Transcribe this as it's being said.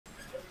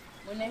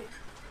Mune.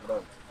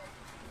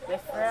 The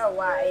friend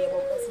why I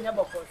was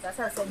never called. That's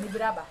I said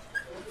Libraba.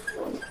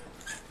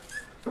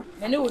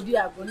 Many would be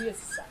a good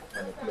news.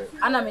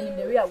 And I'm in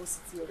the real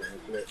city.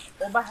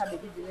 Oba had a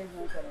big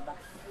delivery from back.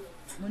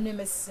 Mune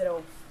Miss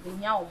Zero, the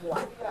young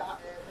one.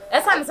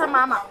 As I'm some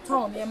mamma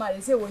told me, I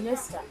say, when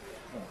yes,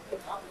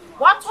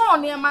 what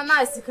told me, my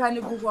nice kind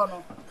of good one.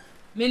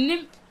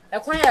 Meaning, a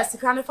quiet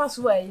kind of first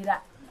way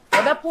that.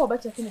 That poor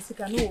better can see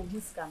can know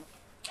his can.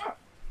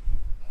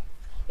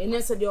 And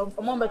yes, the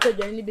moment I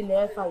didn't be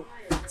there,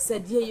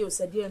 said you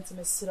said you to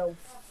Miss Row.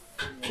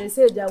 They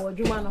said there were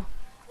Jumano.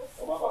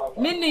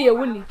 Many a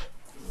winning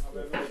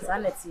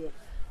sanity.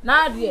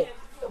 Now, dear,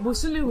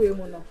 Busumi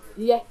Wimono,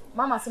 yea,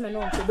 Mamma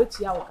Semenon to bet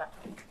Yauka.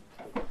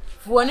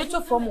 For a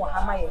little form of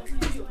Hamay.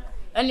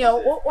 And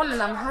your own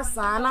and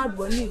Hassan, I'd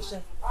go niche.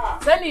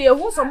 Then you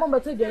who some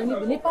moment to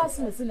join me, pass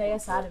me in a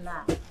side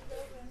now.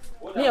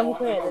 Near who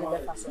paid the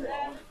best.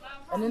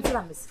 And then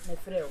tell Miss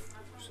Nefreo.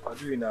 I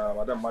do now,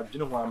 Madame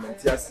Margino, and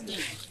Tiasi.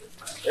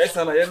 Yes,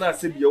 and I not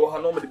see you,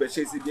 how normally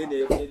Keshey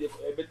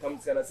every time I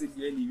see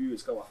any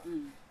views cover.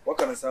 What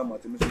can I say,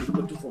 Martin?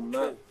 Mr. From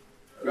now,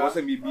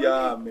 wasn't me be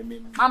a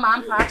Mamma,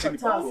 I'm actually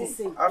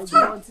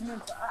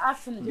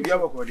afternoon. You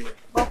have a body.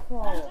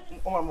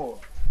 Oh, more.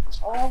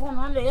 Oh,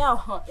 one day,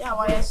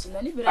 yeah, yes,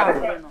 and if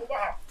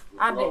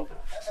I think.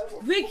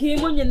 Vicky,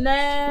 when you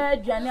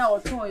ned, Janelle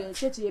or Toy,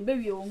 said to your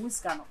baby or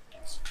Muscano.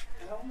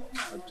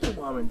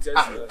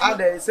 I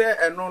they say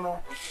no.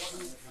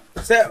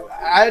 Say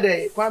I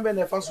they come be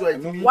the first way.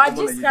 Why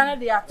just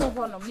Canada are top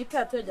on me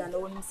peter and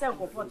on himself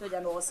or portage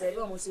and or say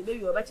almost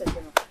baby or better.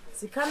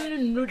 Si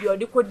can know your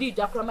decoded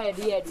Jacrama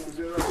the idea.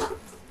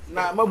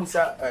 Na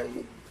mabusa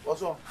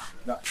also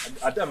na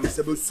Adam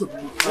Mr. Soup.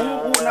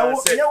 Now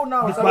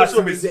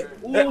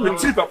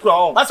Cheap a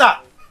crown. Massa.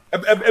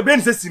 A Ben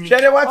says to me,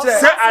 Shall I watch it?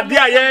 Say, I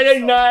dear,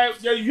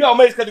 you are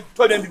making the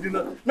toilet and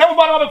dinner. Never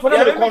mind for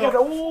the corner.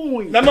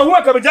 Number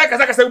one, come Jack,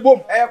 as I say,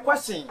 boom. A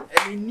question,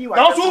 and he knew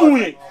now so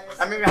we.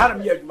 I mean, we had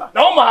him here.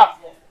 No, ma.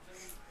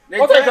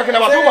 What are you talking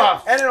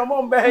about? And no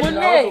more behavior.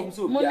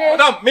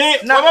 Madam, me,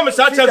 now I'm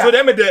such as for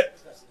them.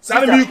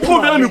 Salam, you could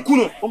tell me,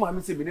 Kuno. Oh, my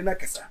Missy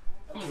Benacassa.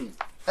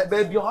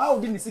 Baby, how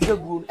didn't see a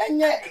good? And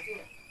yet,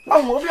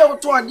 I will be able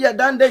to idea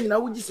done then. I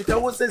would just say, I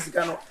was says,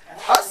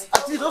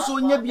 at least also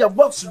be a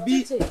box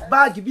be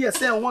bag be a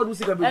same one who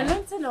see a bit.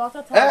 And don't know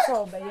what I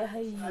told by your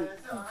hay.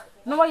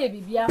 No way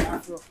be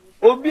after.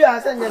 Obi a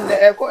send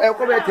the echo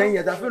 10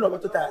 years. I feel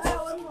about to tie.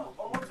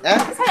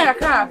 Say a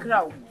car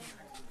crowd.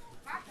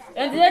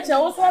 And the actual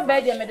also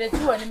bed them at the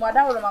 2 and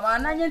Madame Mamma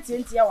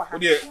 19 hours.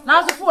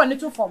 Now the 4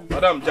 little form.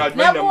 Madame Judge,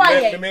 and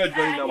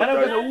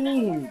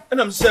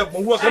I'm saying,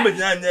 who are coming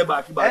down there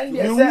back. You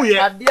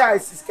are dear,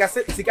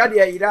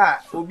 Sicadia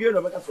Ira, who be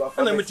no better for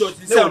a mature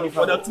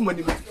for that 2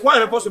 money.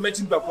 Why I also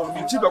mentioned back from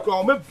the cheaper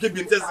crown,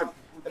 maybe testing.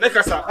 And I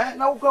can't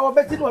now go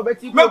betting or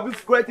betting,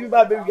 creating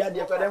baby. I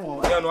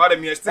don't know how to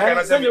me. I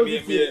send you.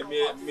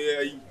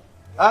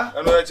 I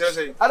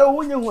don't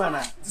want you one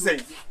to say.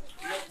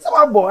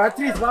 Some boy, at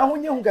least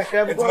one who can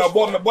have a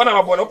bomb, one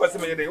of our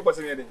person.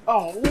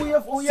 Oh, we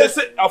have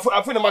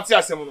I feel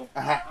Matthias.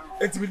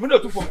 It's between the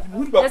 2 from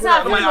who got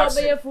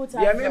my foot.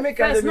 I may make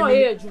a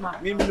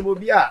maybe will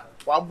be a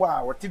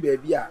what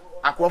Tibia.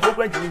 I quite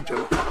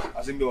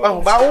as in your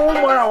own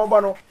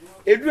bono.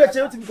 A great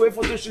chance to go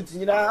photo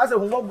shooting as a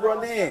woman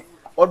brony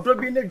or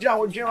dropping the jam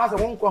with Jim as a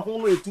won't go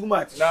home too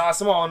much. Now,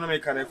 some on the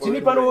mechanic. We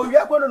are going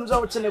to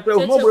our channel.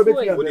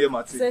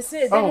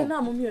 Say, oh,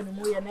 no,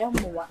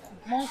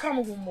 Mon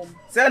come home.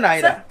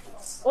 Senna.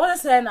 All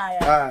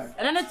Senna.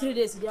 And then 3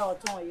 days, you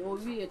will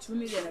be a 2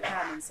 million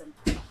accounts.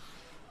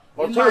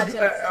 From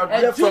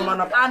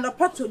a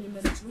patron,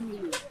 2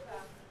 million.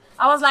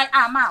 I was like,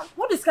 ah, ma,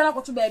 what is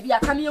going to baby? I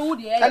come here with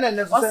the air. And then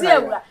there's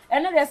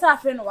a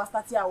friend who was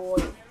starting a war.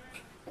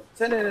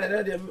 Send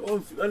it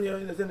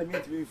only send me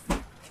to me.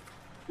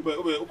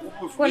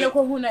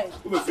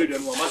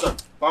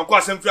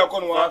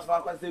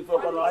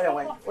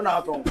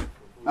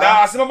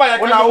 Now, some of my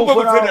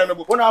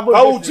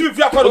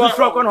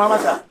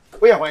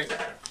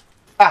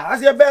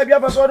as your baby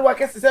ever saw what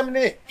Keshey send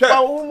me.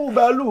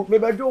 Balu,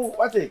 maybe do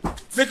what it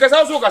because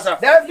I was so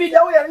there be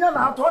the way I know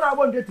how to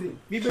want it.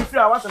 We be 3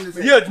 hours on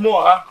the years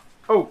more, huh?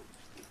 Oh,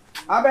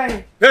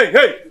 Aben,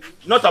 hey,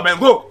 not a man,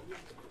 go.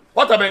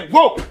 What a man,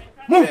 go,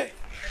 move.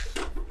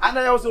 And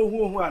I also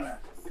who one.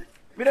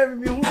 We never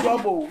be who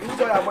trouble,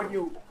 who are about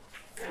you.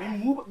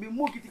 We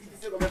move it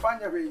to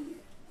find your way.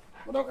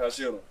 What can I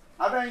say?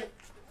 Aben.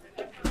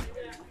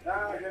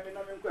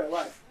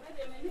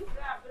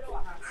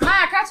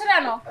 Ma, catch it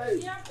no.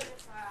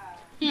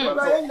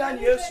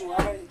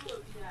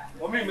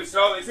 O me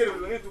misral, e se ele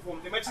não tu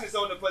como, tem mais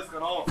tinha na coisa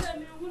canal.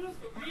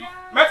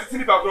 Mete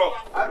tini ba gro.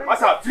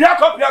 Massa,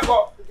 fiaco.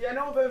 Dia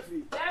não vem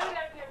fi.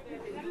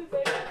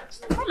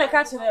 Como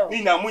catch it?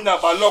 Ni na mu na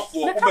ba lock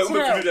for, o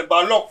me fi de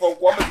ba lock for,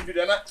 ko me fi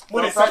de na.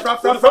 Mo ni fra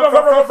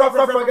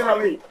get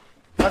away.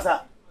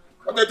 Massa.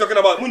 What are you talking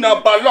about?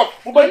 Muna balok.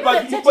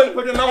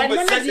 Mubali now be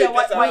say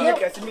why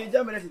you me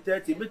Germany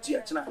 30 me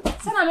tia china.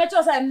 Sana me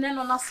cho say nne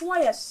no na so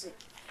ya hye.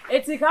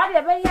 Eti ka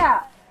de be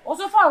ya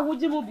Also for who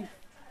Jimubi.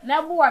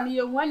 Nabu one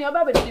year when you're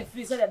baby the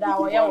free said that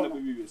our young.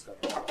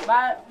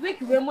 But we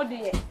can more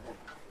dear.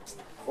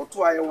 Or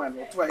 2 I want,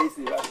 or 2 I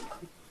say that.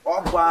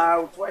 Or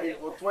wow, 2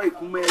 or 2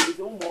 come with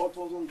no more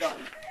thousand down.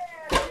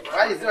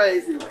 Why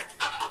is it?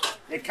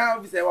 They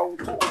can't be say, well,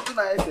 2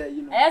 I say,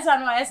 you know. As I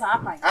know, as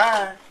I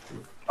ah.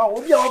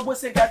 Oh, we are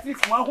almost saying that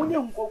it's one who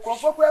you go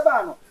for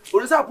Crabano.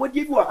 Or is up what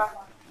you are?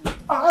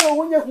 I don't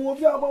want you who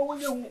be about when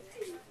you.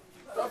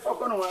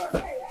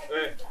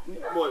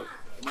 Boy,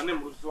 my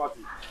name was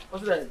Swati.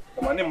 What's that?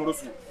 My name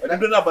was Rusu. I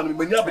didn't have my name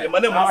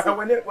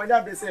when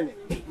I say me.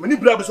 Many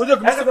brothers, so you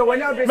can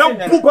when I say,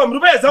 Poop, I'm the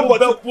best. I'm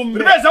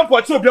the best. I'm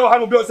what you be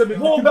able to say.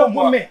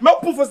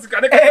 Not poof for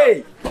the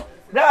hey.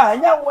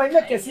 Now, when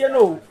you can see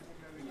no.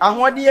 And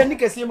what do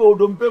you see? Would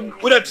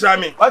that try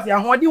me? What do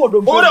you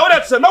do? Oh,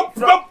 that's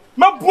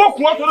not broke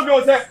one to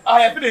be say.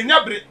 I have been in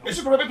your break. It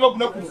should be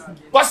no.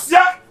 But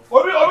yeah,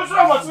 we always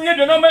want to hear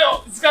the number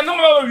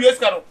of years.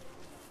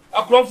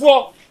 A crop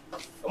for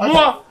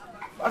more.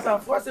 As I'm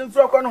forcing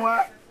frog on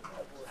what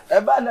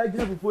a bad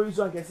idea before you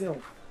can say.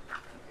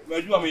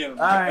 Well, you are me, and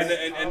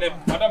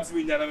Madame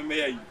Sweden,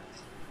 may I?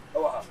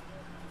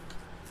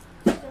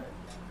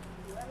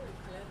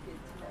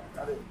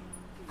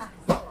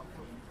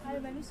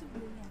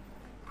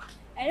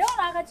 I don't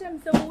like a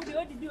chance to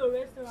do a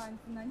restaurant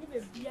and I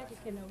never be at a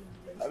canoe.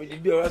 I will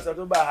do a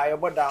restaurant by higher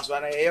but dance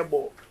when I hear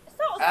ball.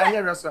 I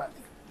hear restaurant.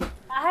 I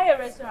hire a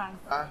restaurant.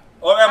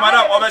 Oh,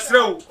 Madame, of a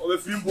slow of a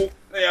film book.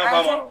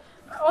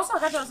 Also,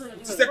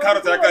 it's a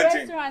carrot I can't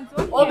change.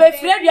 Oh, be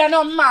afraid you are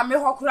not mammy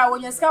Hokra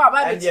when you scour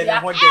about it.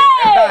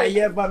 I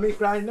hear by me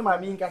crying, no, I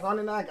mean, Casson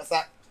and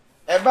Agasa.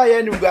 And by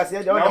any gas,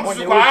 I don't want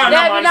to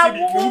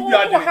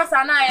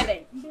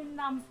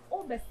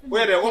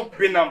where they won't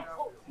be now.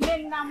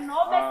 I'm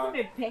no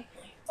best.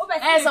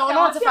 As I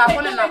want to find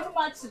too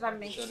much than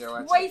me.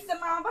 Waste a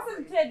man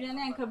wasn't trade and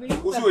anchor.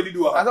 Who's already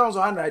do? I don't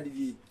know how I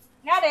did.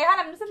 Now they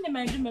had a Sunday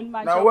management.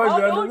 Now,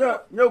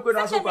 no good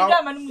answer.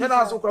 Can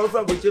also call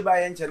for which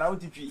by inch and out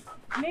to feed.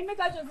 Maybe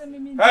I just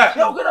mean,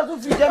 no good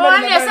to feed them.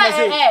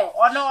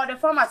 Or no, the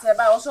format,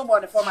 but also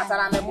bought the format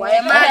and I'm a boy.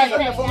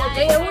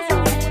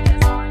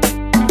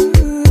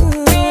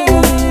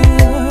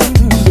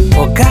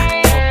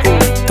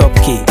 Top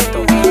key.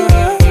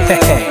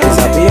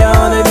 Sabia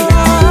on the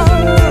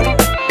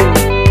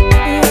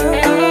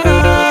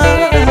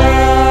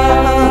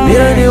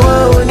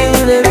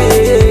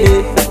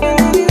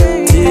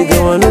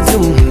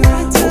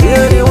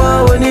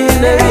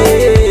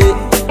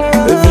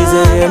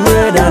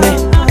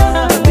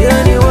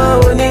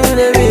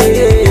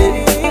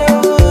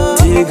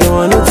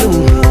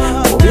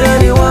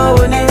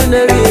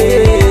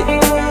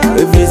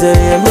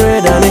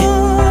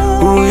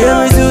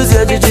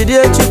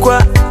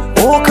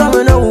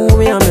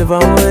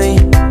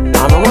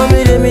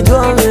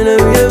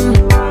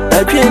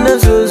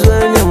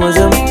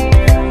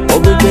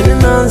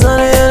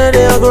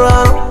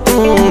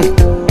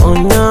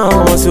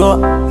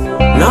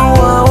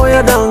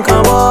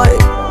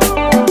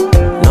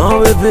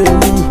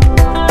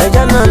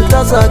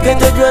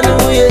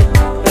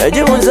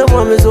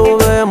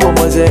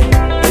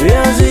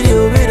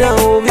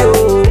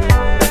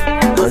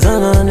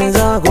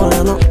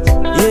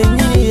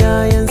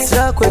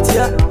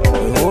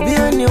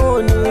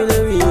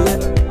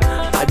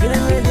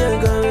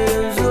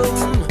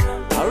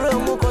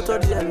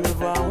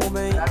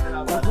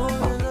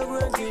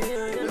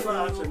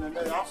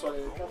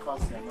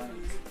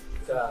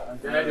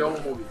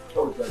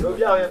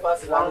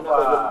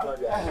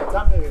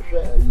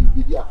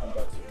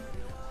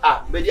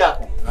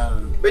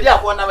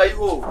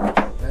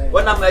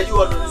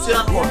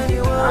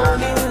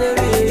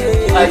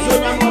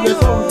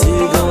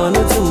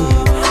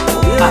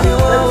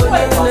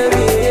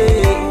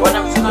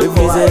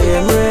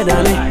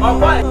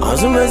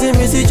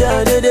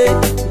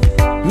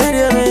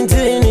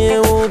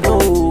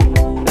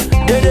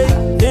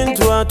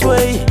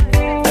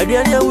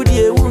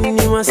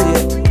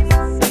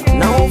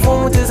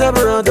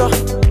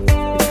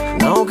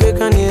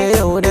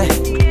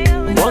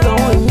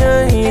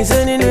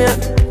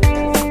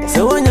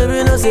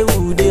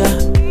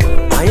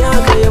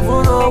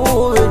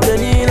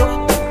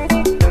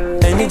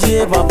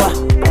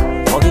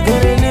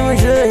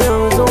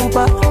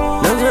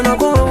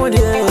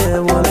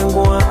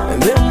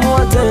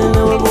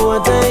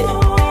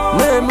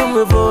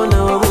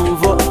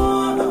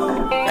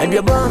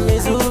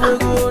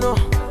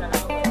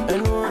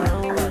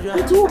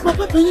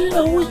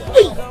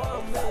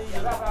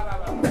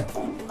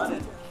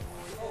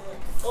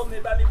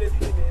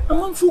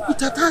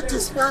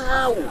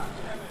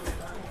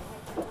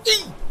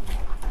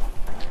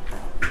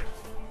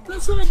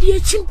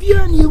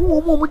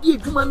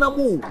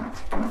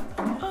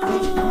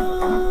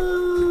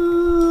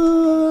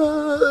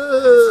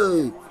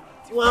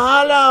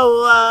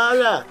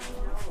Wahala.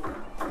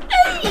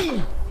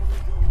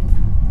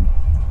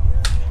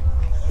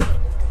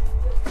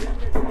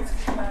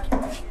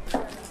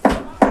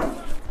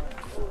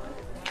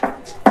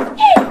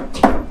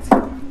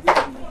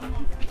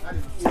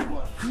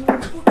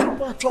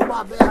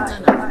 choba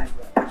betana.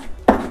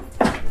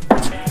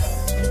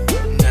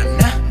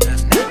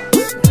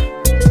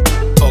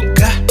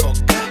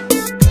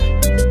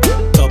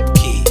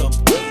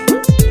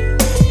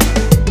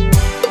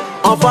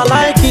 If I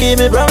like him,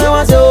 me brother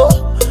was yo.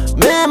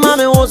 Me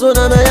mommy was on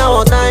me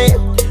all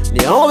time.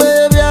 The old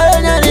baby I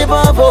ain't any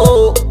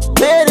bafo.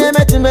 Me de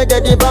me to make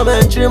the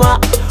department trimmer.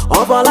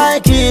 If I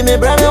like him, me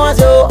brother was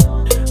yo.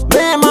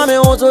 Me mommy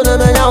was on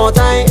me all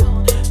time.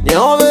 The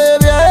old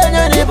baby I ain't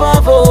any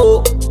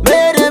bafo.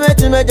 Me de me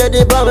to make the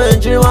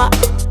department trimmer.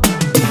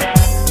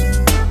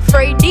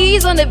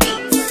 Freddy's on the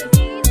beat.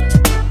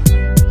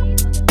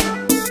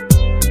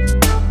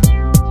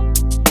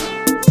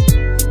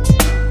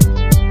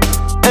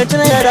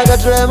 Enchina ya daga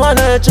trema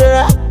na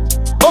chira.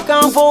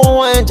 Okan fo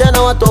one chana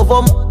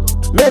watofom.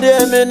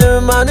 Mede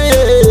menu manu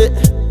ye.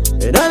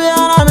 Ina bi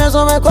ana me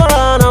so me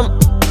koranam.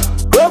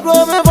 Go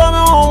me for me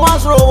o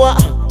masrowa.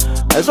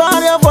 Eso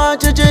ade fo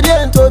chichi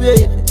de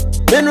ntobie.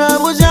 Menu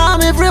abuja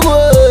me free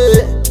boy.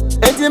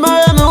 Enti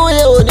mare me wo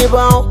ye oni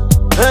bawo.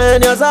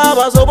 En ya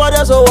saba so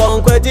bode so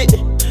won kwati.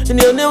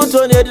 Ni oni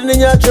mto ni edi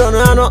nya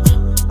trono ano.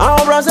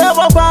 Awo bra se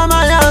fo kwa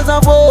ma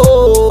yansa fo.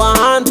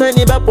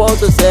 120 be port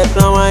to se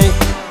kan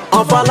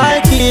if I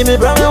like him, me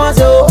brother was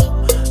yo.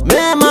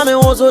 Me mommy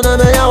was on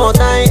me all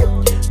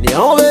time. The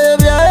old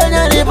baby I ain't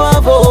any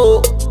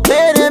bafo.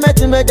 Me de me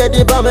to make the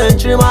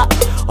department trimmer.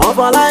 If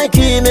I like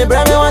him, me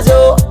brother was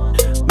yo.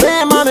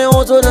 Me mommy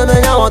was on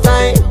me all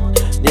time.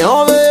 The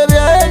old baby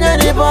I ain't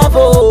any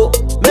bafo.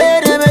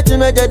 Me de me to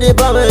make the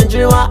department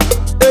trimmer.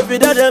 If you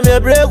don't me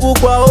break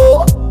ukwa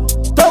o.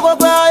 Toko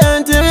kwa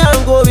yanti mi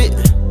angobi.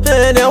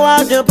 Ne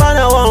wa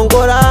Japan wa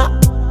ngora.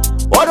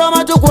 Odo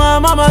matukwa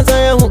mama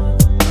sayehu.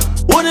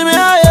 Uni me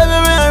aye me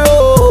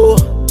ro.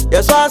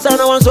 Yes asa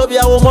na wan so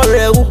bia wo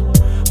morewu.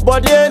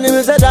 Body ni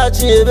me say that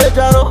chi be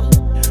twa no.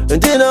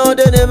 Nti na o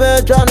de ne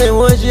be twa ne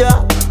ho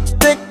hia.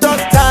 TikTok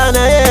star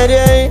na ye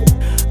de.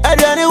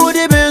 Adani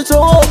wudi bin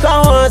so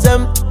ka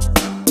wansem.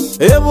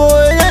 Ebo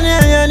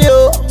yani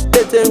o.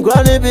 Teten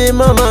kwani bi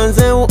mama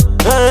nsen.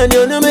 And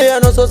you me ya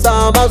no so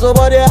samba so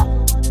body.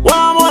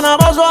 Wa mo na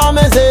ba so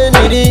me say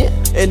ni di.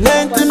 In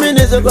 90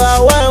 minutes ago I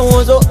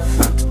went so.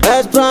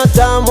 Extra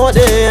time more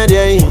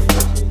day.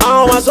 I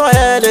was so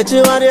head at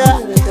you,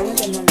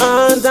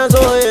 and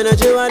so in a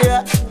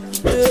chivaria.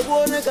 You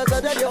won't make us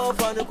a day off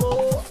on the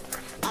go.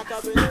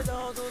 Akabenzer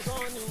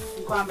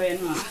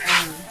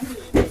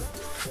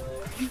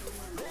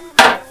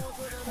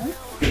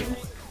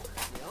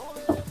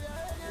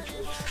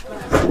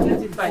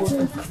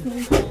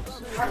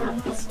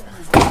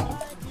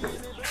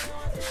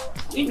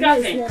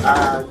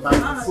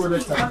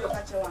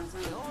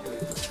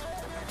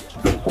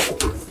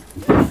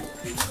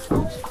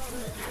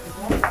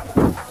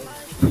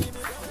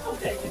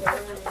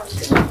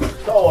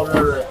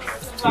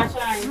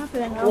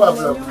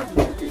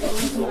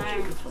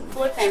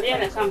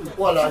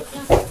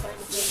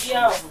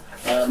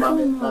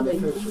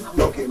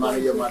Okay,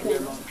 mommy, you're my dear.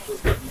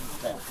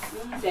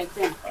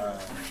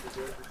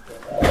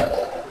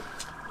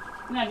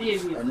 Na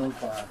baby. I know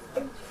for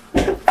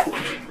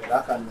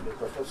that can be the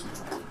question.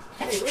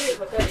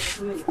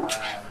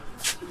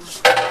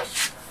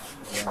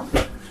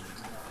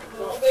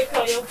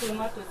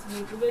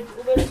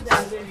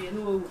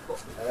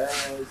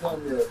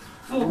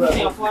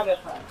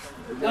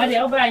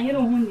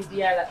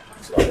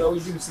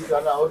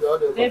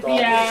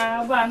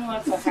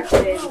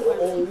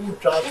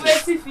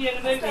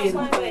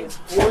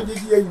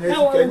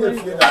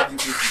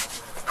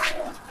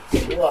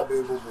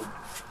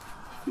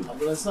 I'm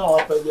going to say,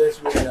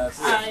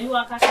 ah, you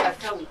are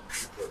catching.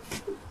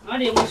 No,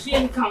 they will see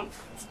income.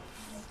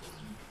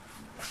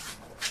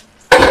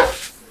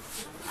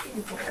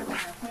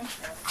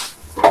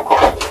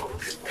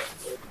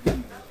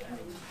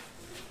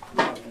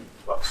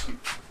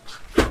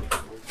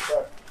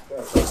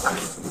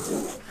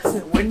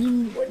 When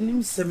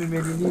you send me,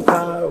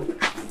 ah,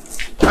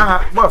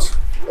 boss.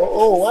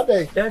 Oh, what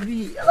day?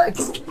 Daddy, like,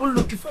 you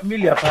look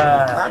familiar.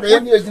 And the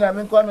Indian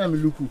gentleman call me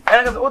Luku.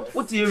 And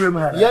what do you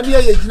remember?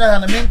 Yandia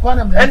gentleman, and men call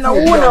him. And now,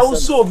 one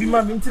also be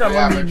my minty.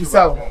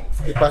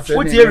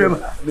 What do you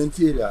remember?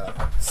 Mentia.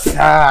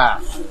 Ah,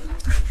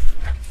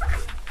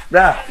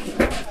 da.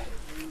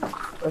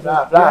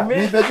 I'm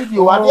eating.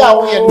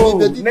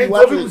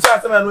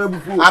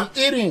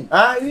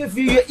 If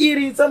you're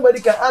eating,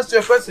 somebody can ask you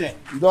a question.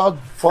 Don't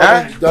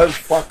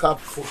fuck up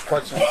for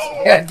questions.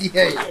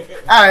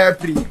 I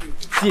agree.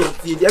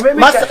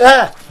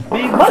 Master,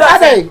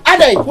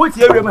 what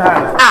you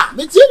remember? Ah,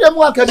 Mentia,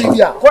 one can be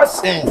a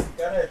question.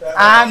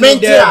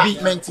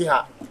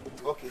 Mentia.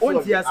 Okay,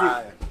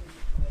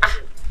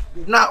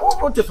 now,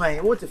 what to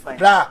find? What to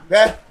find?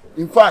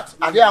 In fact,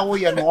 I dare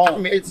we and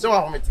one. It's so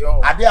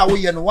I dare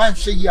we and one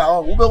share.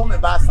 Oh, we will me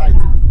bad side.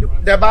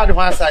 The bad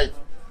one side.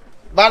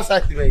 Bad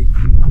side today.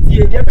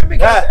 tie dia me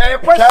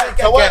question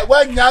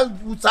when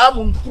you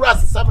some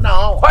cross 7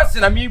 now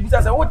question am you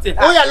say what it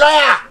oh ya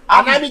lawyer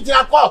and I'm in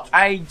court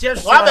I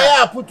just want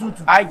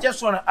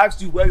to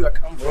ask you where you are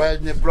coming from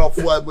when the bluff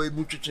for boy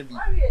mutwiche bi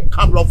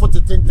come bluff for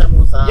 10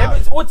 times yeah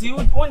what you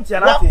want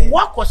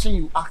what question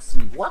you ask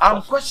me what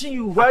I'm questioning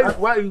you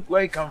where you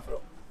come from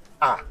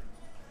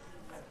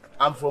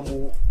I'm from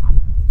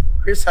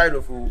which side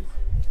of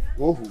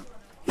Ohu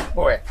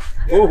boy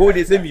oh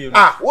they say me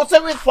what's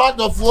every part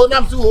of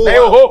Onam to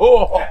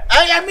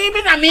I am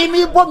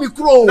me bo mi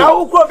kro na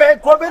wo kro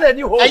be na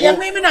di ho I am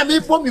na me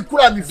bo mi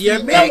kro mi the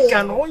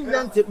American on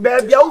yant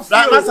baby au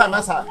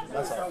masa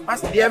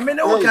the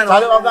American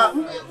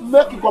can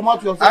make you come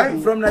out yourself.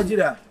 I'm from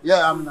Nigeria.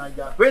 Yeah, I'm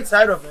Nigeria. Which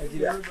side of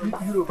Nigeria?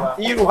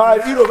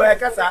 Yoruba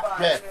Kasa.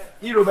 Yeah.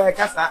 Yoruba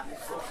Kasa.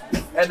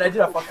 And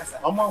Nigeria for Kasa.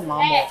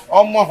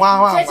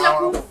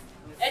 Kyekyeku.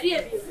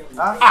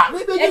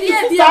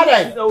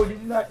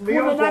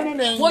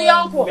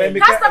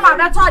 Customer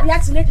that told the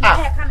accident you're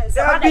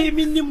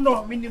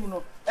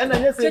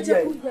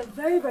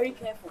very, very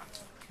careful.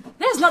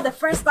 This is not the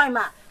first time.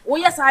 Oh,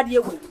 yes, I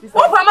deal with.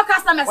 Oh, I'm a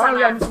customer.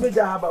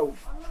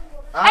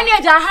 I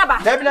need a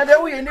haba. Definitely,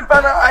 we in the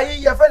panel. I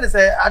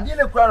say, I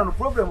didn't crown on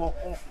problem.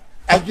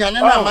 Again,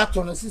 I'm not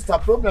on a sister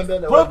problem.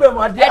 Problem,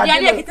 I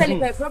didn't tell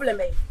you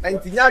problem.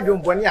 19 years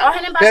old,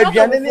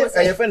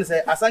 I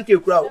say,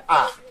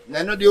 ASANTEWAA.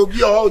 No, they will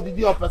be all the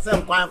deal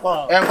percent. And I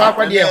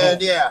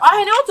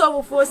know to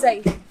over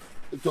say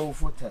it's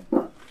over 10.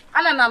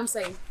 And I'm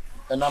saying,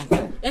 and I'm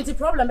saying, it's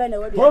problem.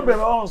 Problem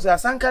also,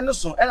 Asanka no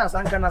so, and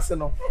Asanka no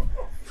so.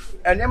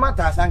 And your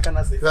matter, Asanka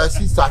no so.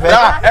 Sister,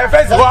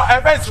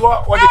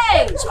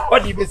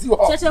 what do you see?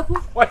 What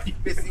do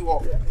you see?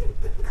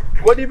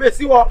 What do you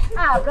see?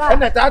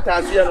 And the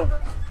Tata,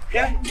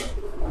 yeah,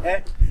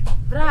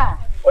 bra.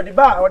 Or the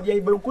bar, or the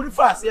able could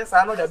fast, yes,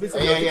 I know the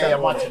business. Yeah,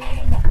 what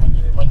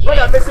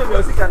a message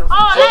was it?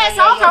 Oh, yes,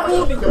 how can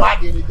who be?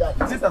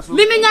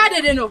 Mimi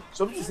didn't know.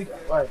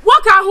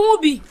 What can who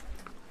be?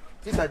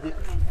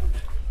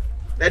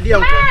 Eddie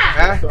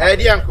uncle,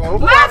 Eddie uncle. Mama,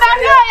 no,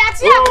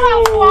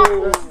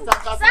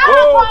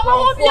 what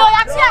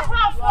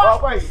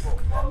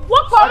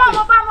come on,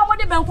 what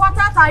the bank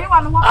quarter? You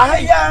want to walk? I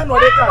know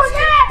they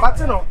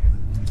Martino.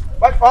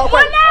 But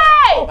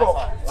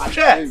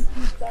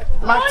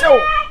Mateo,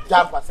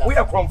 we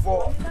are from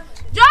for.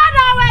 John,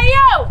 how are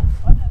you?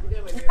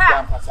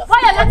 Why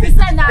let me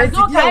say now?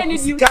 Don't carry any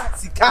duty. I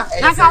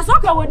can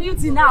talk about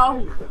duty now.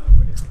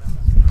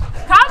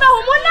 Come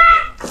on, Muna.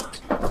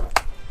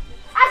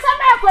 I said,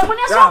 "I'm going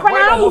to shop for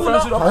now."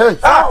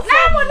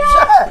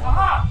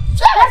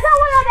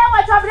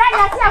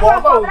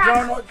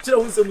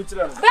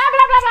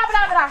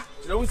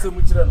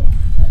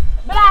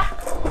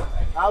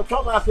 I'll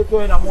talk after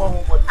going and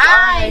more.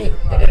 Aye.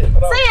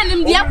 Say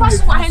him the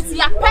question for him to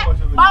your pet.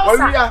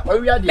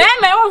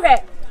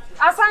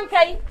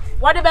 Asankai,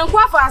 what the bank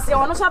for us, you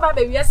want to shop at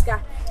baby Eska.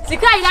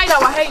 Sika ida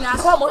wa hey na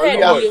so mo hey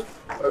die.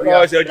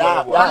 Oh, say you.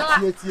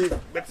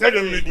 But tell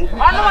them lady.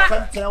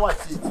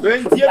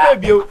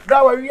 Baby,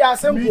 that we are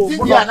simple.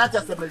 We are not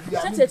just a baby. No,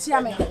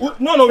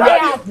 we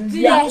are.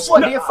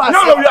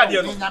 No, we are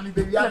there.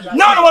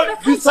 No,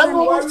 we say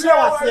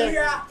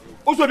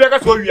also be aka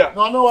so wi a.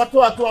 No, what to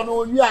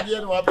no wi a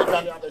there no wa be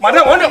kan.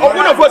 Madam, one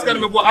first can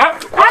me bo ah.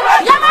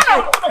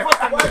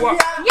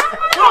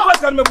 One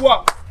first can me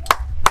bo.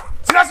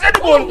 Trust the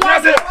bone,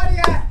 trust it.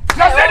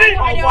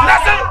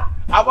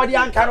 Abadi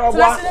ankara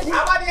obwa.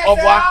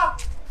 Obwa.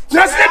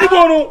 Trust the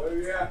bone.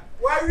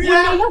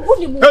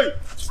 Hey.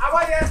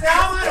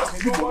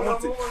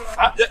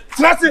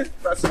 Trust it.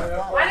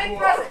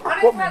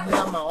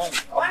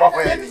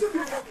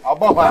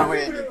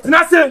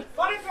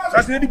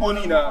 Trust the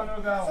bone na.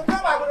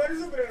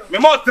 Me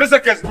mo 3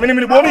 seconds,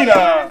 minimum bone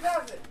na.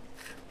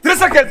 3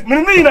 seconds,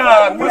 minimum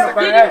na.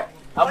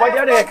 Abadi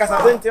ade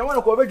kasasente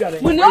won ko obedwane.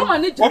 Muna ma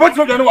ni.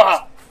 Obedwane wa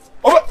ha.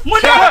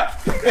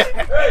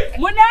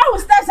 Muna who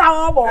steps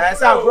our boy. I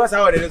saw cross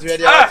our days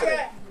ready. David.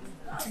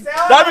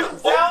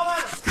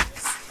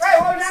 Hey,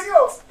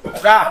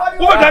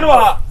 who can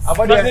wa?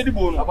 Abadi the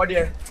bone. Abadi.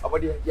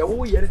 Ya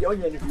wo yere de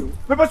onya ni bio.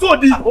 Pepe so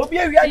di. Obi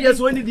awia yes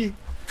so ni di.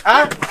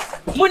 Ah?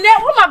 Muna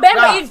wo ma be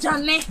ma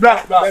idwane.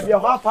 Bra. Baby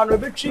ho apa no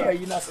be twi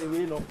ayi na se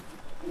we no.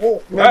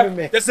 Oh,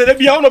 me. They say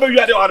be how no be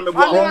wia de on me bo.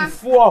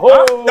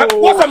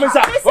 What's am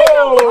sir?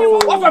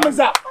 What's am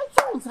sir?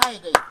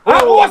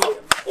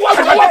 Who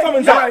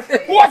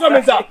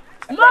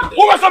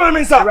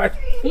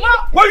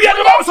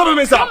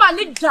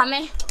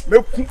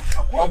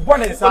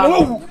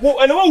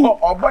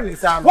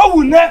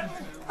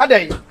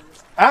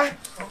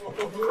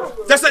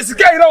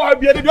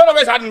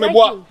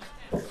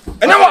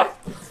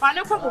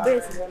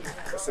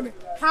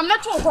I'm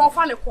not too far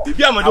from the court. If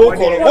you are my dog,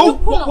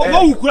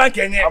 who could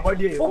Kenya?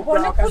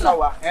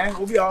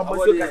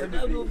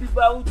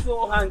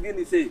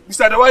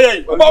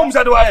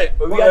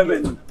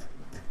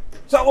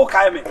 So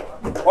okay me.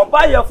 O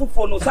buy your food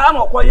for no sa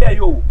no koye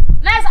yo.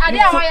 Nice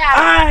idea why ya.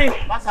 Ai.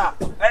 Masa.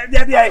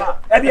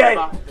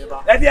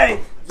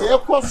 e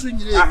ko so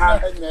nyire na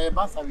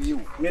ba sa we o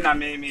me na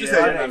me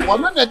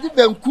wono na di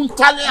banku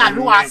tale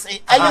anu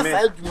ase aya sa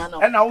aduma na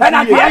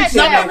na me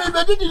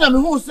be di na me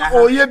hu se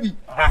oye bi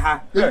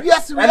e bi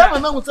ase we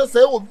na hu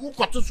se obi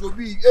kwato so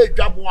bi e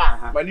dwabo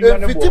a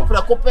fiti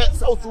prakope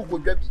sa o so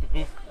godwa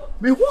bi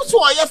me hu so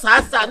oye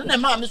sa na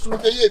ma me so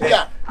be ye bi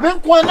a me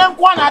nko na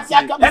ati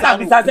aka me na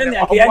me sa se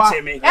ne ke ye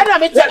cheme na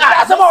me che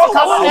asema o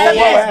ka wo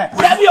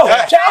da bi o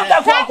che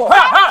da ko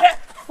ha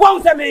wo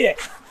se me ye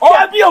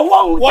da bi o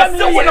wo se me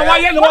ye na wa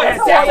ye no ye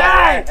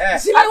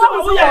si ma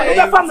wo ye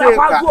da fam na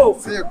kwa go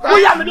wo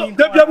ya me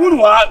da bia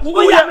mu wa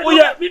wo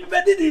ya me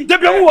be didi da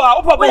bia mu wa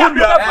o pa bo bia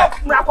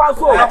na kwa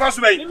so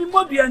me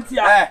mo bia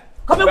ntia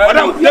come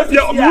on, let me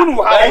watch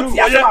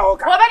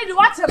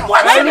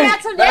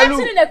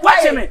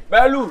me.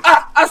 Belu.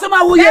 Asoma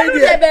who ye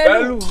there?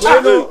 Belu.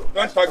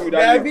 Don't talk with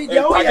that.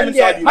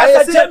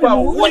 I said,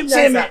 watch me.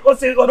 O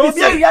say, o be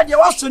here dey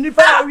wash ni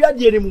pa we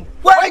dey mu.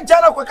 Why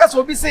jana kwa kasa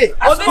obi say?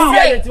 Obi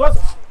say.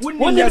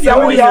 Woni dia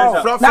wo ye.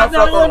 O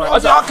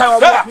say o kan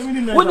obi.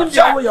 Woni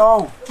dia wo ye.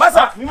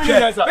 Masa,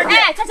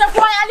 chacha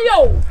ko yale o.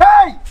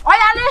 Hey!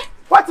 Oyale.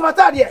 What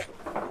matter there?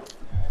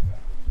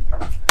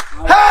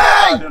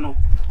 Hey!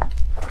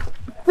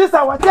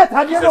 Sister, what that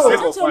had you know?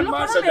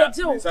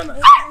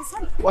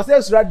 What's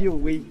this radio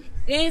way?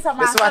 Is a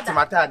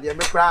matter, dear,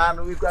 me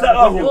crown, we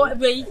crown. Who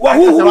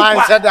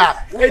said that?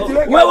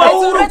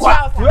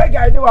 Where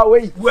guy do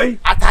away? Wait,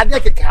 I can't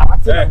take a car.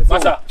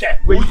 Massa,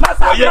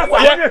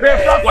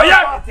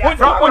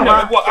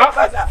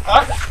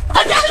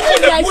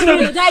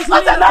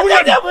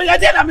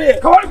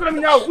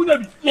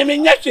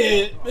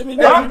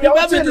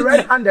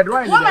 red-handed,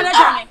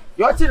 right?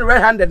 You're still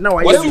red-handed now.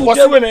 What's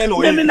the women?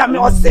 Women are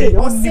not say.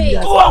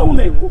 Oh,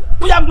 women.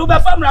 We have to be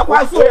family.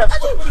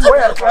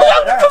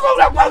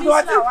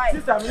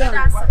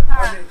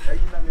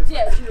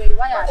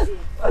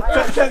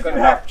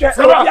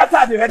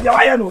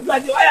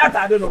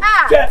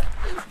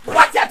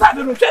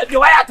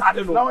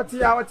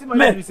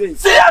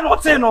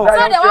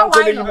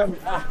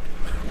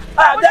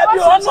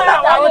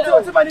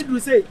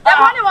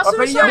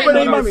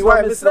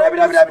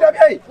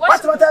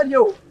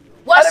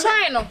 What's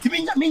China?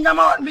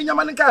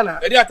 Minyama kana.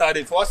 Edi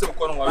atade for us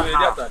ko no wa edi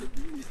atade.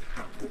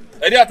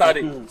 Edi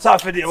atade. Sa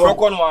fe de wo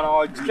ko no wa na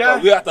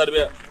we atade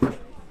be.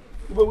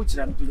 Ube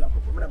wuchira mtu ya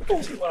ko na ko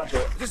chi wala to.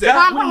 Sise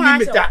woni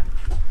mi ta.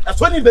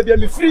 Aso ni bebia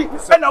mi free.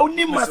 E na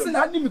woni mase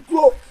na ni mi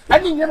kuro.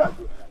 Ani nyema.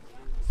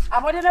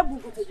 Abode be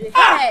buku to je.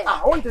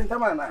 Won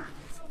tentama na.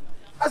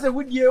 Ase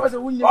wudie, ase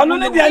wunye. Onu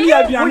ne dia ni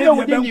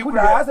aduane de be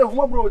kuda. Ase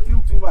fuma bro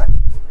trim too much.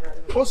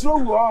 Osuro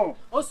wu on.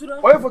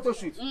 Osuro. Oye photo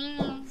shoot.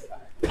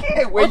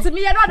 What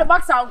me you know the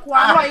box and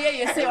kwa no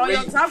ye say o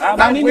your time.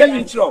 Mani ne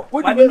bi ntro.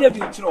 Mani ne bi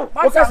ntro.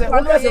 Oka se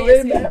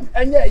we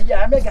enye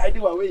ya me guide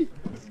wa we.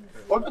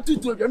 Obi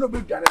tutu ojo no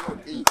be dware no.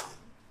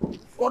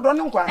 Odo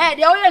no kwa. Eh,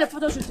 dey o ye the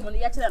photo shoot mo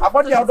ye kire no.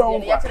 Abodi odo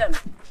no.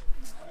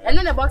 And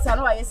then the box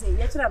and no ye say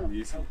ye kire no.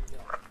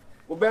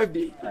 O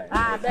birthday.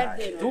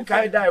 Birthday. Tu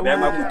kai dai we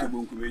ma kutu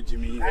bonku me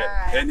jimi he.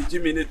 Eni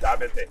jimi ne ta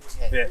bete.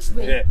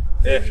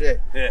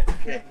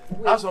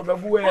 Aso be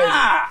bu we.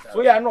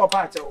 So ya no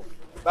pa che o.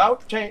 Ba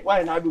twen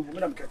why na do me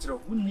na me ka kire o.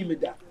 Wunni me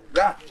da.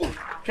 Ga. Hwe.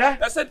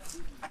 That's it.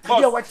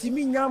 Dia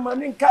watimi nyama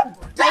ne nka.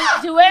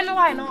 Ji we no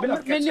why no. Me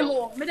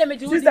mo. Me de me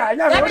ji. Sister,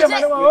 anya me de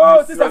manu.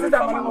 Oh, sister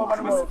manu.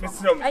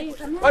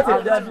 What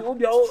is that?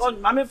 Obi o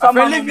mama fam.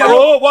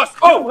 Oh, boss.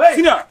 Oh,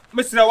 senior.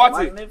 Mr. What?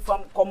 Mama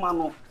fam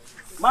komano.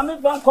 Mama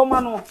fam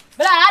komano.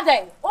 Bla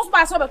adai. O so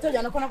ba so be to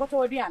je no kono to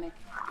aduane.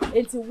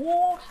 Enti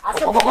wo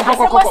asa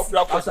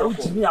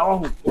ujimi a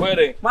wo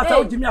were mata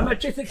ujimi a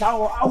metwe ka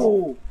wo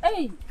awo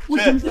eh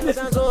ujimi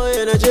so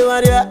ena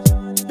chewaria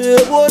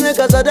e bo ne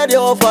kasada de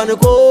ofan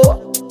ko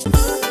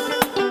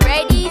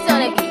ready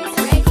on a beat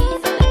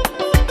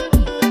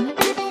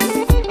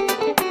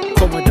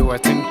Come on, do I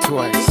think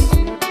twice.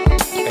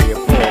 Hey,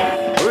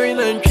 Paul. We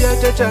nan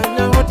chia cha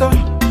na hoto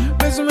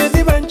mesume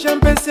di ban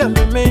champesi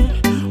ameme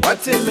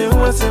wate me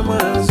wasema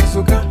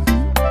susuka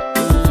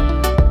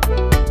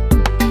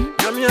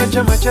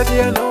Chama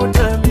chadia no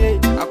time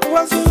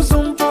akwa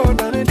sum for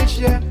than this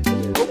year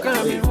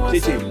okami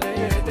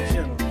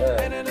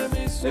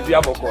if you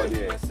aboko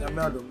there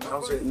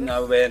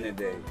na we ne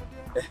dey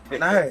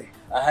na hey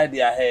I had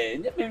their hair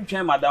you me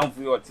twen madam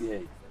for your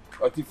tea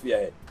oti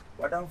fie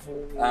madam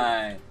for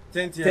ai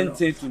 10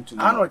 tuntum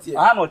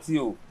anoti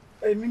o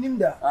eh minim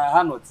da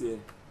anoti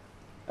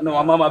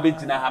no mama be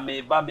tina ha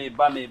me ba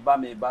ba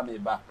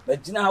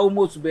gina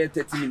almost be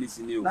 30 minutes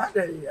ni o na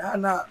dey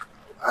ana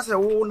ase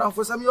wo na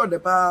fosam yo de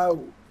pa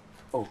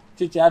oh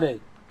chichi ade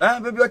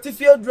baby oti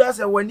fie dura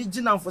se wani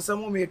gina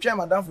fosam me twa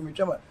madam for me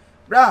twa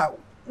bra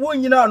wo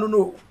nyina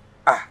no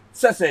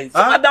sese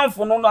madam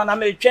for no na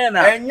me twa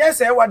na enye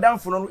se wadam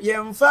for no ye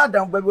mfa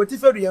adam baby oti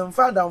fie ye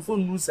mfa adam for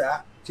nu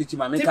sa chichi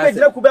ma me ka se ti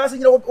be ku ba se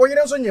nyina o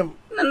nyina so nyem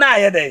na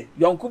ye dey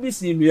yonku bi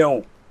si nua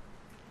o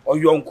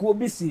oyonku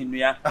bi si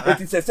nua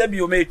eti sese bi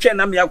o me twa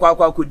na me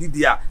akwa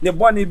didi a ne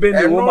boni be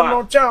ne wo ma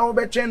no twa o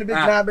be twa no be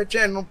na be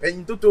twa no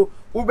pen toto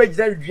wo be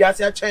gira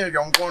duase a twa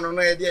yonku no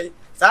no ye dey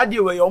Saturday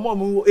we your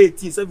mom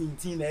 18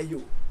 17 na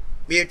yo.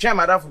 Me try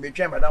madam for na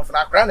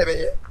kra na be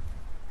ye.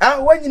 Ah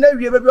when you na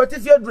wie baby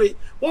otifie dre.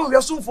 Won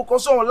hwe so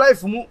focus on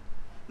life mu.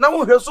 Na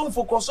won hwe so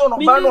focus on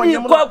ba no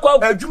nyem no.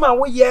 Adwuma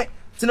wo ye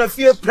tena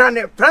fie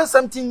plan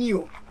something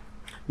new.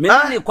 Me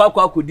ni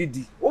kwakwa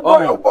kodidi.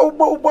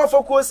 Ubo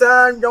focus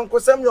an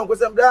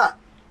yonkosem da.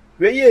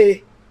 We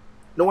ye.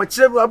 No wa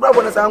kire bro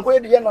brabo na sanko ye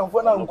de na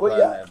mfo na nko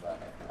ya.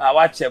 Ah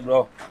wa che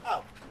bro.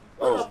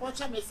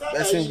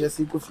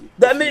 Yes, coffee.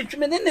 That means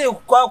me ni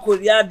kwakwa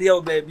ya de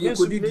o baby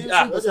kodidi.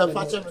 Ah,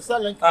 fache me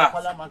selling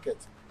Kampala market.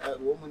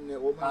 Woman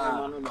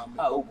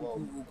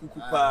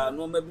kukupa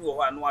no maybe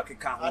wo anu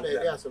akeka ho.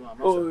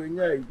 Oh,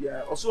 nya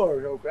bia. Oso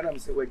orho kwa na me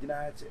se wagina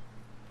ache.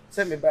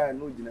 Se me ba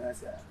no gina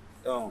ase.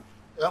 Oh.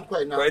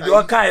 Kwa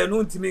do kan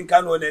no ntimi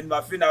nka no na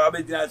ma fi na wa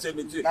be gina ase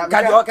me tu.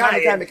 Ka do kan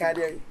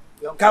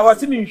ka wa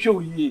ti mi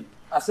hwe yi.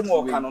 Ase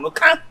mo ka no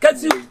ka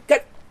si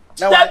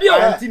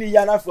na ntini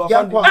ya na fu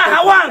afan.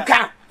 Ah,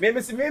 wanka.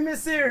 Me si o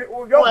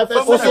yo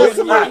ko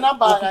na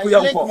ba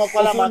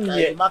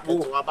market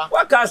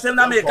wa ka se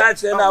na me ka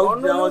che na o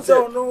no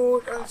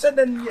se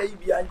da ni ya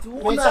bia nti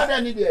wo na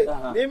se ni de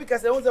me ka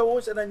se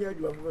wo se da nya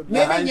aduma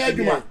me nya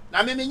aduma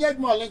na me nya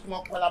aduma link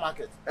mo Kampala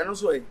market eno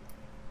so yi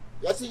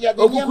yesi ya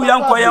de okuku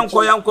yanko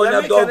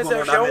na dog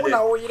no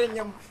na wo yire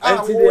nyam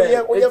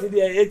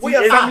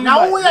na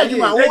wo ya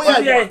aduma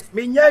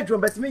me nya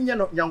aduma but me nya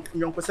no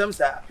nyonkosem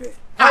sa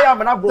aya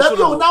me na bro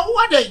so na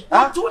wo dey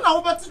tu na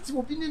wo betiti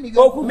obi ni ni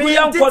okuku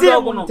yanko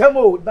dog no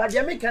tamo ba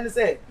dia me kan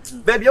say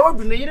baby wo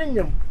du na yire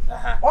nyam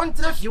on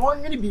traffic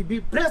won nyini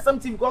bibi play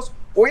something because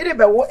o yire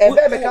be wo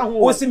ebe be ka ho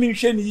wo si mi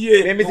hwe ni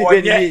ye me ti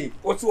be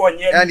o tu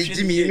onye ya ni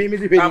jimi me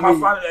ti be ni ama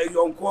fa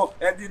yonko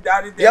e di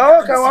dari de ya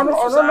o ka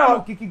ono na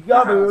kiki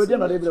ga be o de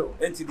na de bro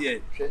enti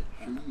de hwe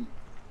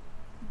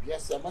bia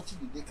se amachi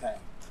de kan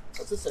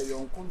o se se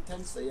yonko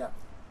ntem se ya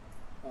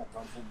na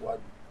tamfo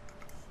boadu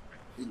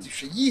enti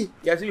hwe yi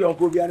ya se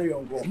yonko bia no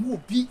yonko mo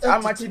bi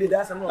amachi de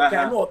da se no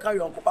ka no ka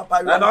yonko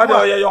papa na no de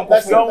o ye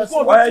yonko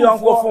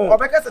fun o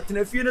be ka se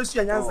tena fie na su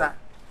anyansa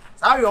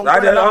sa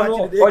yonko na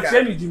amachi de o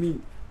che mi dimi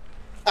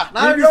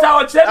na bi sa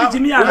o che mi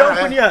dimi ana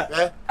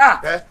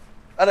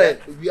ada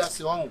wi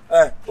ase won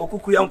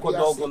okuku yanko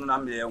dog no na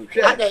me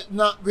yanko ada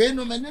na we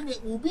no me ne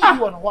ubi yi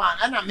won ho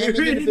ana me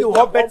ni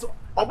ho bet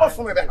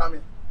obofo me be ha me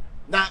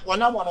na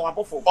wona mo no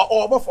wabofo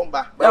obofo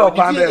mba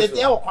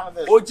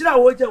o jira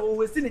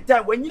wo si ni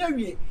time wanyina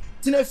wie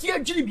tena fie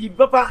adwiri bi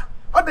papa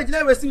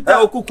obegina we si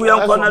time okuku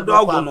yanko na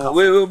dog no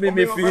we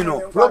me fi no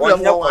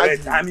problem wo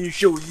I mean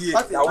show yi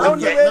na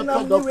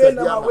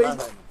we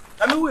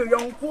na me we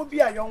yonko bi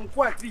a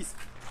yonko at least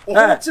o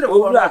ko chire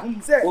ko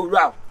say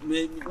owura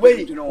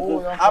wait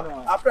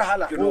after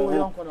hala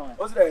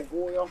o say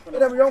o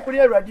yonko ni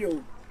awrade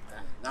o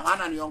na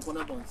wana ni yonko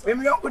na bonsa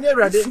me yonko ni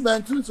awrade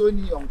subantu so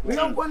ni yonko me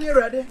yonko ni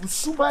awrade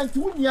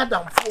subantu ni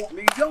adamfo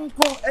me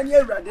yonko ani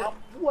awrade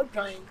wo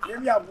dwan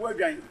me abo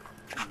adwan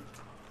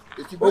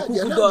okuku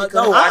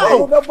da o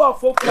be bo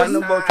focus kan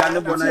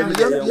bo na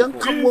yan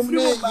kamom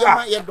ne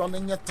yama ye do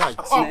nya tight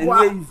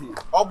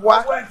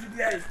obwa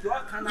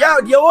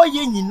ya de o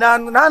ye nyina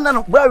na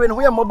no bra we no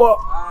ho ye mobo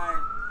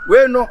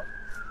we no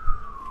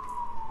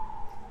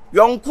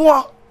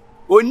yonko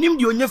onim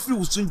de onya firi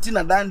usunti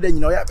na dan da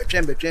nyina o ya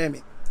betwen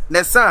me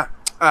ne sa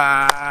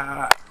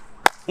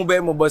mo be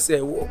mo bo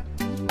se wo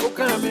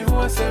okami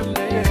ho asem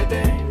na ye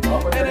den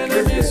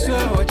ene mi so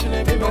o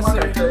chine bi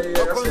masem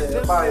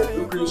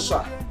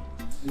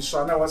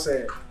Nisha na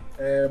wase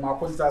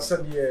makonta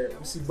sade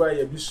usibwa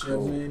ya bisua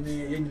ni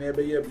ye nyina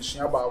ebe ye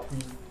bisua ba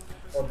akun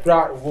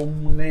odra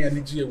hom na ye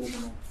ni gie wo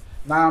no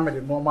na me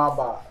de normal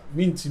ba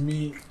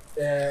mintimi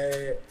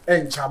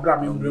encha bra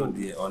me mbre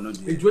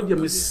ejo de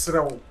me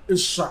srew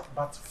esha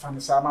but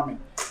fanisa ma me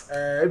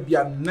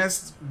bia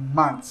next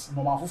month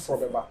no ma foforo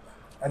beba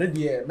ade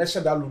de me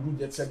sheda lodu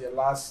de say the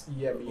last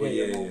year me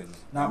ye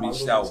na me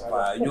sha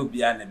pa yo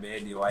bia na be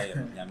de wa ye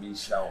na me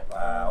sha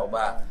pa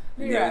oba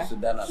ni so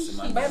da na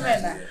sema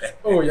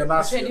oh ya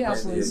na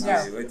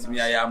wetimi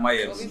ya ma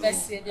ye yo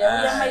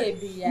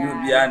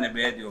bia na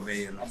be de obe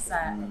ye no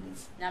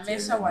na me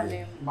sha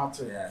wale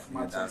mate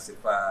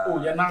sepa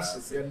oh ya na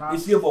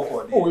ifie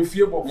boko de oh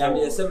ifie boko ya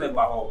me se me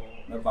ba ho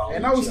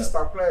and now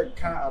sister play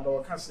can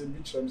ado can say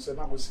be chem say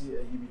na go see a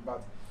yibi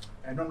but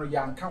I don't know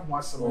yanka ho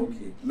asem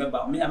okay me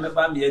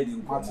me edi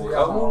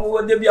nko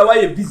wo de bia wa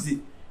ye busy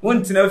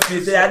won tina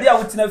fie say ade a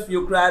wo tina fie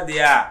kura de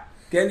a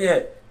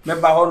kenye me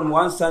ba ho no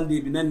one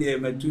Sunday bi na ne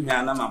matu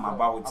hwa na mama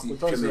ba wo ti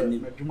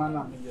twemani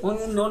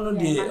no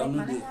de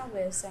onu de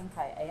we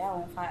senkai aya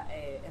won fa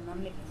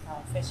economic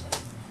fashion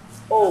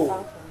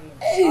oh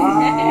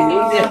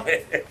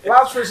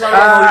last week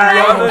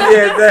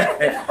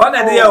on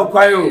the year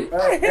kwayo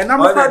and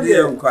I'm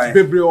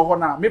bebre ho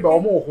na me ba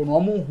omo ho no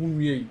omo hu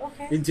nwie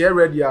nti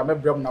ready a me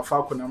brem na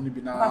fa konam ni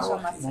bi na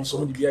mo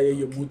so di bia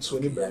ye mutu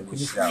ni ba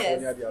kuni fa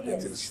ni ade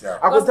ade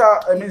akota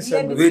I mean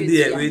say we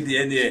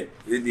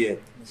dey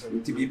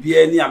nti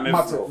bibia ni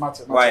amefo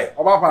why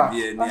obapa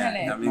bibia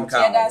ni na me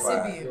ka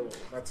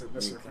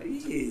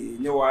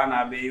ni wa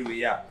na be we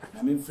ya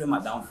na me frame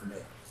madam fule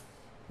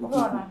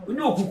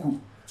oni okuku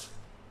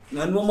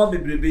Na no ma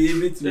bebrebe ye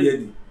betimi ye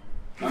di.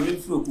 Ma me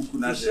fro kuku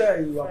na se.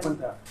 Share you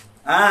akonta.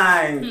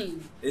 Ai.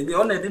 E de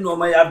ona de no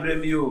ma ya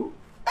bremi o.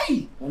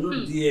 Ai,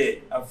 onu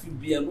die afi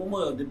bia no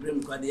ma de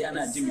brem kwa de ya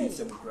na jimi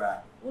sem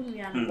kra. Unu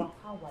ya no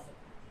kwa wa de.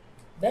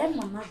 Be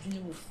mama dwene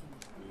wo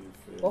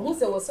fi. Wo hu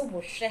se wo so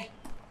wo hwe.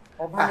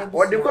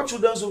 What the coach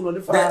does so no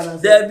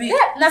different. There be.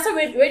 Na so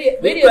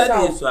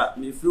radio so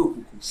me fro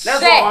kuku. Let's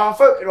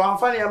go one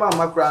funny about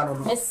makra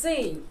no. I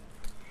say.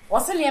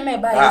 What's the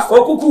name by you?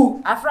 O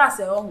kuku. Afra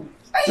se o.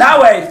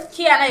 Now way.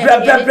 Kia na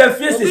ya. Bre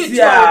face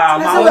ya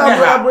ma o nya.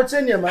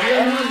 Abrochenia ma.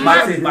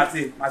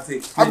 Mate.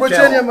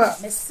 Abrochenia ma.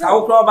 Ka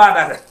wo kro ba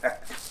dada.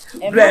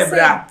 Bre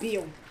bra.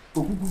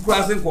 O kuku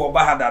kwase ko ba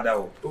ha dada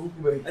o. O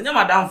kuku be. Anya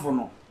madam fo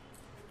no.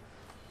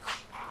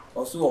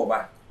 O so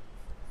oba.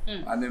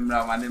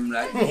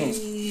 Manemra.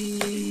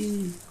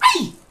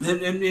 Ai.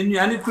 Ne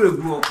ani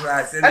kuregu o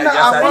kra se na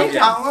ya sa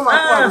dia.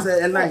 Ma ko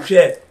se enai.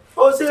 Hwe.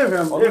 O se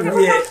hwem.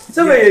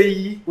 Se we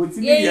yi. O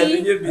ti bi ya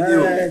benye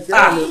video.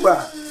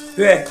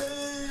 Hwe.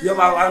 Yo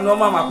ma no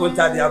ma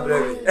konta dia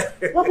breve.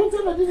 Wa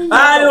konta na di.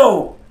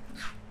 Ayo.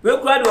 We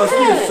kra do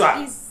so so.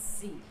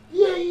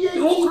 Yeah.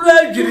 You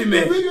kra jiri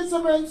me. We just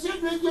some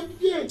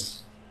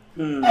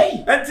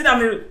Hey, entina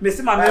me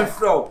se ma me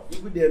fro. You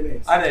good there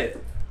me. Ade.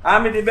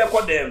 Ami de be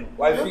ko dem.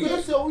 Wa fi.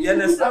 Ye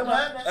ne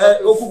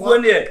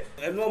okuku ne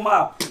e no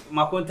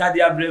ma konta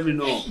dia breve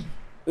no.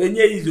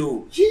 Enye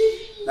izo.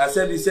 Na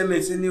se bi se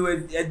me se ni we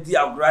di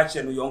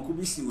agrache no yonku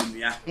bi si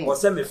onua. O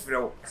se me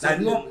frɛ. Na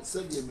no se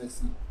de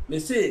mesi. Me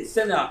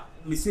se na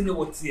me si ne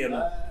wotie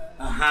no.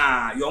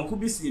 Aha, yonku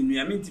bi si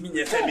onua me ntimi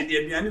nye se me de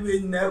aduane we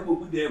nyina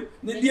agogu dem.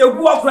 Ne de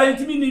egu akra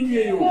ntimi ne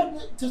nwie yo.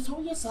 Te so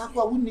ye sa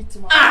kwa wonni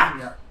tima.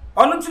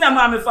 Onu tina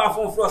ma me fa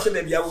fonfro se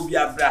be bia wo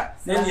bia bra.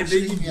 Na ne be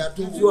yi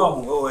tu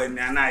o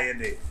na na ye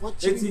de.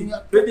 Eti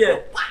be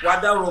de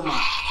wada roma.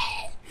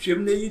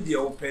 Hwem na yi de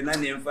o pe na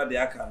ne mfa de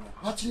aka no.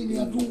 Watching me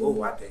adu. O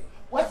wade.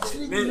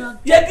 Watching me.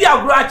 Ye di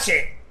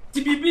agrache.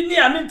 Ti bibi ni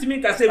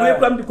amintimi ka se we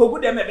kwam di kogu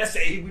de me be se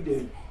higu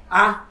de.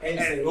 Ah,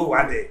 o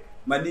wade.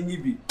 Ma ni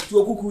bi. Ti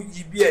okuku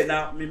ibi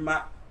na me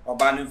ma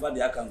oba ne mfa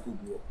de aka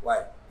nkogu. Why?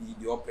 Yi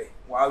de ope.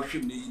 Wa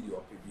hwem na yi de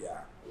ope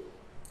bia.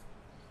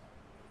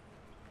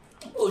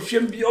 O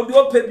hwem bi obi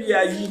ope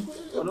bia yi.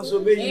 Ono so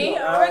be yi.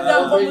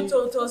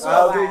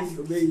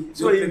 Obey.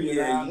 So yi bi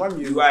na wan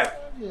mi why?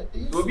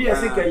 Obi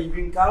ese ka yi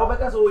bi nka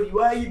obeka so odi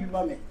wa yi bi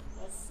ma me.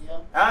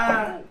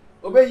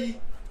 Obey.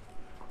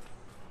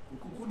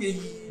 Kuku de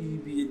yi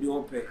bi de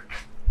ope.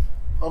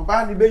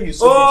 Oba ni be you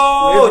so.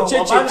 Oh,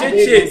 che.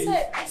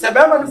 Se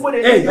be ma ni fo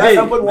de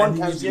somebody one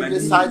time The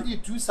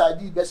side two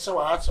side be show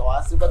ha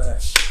se but.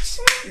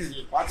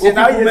 What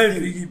now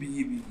you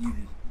be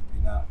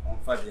na on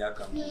fa de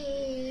aka.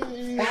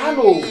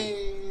 Hello.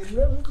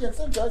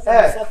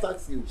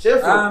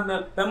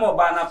 Shifo. Pemo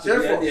ba na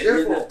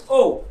Shifo.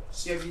 Oh,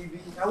 Shifo bi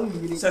ka wu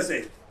mi ni.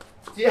 Sese.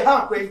 Ti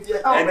ha kwa ti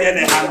ha. E de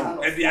ne ha.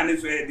 E bi ane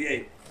so e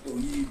de. O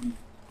yi bi.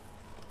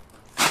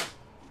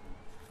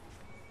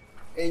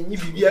 Enyi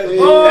bibia bi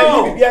o.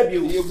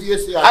 Ye bi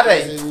ese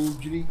Adai.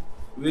 Ujiri.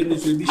 We ni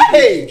so bi.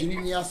 Ujiri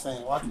ni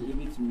asan what we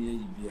meet me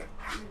yi bia.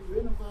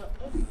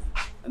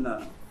 Na.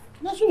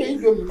 Na so ye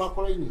do mi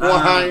makoro ni.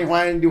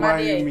 Why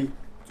me.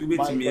 To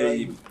meet me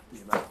yi bi.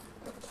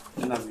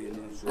 Na we ni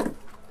so.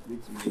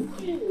 Meet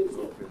me.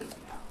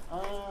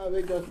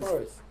 We got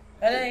first.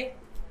 Hey.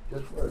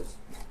 Just first.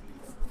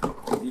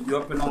 Did you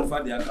open on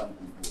for the account?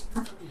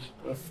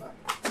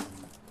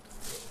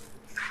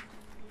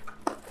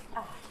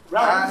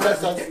 Right.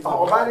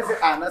 Oba ni se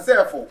na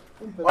sefo.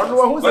 Ono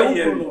wo hu se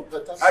wo no.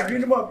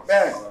 Adwini mo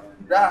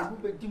da hu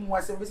be di mu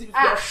ase be se bi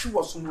ahwe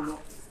wo so mu no.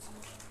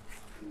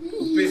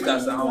 Please can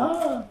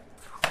sound.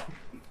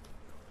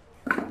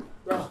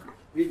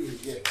 Really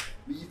yeah.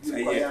 We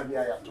be kwa ya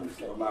bia ya to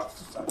se. Oba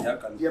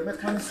Ye me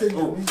kan se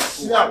no.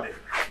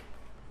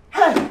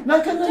 Hey,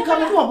 na kan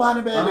no oba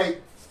ni be be.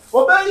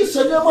 Oba yi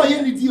se dem o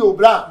ye ni di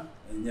obra.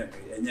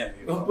 Enye.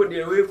 Obo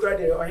de we kura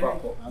de o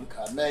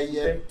Anka na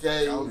ye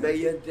day.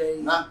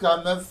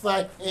 Anka me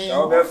fa.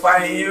 I'll be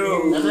fine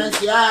you. Na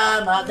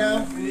sia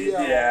madam.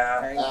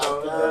 Yeah.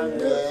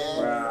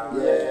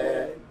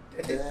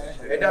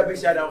 Eda be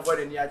sha dan for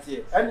the near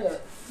tie.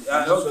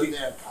 Okay.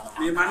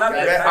 Me mana be.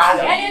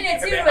 Any ne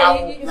ti we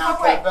you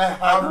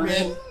have me.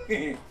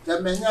 The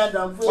menya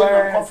dan for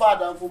na kofa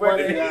dan for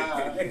body na.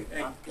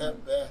 Anka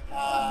be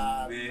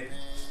ha.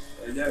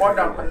 More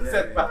than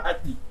set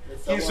party.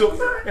 Kiso.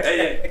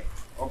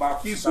 Oba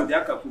kiso de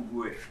aka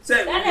kugu e.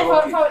 Say na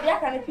for dia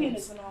kan pin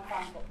so no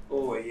fa.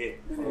 Oh yeah.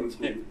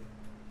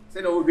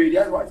 Say no be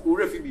dia what o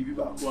refi bibi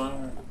ba ko.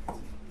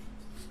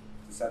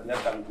 Sa dia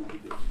kan kugu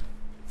de.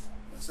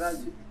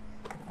 Saji.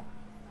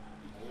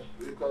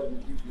 Because we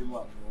give you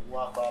one.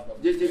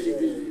 Je.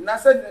 Na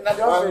say na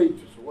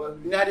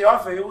de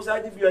offer you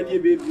say give you a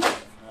baby.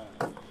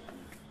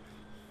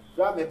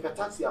 Grab a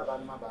taxi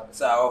about my baba.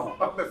 Sa o.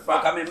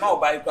 Ka me ma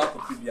oba ikwa ko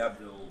bibia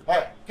bro.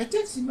 Hey,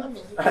 taxi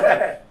mami.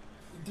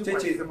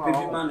 Cheche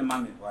baby man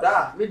mami.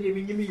 Da, me de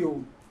mi nyimi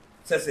yo.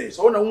 Say.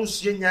 So na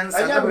unsie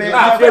nyansa.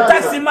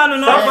 Taxi man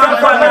no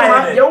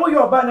fa. Ye wo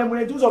yo ba na mu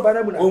ne tu so ba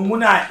na mu na.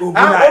 Omuna.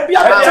 Obi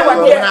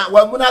a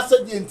wa mu na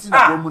say enti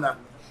na mu na.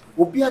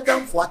 Obi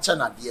adamfo acha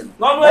na de no.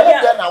 No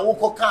ya na wo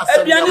ko ka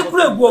say. Ebia ni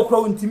kura egu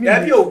okro ntimi. Ya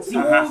bi o ti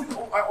wo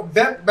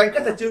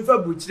bankata chemfa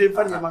buchire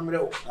fa ne mamre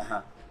o.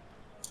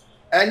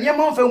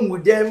 Anyama fa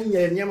nwudam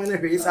ye anyama na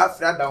hwe isa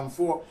afra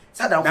damfo.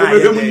 Sadamfo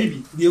no mu ni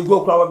bi. De egu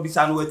okro wa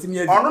bisa no watimi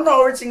abi. Ono na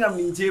o chinga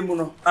minje mu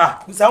no.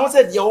 Bisa ho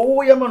se de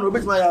wo ye ma no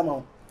obetima ya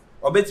ma.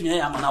 Obetimi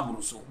ya ma na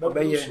buru so.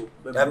 Obeye.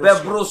 Ebe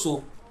buru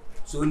so.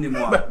 So ni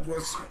mo a.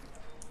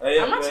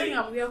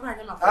 Amachinga mu ye kwa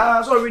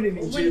nyama. So we ni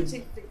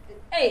minje.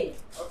 Hey.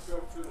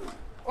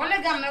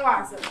 Only gam na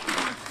wa so.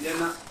 Ye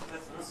na.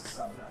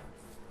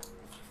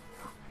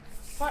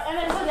 For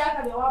ene so de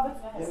aka de wa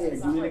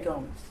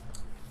betima.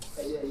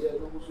 Yeah,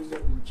 no musu ya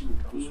binchi.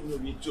 Kusuno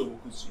bicho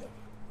kusuya.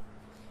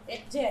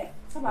 Je,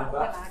 saba ko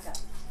na aka.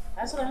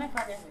 Aso na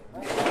ka de.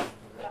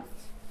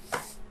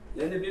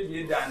 Ye ne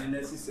be dan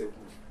na sise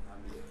ku.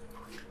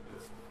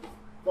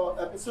 But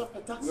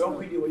episode tax. We on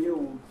video ye o.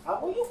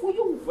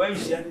 You. When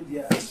she had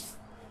dia.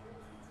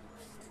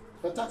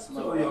 Tax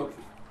man. So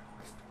okay.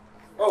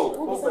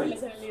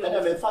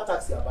 And the fat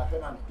taxi about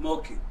man.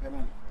 Okay.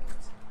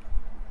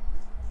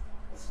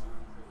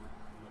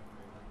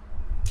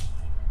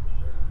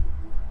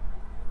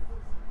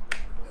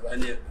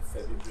 Anya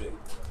February.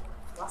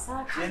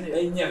 Wasa.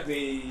 Enya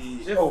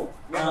be.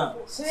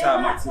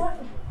 Sama.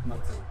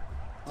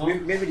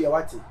 Maybe dia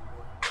wati.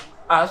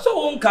 So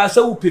won ka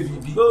say wo pe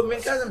bibi. Oh, me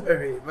cousin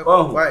Perry. Me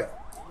ko why?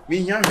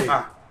 Me nya me.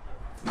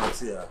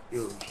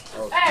 Yo.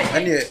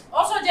 Anya.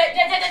 Also je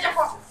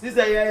ko.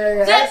 Sister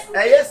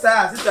yes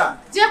sir, sister.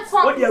 Je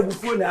ko. What dia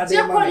bufu na ade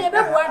je ko ma. ye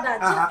be bua da.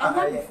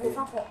 Enya bufu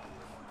fa ko.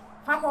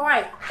 Fa ko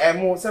why?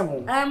 Mo se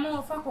mo.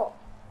 Mo fa ko.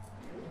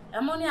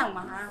 Mo ni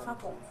anwa ha fa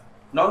ko.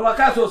 No no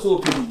ka so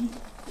pe bibi.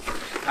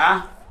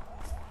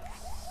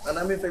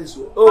 Ana me fe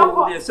so.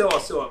 Oh, they say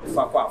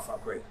fa ko.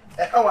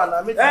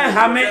 Awa me.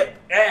 Ha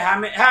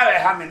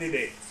me ni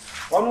de.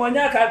 Ono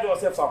anya ka do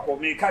se fa ko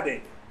me ka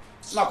de.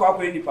 Na kwa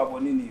ni pa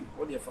boni ni,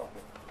 o de fa ko.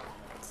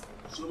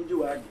 So mji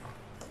wa aje.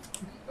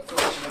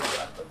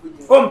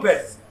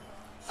 Pompes.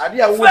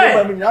 Ade a wo de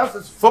ba me na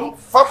from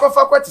fa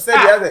ko ti say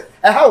the other.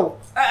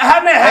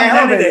 Ha me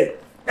ni de.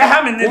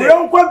 Ha me ni de.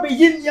 Wo nkwa be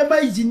yin yema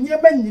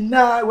yinyema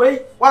nyina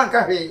we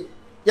wanka hwe.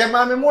 Ye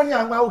ma me mo ni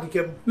anwa wo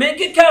kikem. Me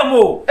kikem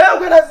o.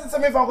 Go na se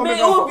me fa ko me.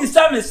 Me o bi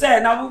sa me say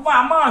na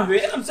ma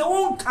hwe. Em say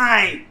won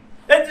kan.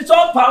 Enti so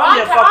pa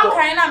we fa ko.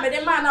 Kan na me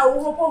de ma na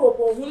wo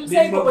hopo hu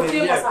say ko ti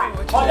mo sa.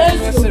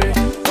 Olensu.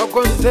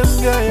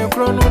 Okontembia ye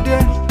krono de.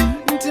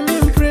 Nti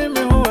mi mpre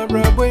me ho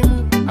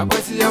abraboim.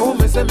 Akwasi ya wo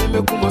me se me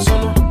mekumo so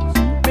no.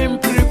 Me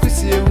mpre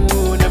kusie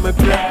hu na me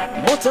bra.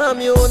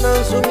 Motami ona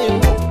nso mi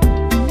ngo.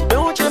 Me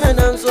ho chene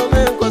na nso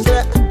me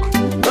nkose.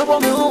 Babo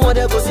me ho mo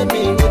de ko se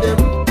mi ngudem.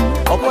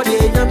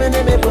 Okode nyame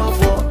ne me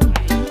bofo.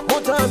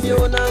 Motami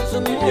ona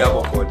nso mi ngo. Ya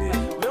bokode.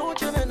 Me ho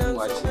chene na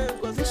nso me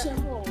nkose.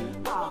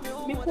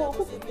 Me ko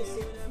ko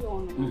pese fi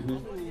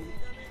ono.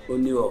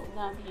 Oni o.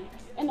 Na bi.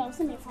 E na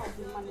se me fa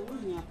di ma ne hu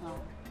ya pa.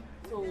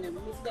 So me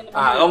se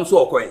na. Om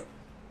so okoy.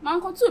 Man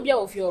ko tu bia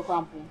o fi o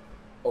kwampo.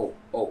 Oh.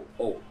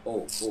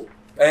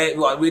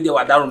 We dey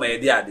wadaro ma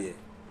edi ade.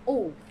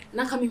 Oh,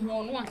 na ka mi hu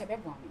ono anka be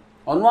bo.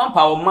 Ono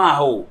ampa o ma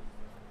ha o.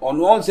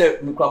 Ono on se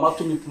mi kwa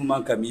mato mi puma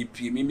nka mi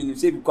pie. Mi ni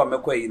se bi kwa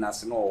mekwa yi na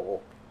se no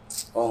ho.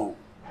 Oh.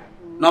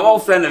 Na wo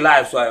friend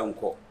life so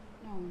ayenko.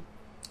 No.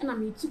 Na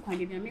mi tu kwa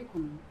bia me ko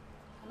no.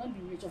 Ana bi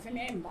rich of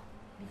na emba.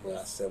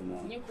 Because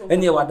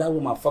any wadaro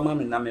ma fama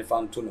me na me fa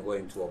nto ne ho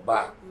into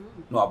oba.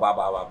 No oba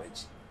ba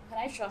baji. Can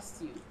I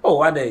trust you? Oh,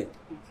 what day?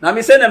 Na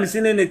me say na me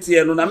sine ne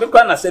tie no na me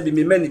kwa na se bi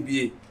me mani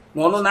bie.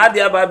 No no na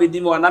ade aba be di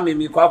me na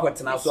me kwa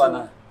kwetena so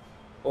ana.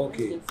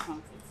 Okay.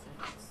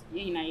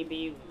 You na be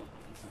you.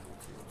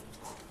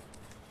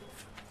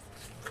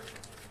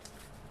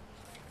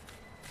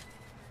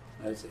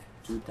 I say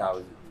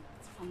 2000.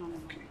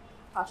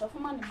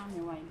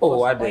 Oh,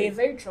 what day? You're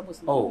very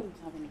troublesome. Oh,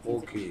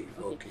 okay.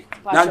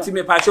 Nanti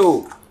me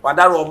pacho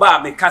wadaro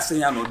oba me kase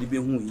ya no di be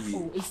hu yi.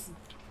 Oh, esi.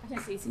 I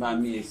can say esi. Na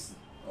me esi.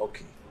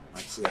 Okay.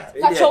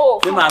 Pacho.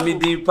 Me ma me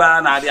di pa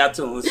na ade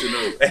ato ho so no.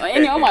 Oh,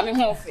 eni o ma me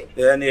hu ofe.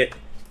 Eni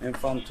en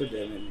fam to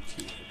dem me.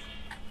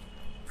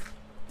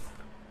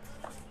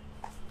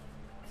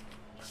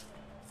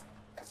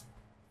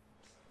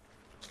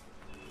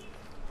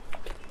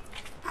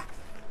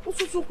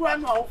 Ususu kwa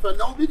no ofe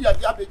na obi dia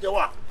dia beje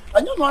wa.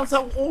 Anya no ansa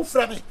wo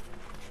frɛ me.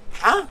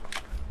 Ha?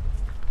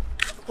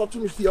 Ko tu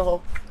mi fie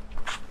ho.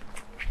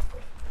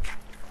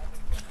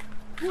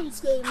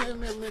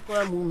 Me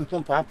kwa mu me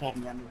kon papa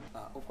nya no.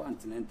 O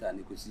continental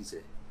ni ko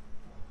sise.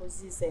 Ko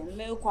sise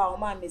me kwa o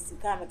ma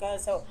mesika me ka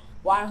se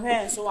wan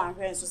hwen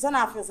so se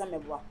na afi se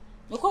meboa.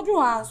 Me ko du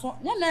han so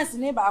nya nurse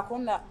ni ba ko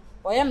na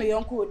o ye me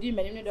yonko odi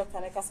me ni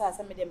doctor ne kasa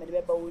se me de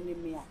be ba woni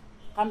mi a.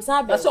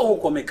 Kamsa be. So wo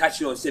ko me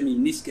catch you se me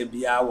niska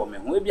bia wo me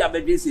ho e bia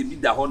be se bi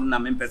da ho na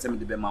me pese me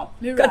de be ma.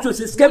 Catch you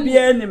se ska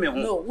bia ni me ho.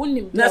 No,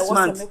 wonim bia wo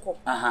se me ko.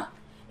 Aha.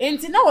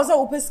 Enti na wo se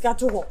wo pesika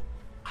to ho.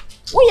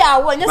 We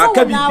are one, yes, we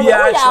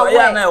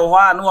are now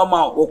one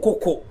or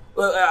cocoa.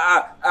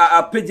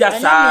 A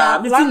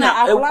pediasa,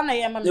 Missina,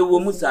 the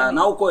woman,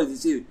 now call it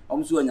say,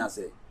 soon I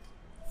say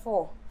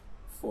 4.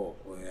 Oh,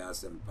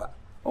 yes, and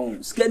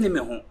scanny me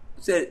home.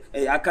 Say,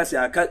 I can say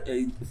I cut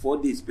 4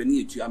 days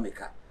penny to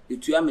America.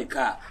 To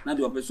America, not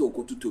your person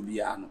go to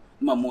Tobiano.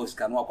 Mamma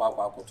can walk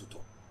out to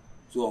talk.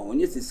 So when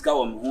you see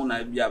scour home,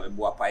 I be a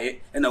boapaye,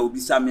 and I will be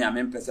some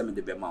men person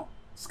the Bemau.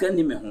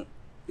 Scanny me home.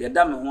 The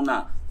dame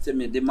hona, send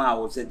me the ma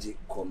was a jig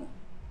corner.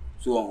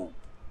 So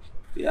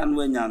the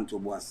unwenian to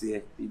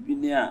Boissier, be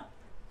near.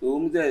 The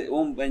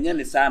own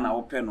Benyan Sana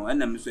or Penno,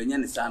 and I'm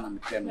Swayan Sana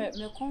and Penno.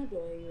 No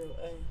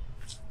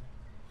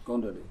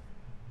condo.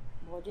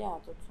 Body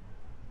out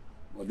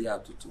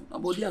to two. A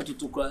body out to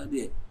 2 cry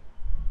there.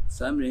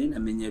 Some rain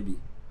and maybe.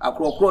 A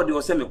crow, they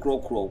were semi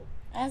crow.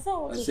 As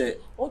I say,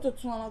 auto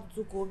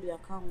to go be a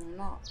come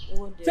now.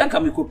 Think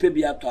I could pay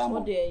be up to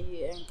a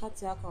day and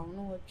cut your account,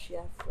 no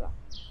cheer.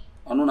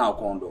 On our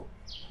condo.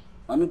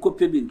 I mean, could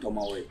pay in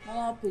Toma way.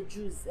 I pay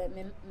juice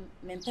and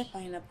mental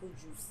pineapple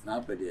juice.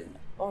 Now,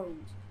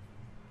 orange.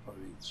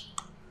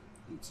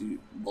 It's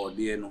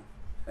Bordiano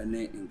and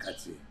in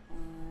Cathy.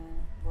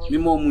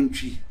 Mimo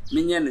Munchi,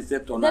 Minion is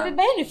that on the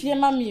baby if you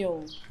mammy.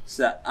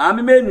 Sir, I'm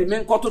a man,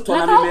 men got to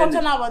turn.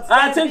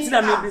 I think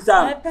that may be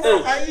some. I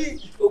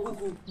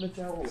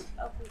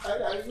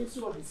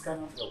saw this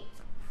kind of.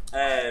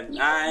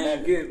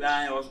 I give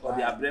I was for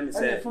the Abraham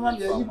said, from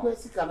the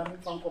University Academy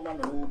from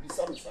Command will be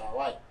some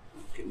why.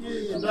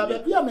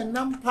 I'm a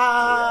number.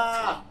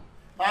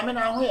 I'm an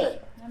aware.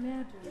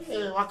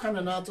 What kind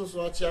of natos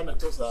or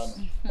Chianatos?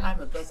 I'm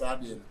a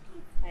person.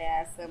 I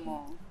asked them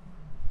all.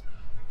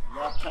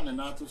 What kind of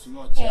natos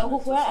not?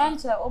 Who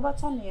answer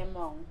Obatoni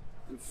among?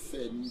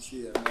 Fed me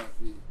here,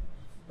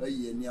 a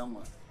young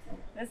one.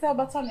 Let's say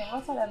Obatoni,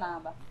 what's the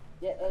number?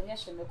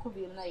 Yes, and there could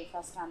be a night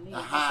as coming. I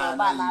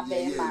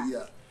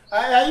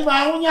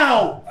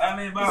now. I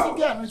mean,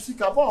 I see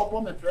a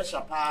ball of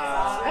pressure.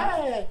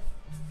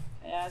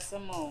 Yes,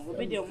 some more. We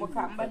video will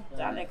come back.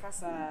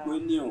 We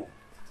knew.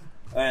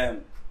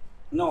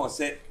 No,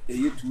 said a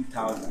year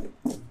 2000.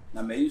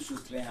 Now, may use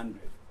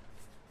 300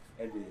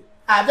 every day.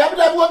 I don't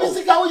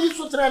use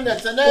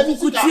 300 and every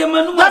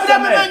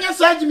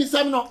Jimmy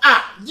Sam.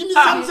 Jimmy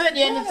Sam said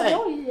anything.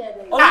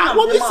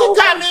 What is the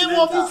time?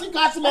 What is the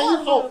cast?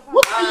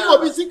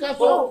 What is the cast?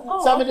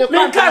 Some of the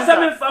men cast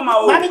from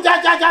our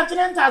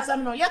Atlanta.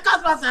 Some of your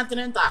cast was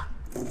Atlanta.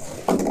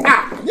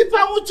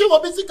 Nipa uchi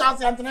obisi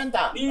cast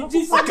Atlanta. Atlanta.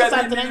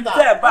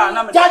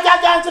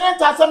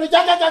 Some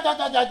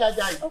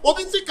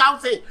obisi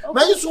cast.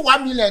 May you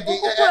 1 million.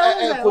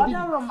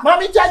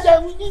 Mommy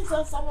Jaja, we need some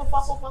of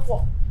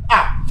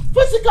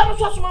physical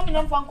social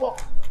and fanco.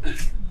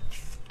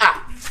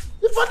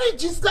 If I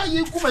just got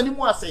you come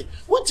anymore, say,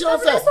 what you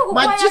say,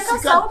 my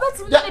Jessica,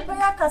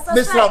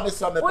 Mr.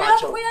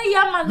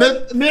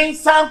 Me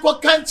Sanko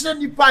country,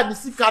 you partly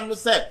see, can you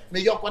say, may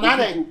your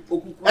conane,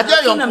 I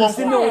dare you know,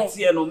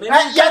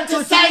 yet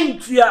to say,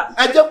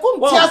 I don't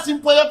come to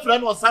simple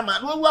friend or someone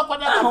who work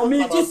on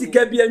me,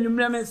 Jessica, be a new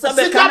man, I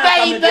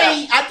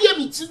dear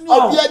me to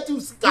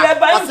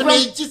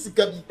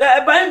Jessica,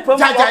 buying from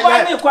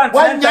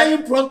one guy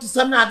prompt to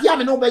some idea,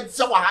 I know by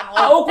so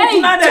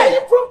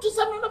I prompt to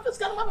some of his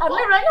I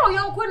know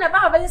young queen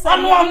about this.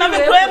 I know I'm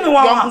never claiming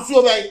one. What's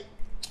the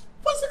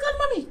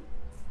money?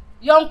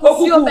 Young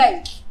Coco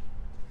Bay.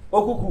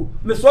 Oh,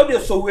 Miss Odia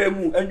so we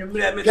move and you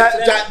may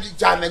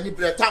jam any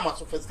bread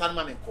Thomas of Fescan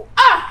Mammy.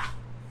 Ah!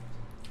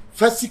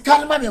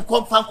 Fescan Mammy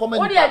come from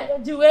comedy.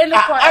 Do any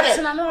what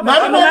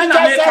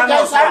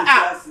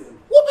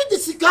be the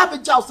cigar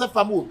with Joseph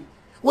Famu?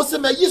 What's the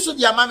may use of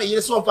your mammy?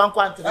 You're so fun.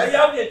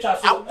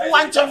 I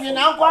want you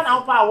now, one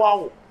out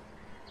power.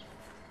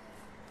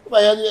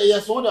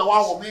 Yes, all the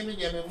while, maybe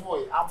you're more.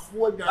 I'm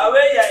for you.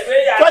 Away,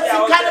 what's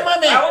the kind of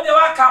money? I want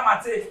to come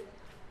at it.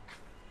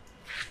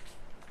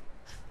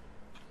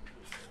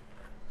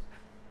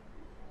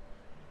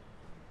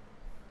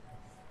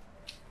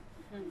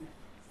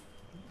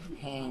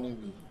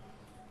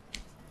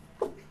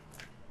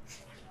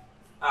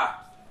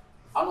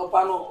 I'm a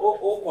panel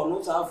or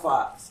not so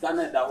far.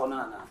 Scanner that one.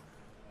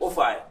 Oh,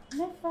 fine.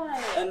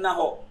 And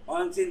now,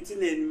 on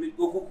Tintin,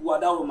 who are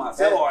down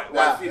myself,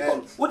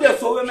 would you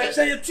so much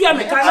say you tell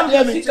me?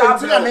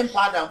 I'm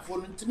pardon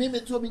for to me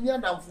to be near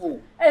them fool.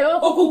 Oh,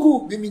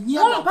 cuckoo, be me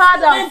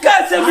pardon.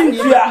 Can't say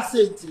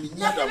to me.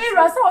 I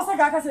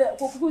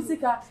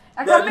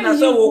can't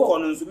say, walk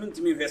on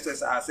to me,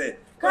 versus I said,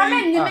 come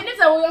in, you minutes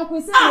I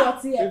will say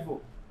what's here.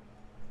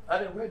 I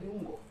don't read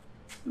you go.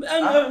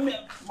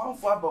 Mount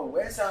Fabo,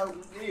 where's our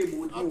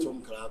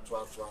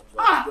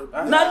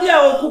Nadia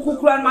or Cuckoo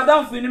Clan,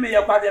 Madame Finime,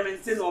 your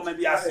parliament, or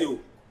maybe ask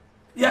you.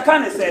 You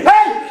can't say,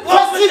 hey,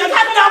 what's the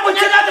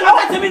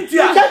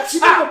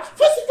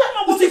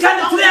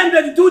kind of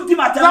 302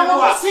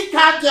 Dimata? See,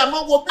 can't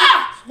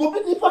will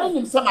be putting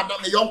him some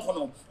Madame Young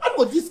Cono. And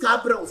what this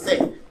Cabra say,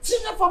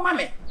 China for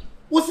money.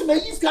 What's the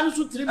main kind of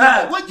 3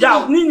 what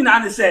you mean,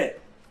 I say?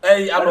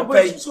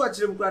 anopay so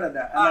achire mu kwada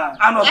da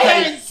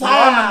anopay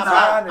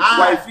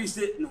wife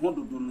say ne ho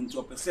dodo no nti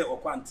opese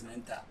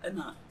continental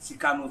na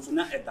sika no so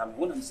na eda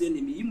no na say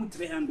ne mi yimu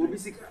 300 obi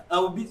sika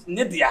obi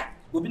ne dia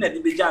obi na de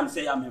be jam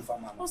say ya me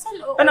fama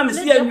na me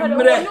say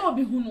anwumre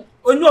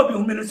onye obi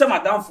hu me no say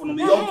madam fo no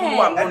me yonko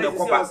wa no de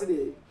koba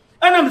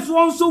ana me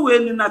so nso we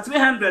ni na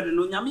 300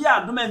 no nyame ya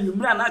adom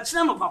anwumre na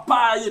kire no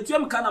papa ye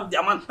tuam kana me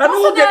diamant na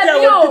wo de dia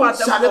wo di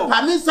matam sabe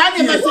pa mi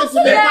sane me se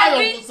me ba yo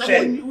se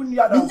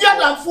ni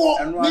adamfo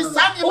mi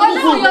sane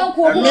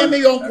me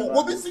yonko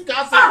obi sika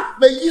asa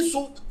me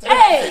yiso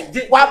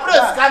wa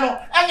press kano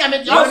enya me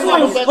dia so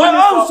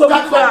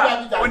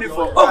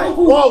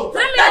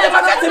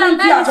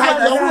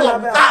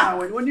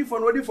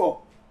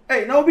Onifo.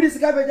 Hey, now be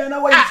sika beja na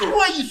wa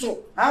yiso.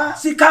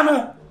 Sika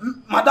no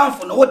madam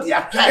for no wo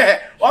dia.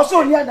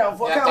 Also ni adam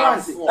for ka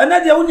wansi. Ena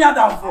dia wo ni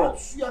adam for.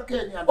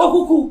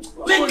 Okuku.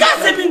 Me ka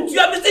se bi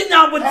ntua me se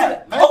nya abote.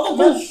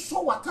 Okuku.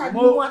 So wata ni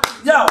wa.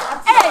 Yo.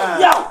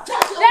 Yo.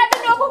 Let me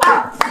know okuku.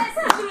 Say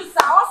say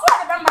sa. Also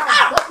de be ma.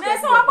 Me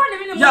say wa bone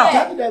mi ni mo.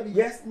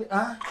 Yes,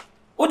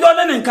 Ojo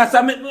na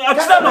nkasa me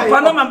akira no pa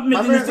na me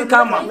ni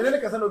sika ma. Me ne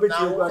kasa no be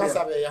ti o kwa.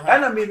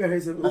 Ana me be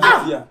hese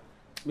obia.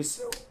 Me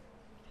se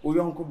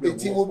Oyonko be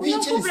ti obi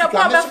chi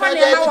sika me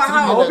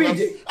obi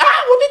je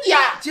obi dia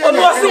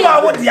o si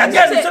wa wo dia je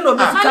ni se no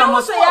be sika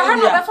ma so ya ha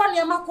no be fa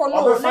ne ma ko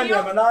no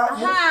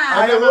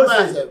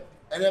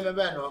ene me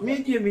be no me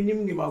die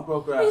minim ni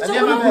makokora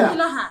ene me be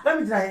na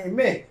me dina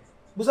me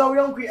busa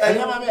oyonko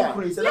ene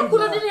me be se na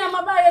kuno di ne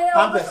ma ba ye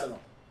pampers no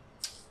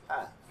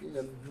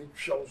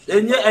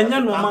enye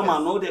no mama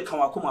no de kan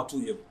wakoma to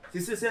yem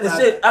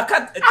say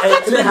aka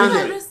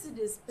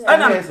 300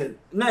 ana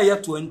na ye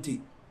 20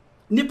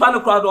 nipa no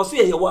crowd o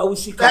say ye wa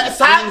usika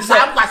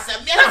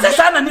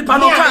sa na nipa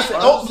no ka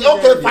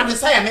okay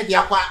panisa ya me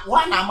dia kwa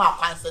wa na ma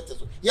kwan set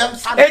so yem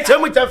sa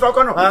chemu chefra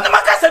ko no ha na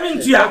maka se mi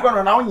ntua ko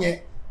no na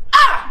onye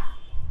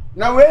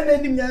na we na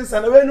nim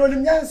nyansa na we no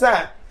nim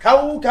nyansa ka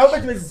wo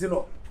betime sisi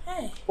no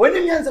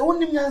onim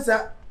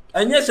nyansa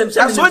enye sem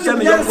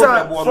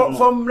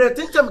from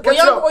retention catch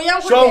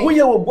so who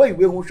ye wo boy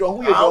we hu so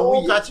who ye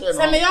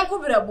se me yanko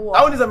brebo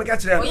awoni se me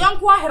catch o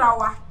yanko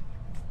ahrawa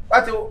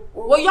Pato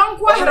wo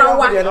yanko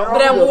ahrawa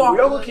brebo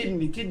wo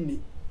kidney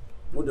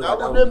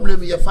awon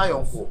blame ye fa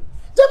yonko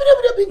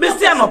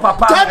Mr. No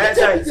papa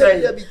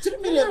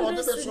 3 million on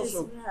the so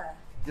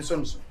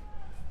so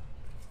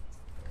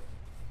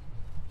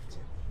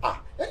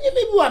enye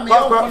me bi wa me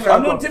yonko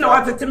anu ntina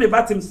watete me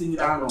batim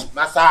sinyira no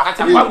masa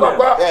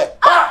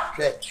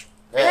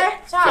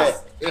Charles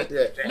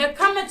me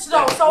come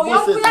chiro so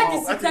yanko ya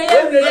disika ye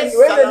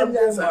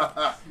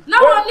na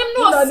wonim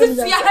no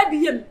sifia ha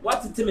biem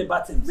watete me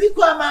batim we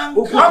go man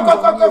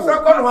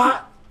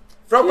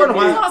froko no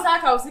no sa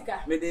ka usika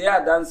me dey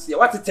dance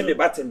watete me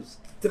batim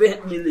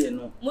 3 million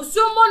no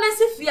musumo ne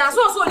sifia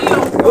so ni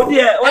yanko o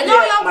de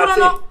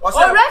no o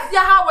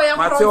refia ha wo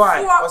yanko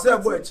o se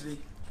bo achiri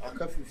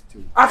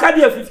aka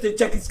dia 50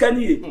 check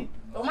iskani ye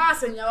o ma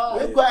asenya o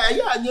we go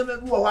ya anye me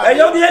bi wo ha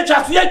ayo de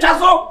twa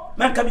so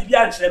man ka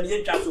bibia nkyere me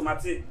ye twa so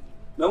mate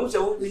na hu se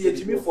wo ye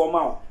jimi for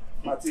ma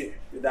mate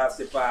we da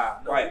se pa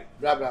why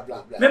bla bla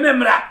bla me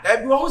memra e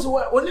bi wo se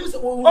onim se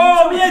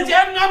oh me je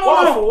no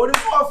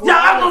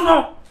ya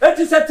no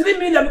eti se 3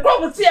 million ko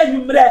ko ti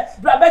anwumre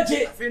bra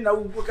beje fi na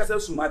wo kasa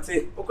su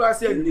mate o ko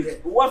ase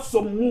anwumre wo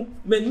so mu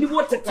me ni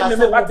wo tete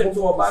me bate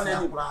to oba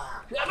na ni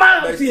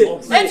man fi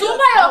enti wo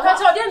ba yo ka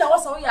che odi na wo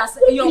so ya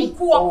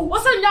yonko wo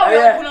so nya wo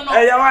yonko no no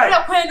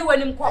kwan ni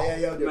wanim ko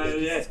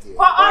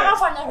ko o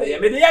fanya we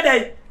me de ya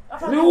dai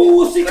mi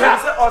wu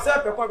sika o se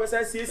pe ko be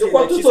se siesie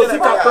ko tu to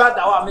sika kwa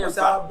da wa me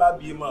sa ba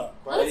bi ma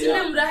o ti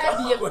me mra ha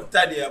bi ko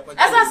ta de apa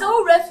esa se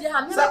wo refia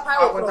ha me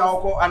pa ko ta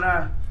oko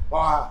ana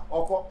wa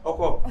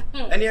oko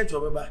eni en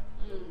jobe ba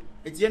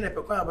etie na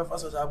pe kwa ba fa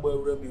so sa agba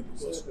awura mi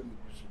because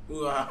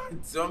wa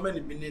so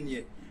many bi ne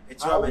ne e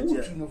chi wa ba je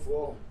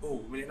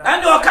oh me na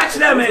and o ka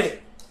kire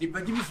me di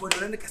pa ji bi fo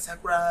de ne kasa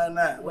kura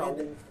na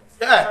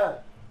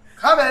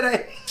ka be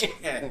dai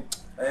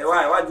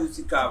why do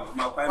sika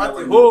ma kwa na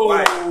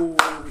why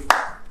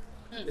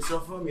it's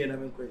from me na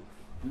me kwa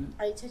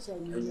ai cheche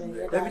ni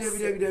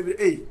David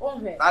eh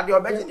na de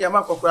obeti de ma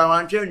kokora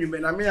wan twa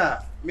nwume na me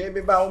a me be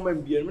ba wo ma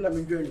mbie me na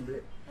me dwa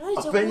nwume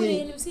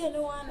apani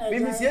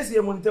me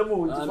siesie mu ntamo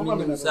o ti foma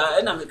me na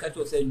sa na me ka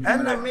to say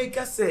nwume na me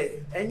ka se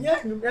enya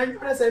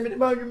nwume se me de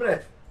ba nwume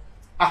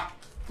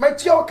ma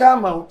tia o ka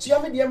ma tia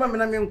me de ma me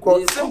na me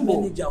nko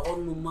simple manager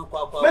onu ma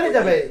kwa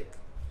manager be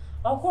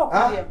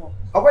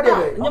Okode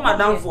be ni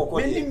madam for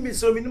okode mi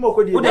so mi ni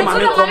okode o de ma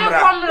me komra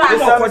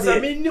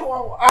okode mi ni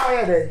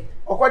ya de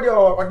okode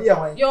ode ya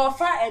hwan your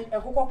fa and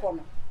ekokoko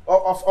no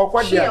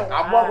okode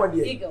abo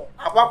okode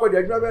abo okode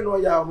aduna be no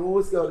ya no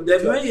o ske de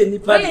me ye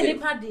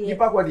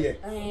nipa okode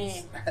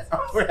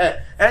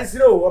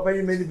ensiro o pa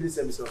ni me ni bi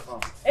se mi so fa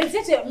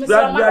etiche mi so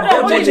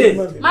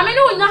ma me ni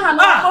wonya ha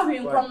no ko hwi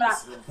nkomra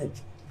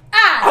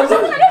o so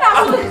me na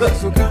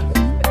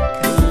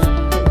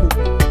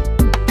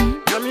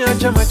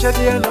Chama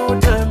chadia no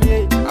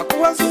time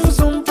akuwa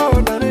sum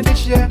powder na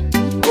dishia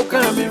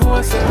okame ho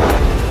ase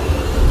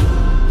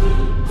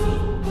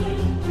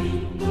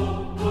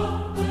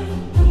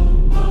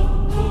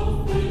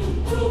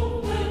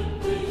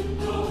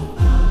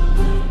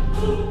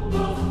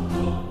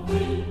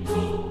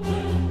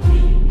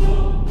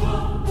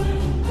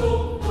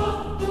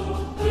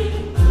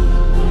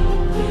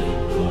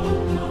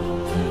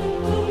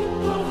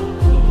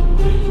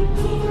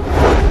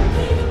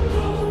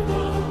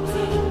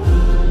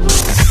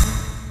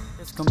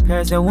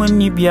the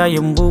one you be a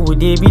yumbo would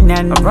be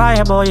nan.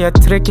 Right boy, a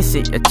tricky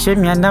say, a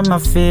chimney and I'm a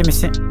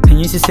famous. And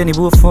you see, any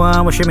boo for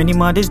I'm sure many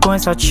mothers going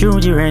to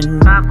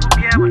children. I'm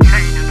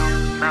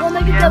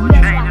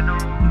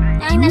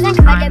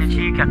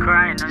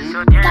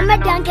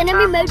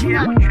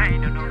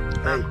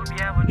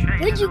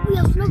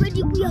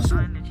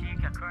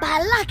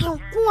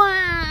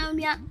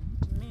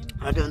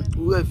I don't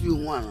know if you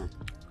want.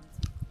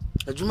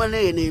 A Juma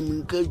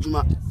name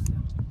Juma.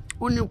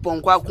 Only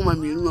Ponqua come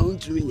and you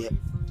to me.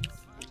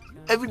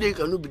 Every day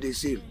cannot be the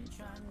same.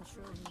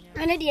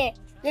 And dear,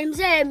 them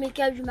say me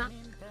Juma.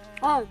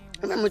 Oh,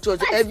 and I'm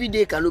told every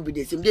day cannot be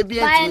the same. They be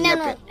and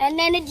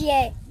then a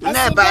dear,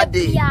 and bad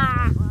day.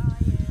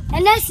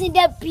 And I see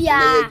the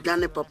Pia.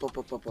 Done papa.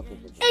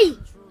 Hey,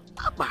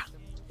 Papa.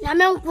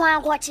 Namen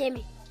watching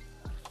me.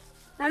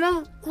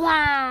 Namen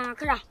Qua.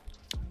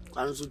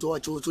 And so to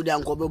watch you to the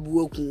uncle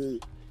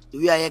Buku.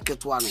 We are a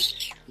cat one.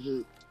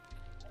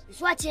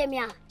 Watch him,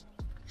 yeah.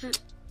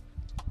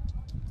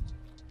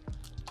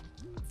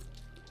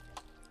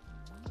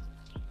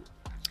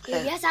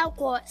 Yes, I'll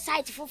call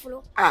sight for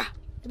flow. Ah,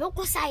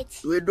 local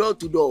sight. We door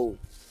to door.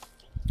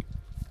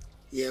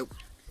 Yeah,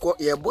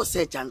 boss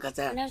said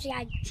Chankata.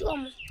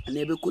 And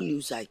never could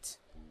new sight.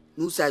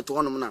 New sight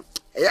one of them.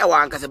 I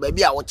want a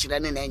baby. I watch it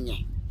and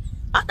any.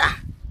 Ah,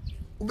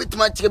 bit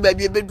much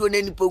baby bedroom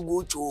any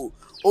pogo to.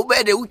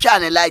 Obey the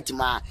Uchan and light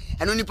ma,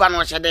 and only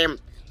panache them.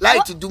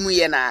 Light to do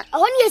me and I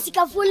want you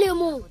to fully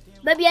move.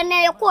 Baby, and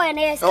I acquire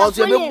and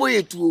also a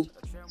boy too.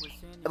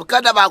 A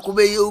cut about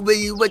obey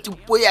you, but to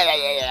put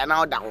an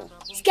out down.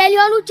 Scale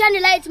your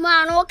channel light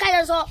man, all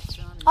kinds of.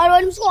 I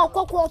want to walk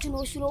cocoa to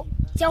no slow.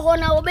 Tell her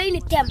now obey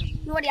them.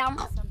 No damn.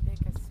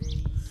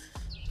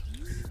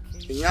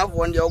 You have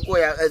one your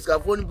choir as a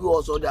phone be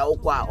also the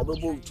Oqua of a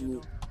boat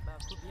too.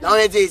 Now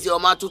it is your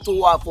matter to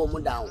walk for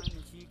me down.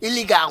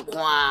 Illegal.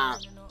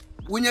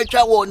 When you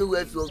travel on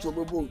where you also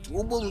boat,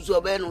 who booms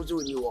your band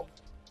on you.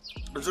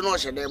 But you know,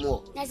 she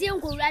demo. I see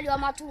Uncle Radio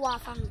Matua.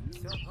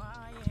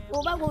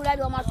 Over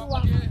Radio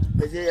Matua.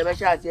 I say, I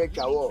shall say,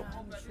 Chow.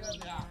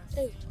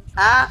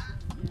 Ah,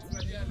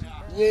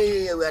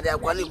 yeah, where they are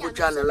one good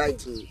channel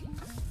lighting.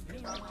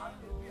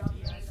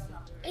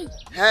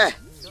 Hey,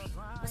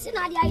 see,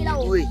 Nadia,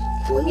 wait,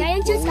 we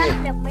are just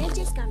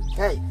coming.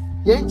 Hey,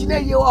 engineer,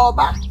 you are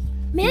back.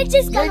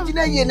 Manchester,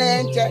 engineer, you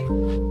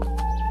know.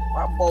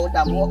 About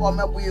that, what am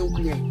I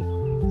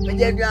doing? I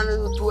get down to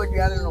the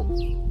other.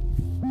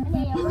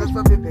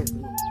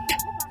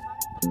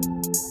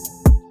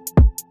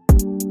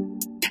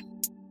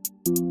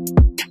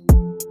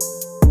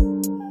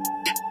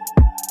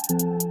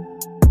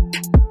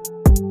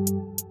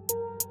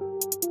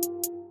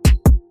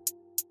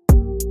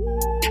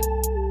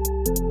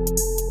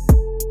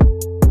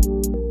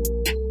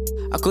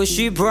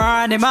 She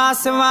brand ma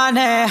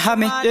samane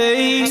hame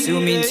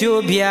sumi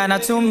tobia na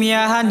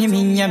tumia hani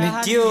minyame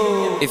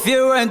if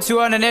you went to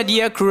an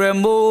idea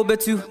kremo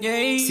betu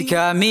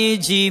sika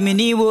meji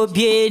mini wo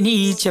bie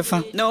ni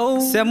chefa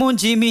no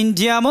semunji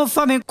mindia mo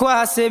fami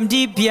kwa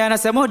semdi bia na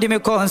semodi me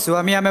konso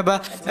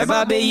amiameba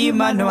eba be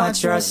yima no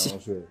atrasi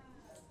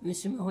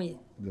misuma hoye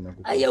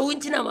aya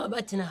wuntina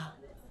mabatina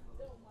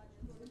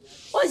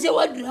onse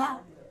wadra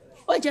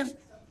ojam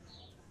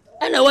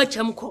ana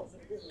wachamko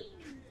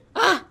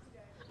ah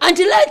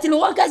Until light in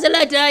work as a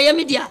light, I am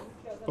media.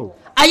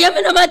 I am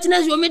in a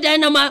Martinez, you media,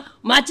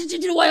 my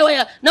teacher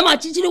wire, no my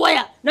teacher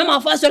wire, no my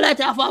first light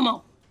of farmer.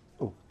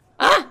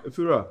 Ah, if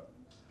you're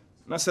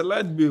not a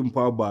light beam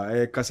power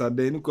by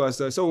Casade,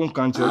 because so one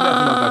country.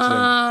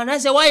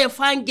 That's a wire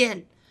fine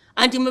girl.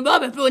 Until my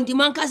Baba put the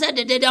man Casa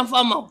de dead and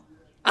farmer.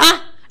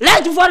 Ah,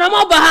 light for a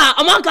mobile,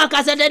 a man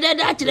Casa de dead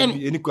at them.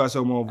 Any class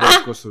of more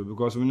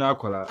because we now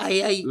call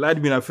it.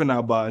 Light being a friend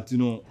about, you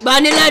know.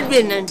 Banny light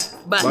being and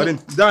Ban.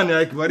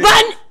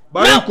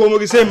 But come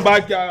the same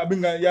back,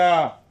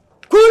 yeah.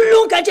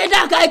 Kulu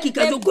kacheda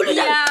kika kulu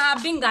ya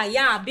binga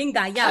ya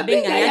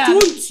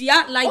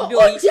tuntia like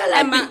boy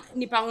ema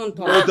nipa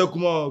honto oto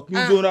kuma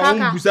kinzo na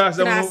umbusa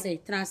samo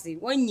transi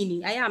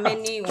wanyini aya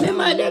meni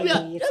ema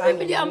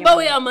debi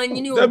ambawe ya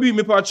manyini debi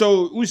me pa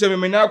cho unse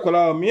me na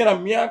akola me na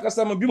me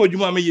akasa ma bi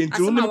modwuma me ye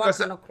nti unu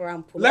kasa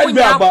like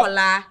be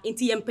aba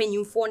nti ye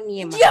mpanyimfo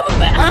niema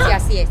ati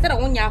ase sera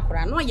wonya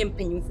akora no ye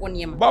mpanyimfo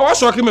niema ba wa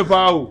shock me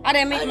pa o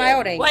ade me my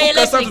ore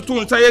kasa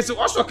to nta ye se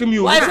wa shock me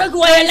o wa shock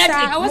wa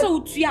electric I was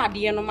utua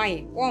ade no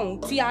maye won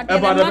utua ade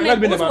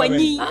no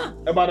wani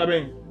bada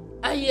ben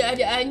ayi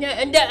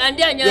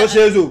anya yo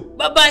sezo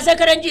baba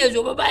sakaranji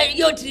yezo baba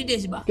yo 3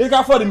 days ba ke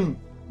ka for me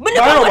mun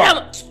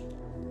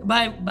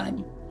ba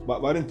ni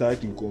ba rin ta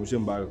kin ko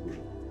shin ba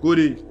ko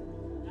dai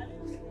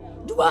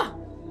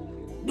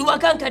duba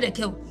kanka da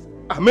kyau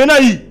me na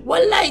yi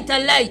wallahi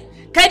tallahi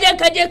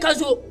kaje ka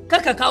zo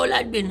kaka kawo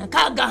ladbin na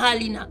ka ga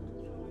halina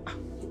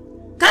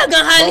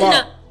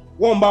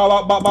won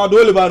ba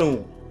dole ba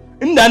no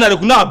inda ana da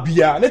kuna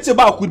biya nace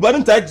ba kudi ba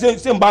rin ta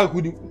sai ba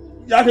kudi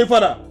ya kai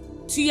fara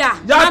Tia.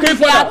 Ya ke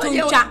for that.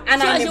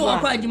 Ana se wo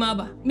kwa adwuma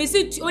ba. Me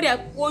si o de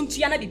won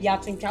tua na bibia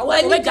tonka.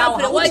 Wa ni ka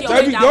pre wa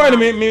Sabi do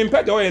me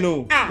pet do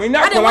no. Me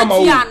nya kola ma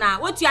wo.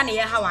 Wo tua na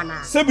ye hawa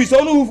na. Sabi so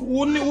no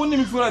woni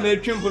mi fura na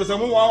twem so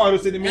mo wa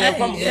so de me ya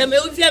fam. Me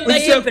o fia me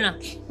yempena.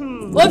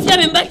 O fia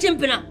me ba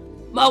twempena.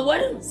 Ma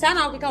wore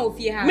sana o keka o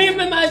fie ha. Me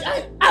ma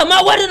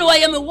wore no wa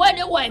ye me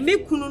wore wa. Me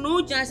kunu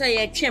no gina say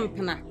ye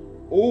twempena.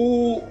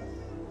 Oh.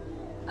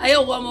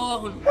 Ayo wa ma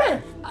ho.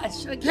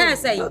 Can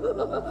say.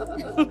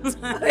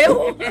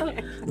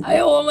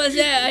 Ayo ma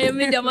say ayo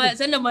me da ma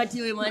sanda ma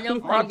ti we ma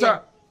nyam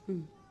Ata.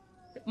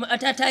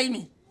 Atata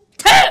mi.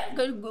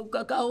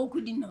 Ka o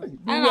kudi na.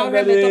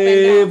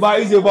 Ba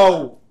ize ba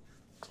o.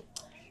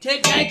 Te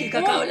ki ka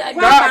o la.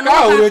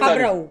 Ka o reta.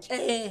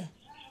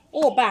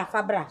 Oh ba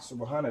fabra.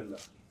 Subhanallah.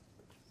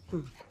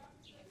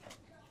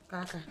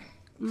 Kaka.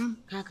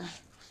 Kaka.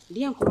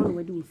 Dia ko no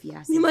wadi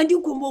ofia. Mi ma di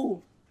ko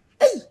mo.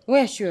 Hey,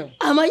 we sure.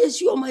 Am I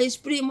sure my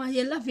spray my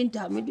laughing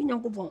time? Me do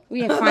nyankopon.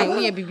 We are fine.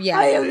 We are bibia.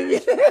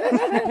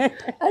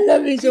 I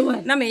love you so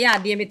much. Na me ya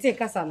de me take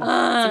kasa na.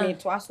 Ti me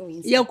to aso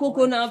yin. Ya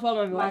koko na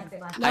fa ma.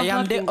 I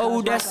am the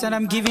oldest and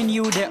I'm giving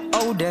you the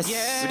oldest.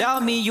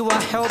 Without me you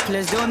are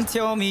helpless. Don't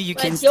tell me you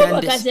can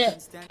stand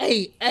this.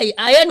 Hey,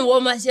 I no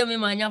woman say me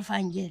manya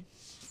fanje.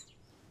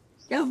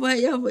 Ya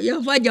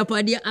fa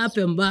japadi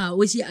apemba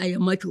wo si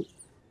ayamacho.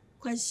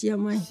 Kwasi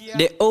amai.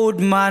 The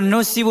old man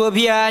no si wo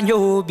bia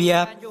nyo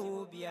bia.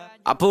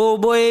 Apo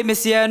boy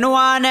mesia no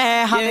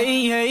ane ha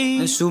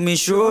sumi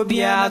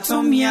shobia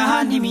tomia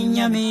hani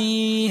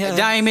minyami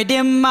dai me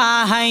dem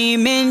ma hai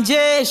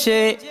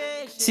menjeshe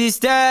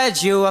sister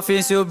you I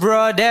feel so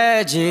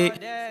brother je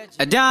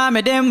dai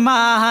me dem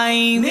ma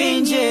hai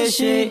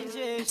menjeshe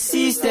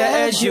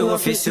sister you I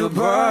feel so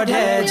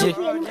brother je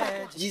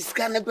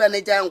jiska ne pa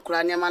ne ja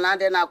nkura ne ma na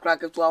de na akura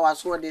keto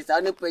awaso de sa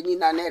ne panyi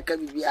na na eka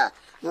bibia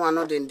no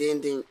ano den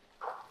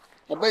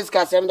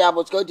Obeska sem da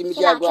botko di mi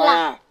dia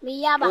gwa.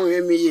 Mi yaba.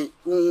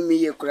 Mi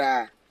ye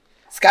kura.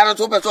 Skana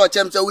to pe so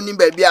chem se woni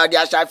ba bia de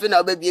ashafe na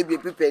oba bie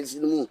pepens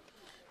ni mu.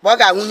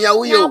 Boga huni a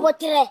wo yo.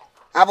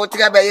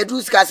 Abotre ba ye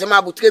du ska sem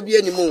abotre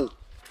bie ni mu.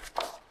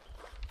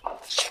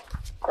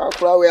 Ka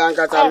kura we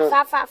ankata no.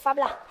 Fa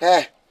bla.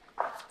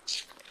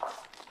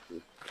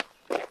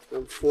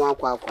 Fu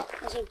akwa.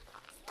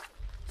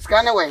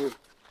 Skana we.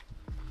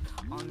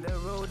 On the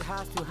road,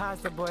 house to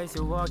house, the boys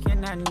are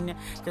walking and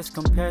just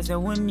compares the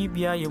when you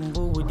be a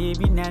yumbo with they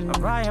be nan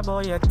right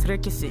boy a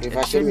trick is it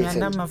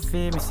and I'm a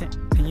famous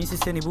can you see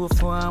any boo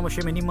for what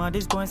you many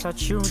mothers going to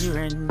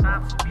children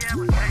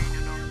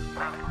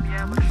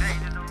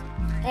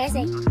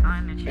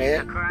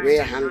we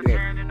 100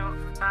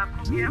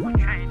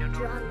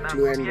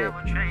 200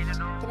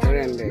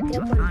 300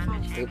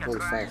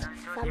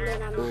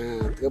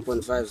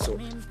 3.5 so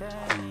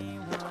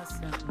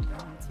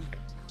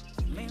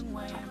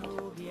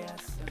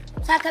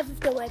Saka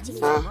 50 wati.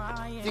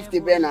 50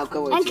 be na ka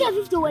wati. Anke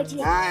 50 wati.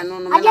 No.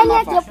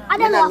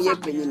 Adana me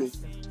penini.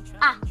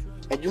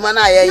 Adwuma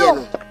na aye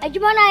no.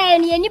 Adwuma na aye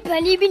ni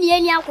pani bi ni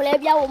eni akola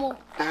bia wo mo.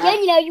 Ye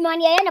nyina adwuma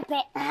na aye ne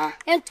pe.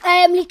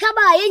 Mlika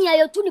ba ye nya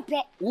yotu ni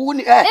pe. Wu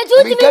ni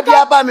mlika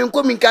bia ba me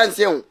nko minka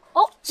nse ho.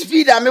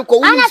 Speed am ko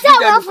wu ni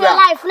speed am ko.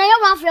 Life na you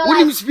run for your life.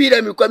 Wu ni speed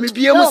am ko me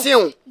bia mu se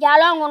ho. Ya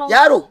long no.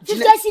 Yaro.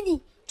 50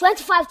 cedi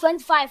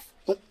 25.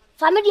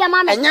 Family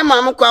mama. Enya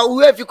mama kwa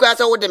uwe fi kwa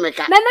sa wo de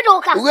meka. Me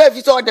do ka. Uwe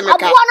fi so wo de meka.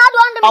 Abuwa na do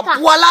on de meka.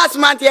 Abuwa last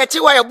month ye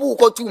chiwa ye bu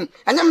ko tum.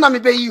 Enya na me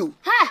be you.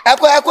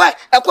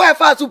 Ekwa e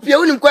fa su pie,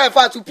 unim kwa e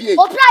fa su pie.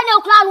 O pra na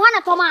okra no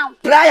na toma.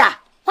 Playa.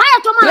 Why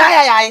toma?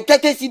 Playa ya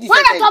 30 cedi.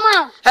 Why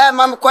toma?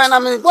 Mama kwa na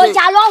me. Go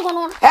ja long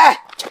no.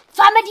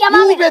 Family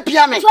mama. Wo be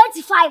pia me.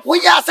 25. Wo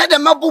ya say de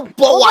mabu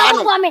bo wa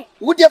no.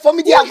 Wo de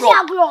family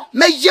agro.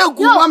 Me ye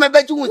gu mama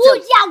be ju won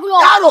se.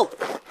 Yaro.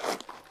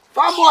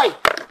 Fanboy.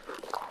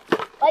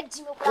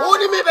 Who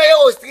do me by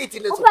your street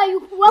in the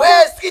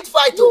where street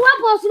fight? You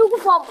weapons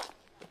look for.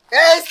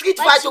 Street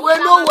fight where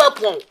no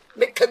weapon.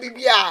 Make a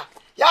bibia.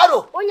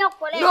 Yaro.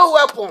 No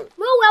weapon.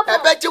 No weapon. I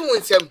bet you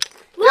won't some.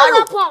 No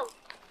weapon.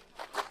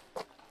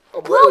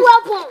 No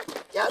weapon.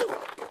 Yaro.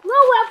 No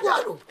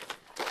weapon.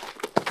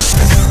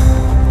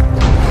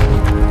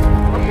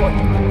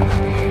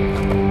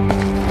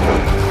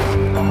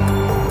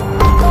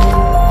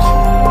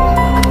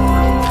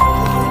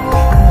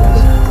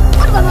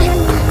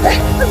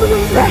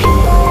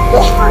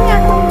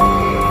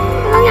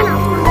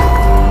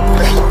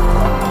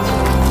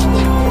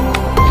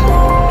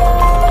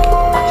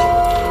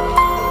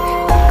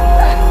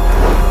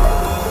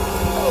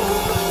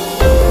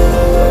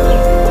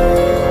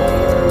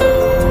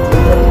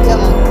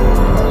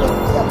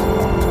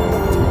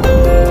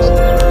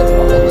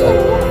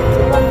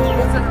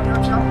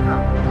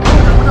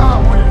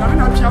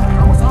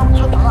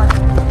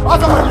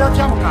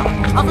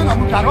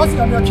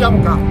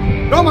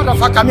 No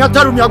motherfucker, me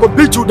tell me I go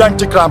beat you down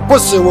to cram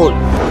pussy wall.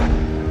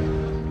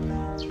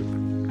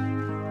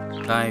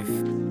 5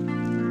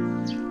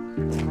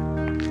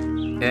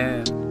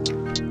 yeah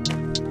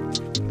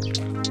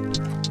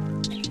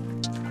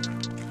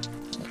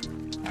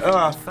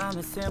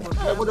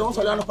What the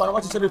also learn for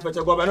what is the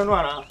picture governor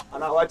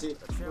and I watch it.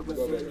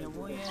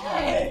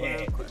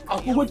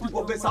 I would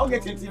go best out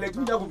get it like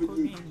you would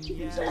be.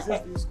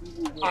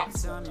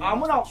 I'm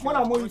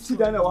going to see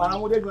that I'm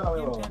going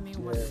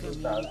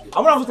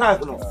to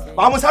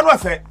I'm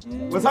affair.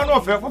 Was I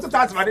not fair? What's the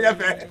time?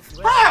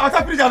 What's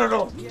up? I don't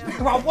know.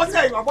 What's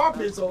that? My wife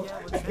is so.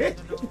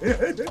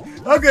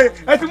 Okay,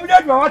 I think we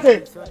got what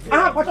it.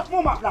 What's up,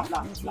 Mama?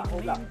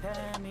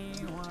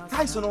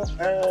 Tyson,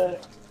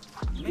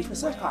 if a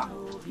second,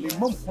 the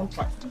mom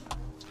contract.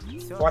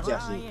 What you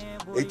say?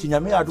 It's in a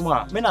mere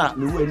doom. Men are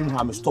no way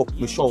to stop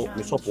me, show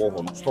me stop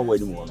over, stop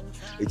anymore.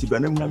 It's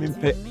been a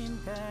pet.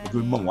 A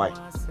good mom, why?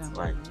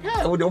 Right.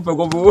 I would open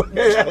go.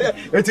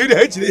 It's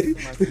actually.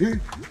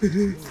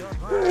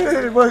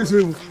 What is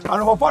it? I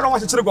don't know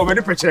what to go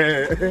very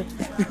picture.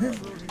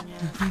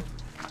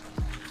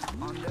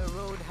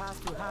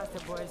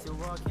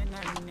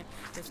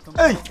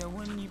 Hey,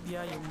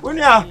 when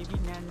you are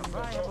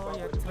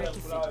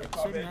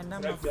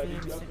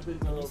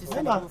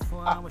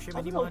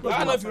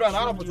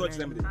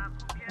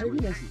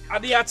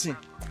Adiati,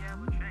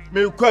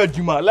 me quite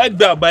Juma like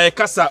that by a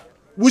casa.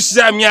 Wish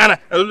Miana,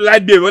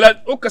 like be well,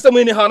 okay,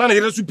 many Hana,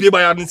 and to pay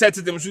by and set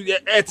them to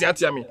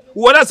me.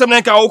 What are some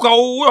like our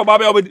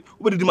Baba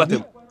with the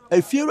matter?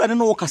 I fear I don't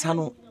know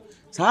Casano.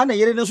 Sana,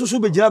 you didn't so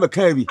be Jabba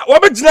Kirby. What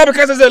about Jabba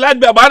because the light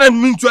be about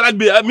and mean to like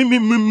be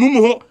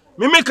me.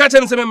 Me make catch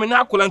and say me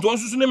na kola nto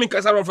onsusu ne me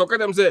kasa for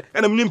them say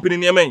and I'm limping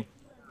in your man.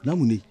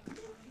 Naamuney,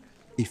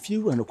 if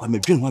you run a me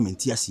dream one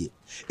minute ase.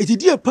 It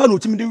did a pan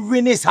with me the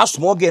rainest how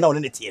small girl on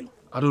anything.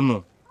 I don't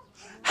know.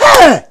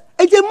 Hey!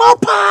 E dey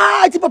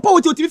mapa, ti papa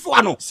with you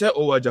for no. Say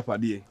o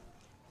Japade.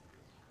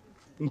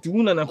 Nti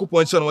wuna na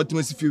kopon che na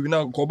watimi si fie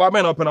na ko ba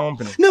me na open na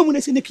open.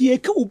 Naamuney say ne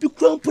Kyekyeku obi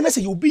krampo na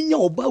say you be nya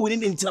oba we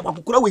ne ntina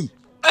bakokora we.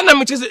 Ana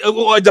me che say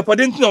o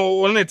Japade ntina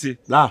o neti.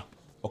 La,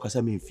 o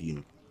kasa me fie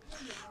no.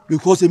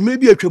 Because it may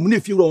be a criminal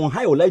if you on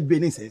high or light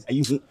business.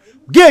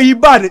 Gay you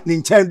bad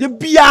in time, the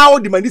Biao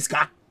de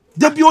Maniska.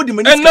 The Bio de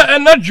Maniska.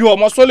 And not you,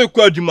 my solid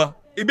Quadjuma.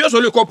 It be a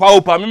solid cop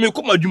out, me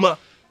come Juma.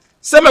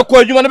 Some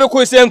Quadjuma never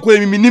quite say and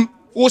quay minim.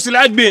 Was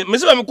like being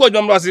Mr.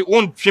 Quadjum was it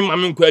won't trim. I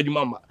mean,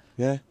 Quadjuma.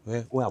 Yeah,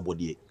 where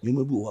body? You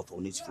may be off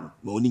on this film.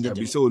 Only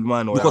be so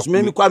man because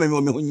maybe quite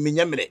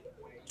me.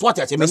 What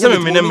I say,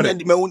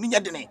 me only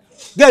yet.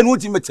 Then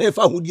what you may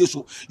tell who you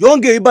so. Young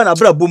gay banner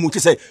boom to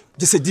say,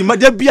 just a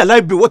demand be a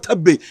library, what a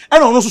bay.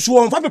 And also so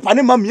on 5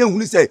 Panama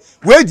who say,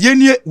 where the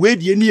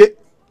near,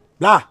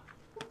 blah,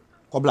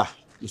 cobla,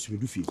 you should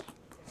do feel.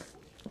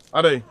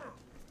 Are they?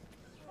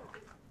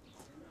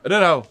 I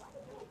don't know.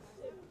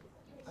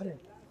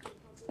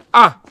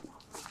 I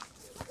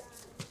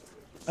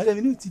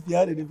don't know if you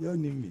had it if you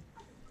name me.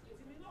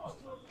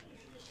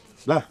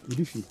 Blah, you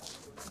do feel.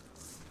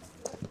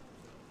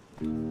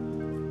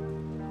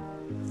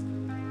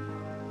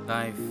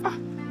 Life.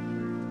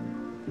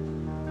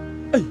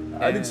 Hey,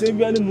 I didn't say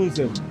we are the moon.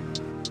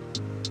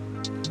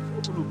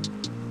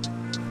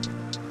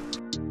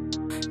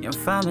 Your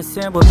family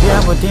said, but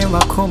yeah, but they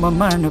were come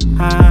man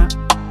apart.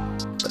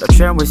 But I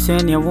try with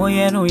saying, you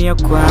won't know your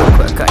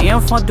quack. I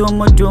am for doom,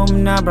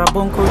 Nabra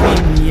Bonko.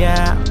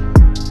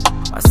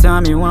 I saw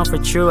me one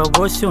for sure, I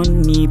was so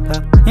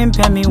nipa.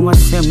 Impay me one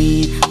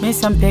semi, me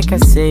some peck I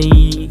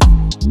say.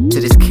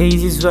 To this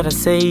case is what I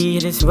say,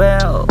 it is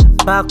well.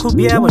 But could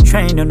be able to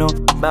train, no.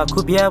 But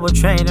could be able to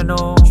train,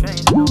 no.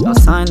 No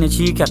sign the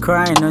chica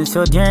crying, no,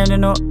 so dear,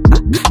 no.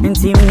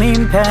 Inti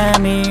mean pay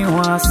me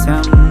was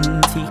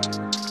something.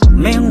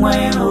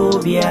 Meanwhile,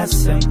 who be a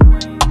son.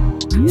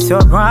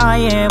 So,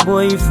 Brian,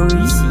 boy,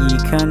 free, see,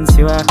 can't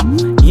see what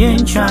you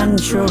can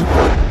show.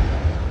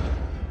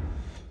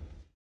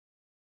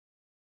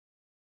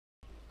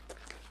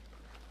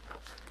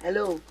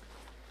 Hello.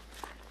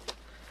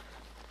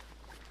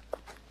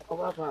 Oh,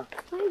 Papa.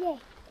 Where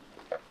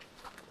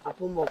I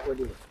put more for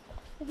you.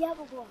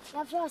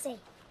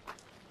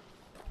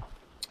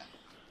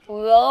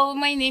 Well,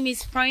 my name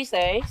is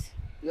Princess.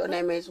 Your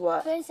name is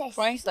what? Princess.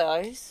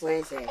 Princess.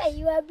 Princess. Hey,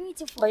 you are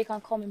beautiful. But you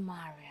can call me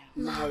Mariam.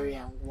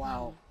 Mariam,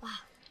 wow.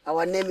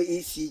 Our name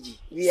is CG.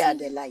 We are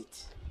the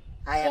light.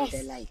 I am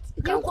the light.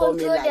 You can call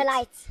me light. The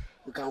light.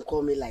 You can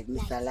call me like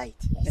Mr. Light.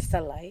 Yes.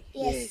 Mr. Light?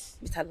 Yes.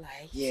 Mr.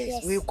 Light?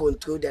 Yes. We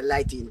control the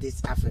light in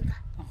this Africa.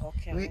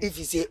 Okay. If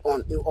you say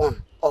on, you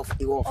on, off,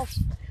 you off.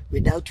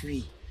 Without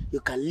we, you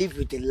can live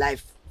with a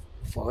life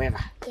forever.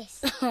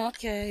 Yes.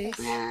 Okay.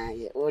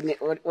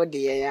 What do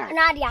you have?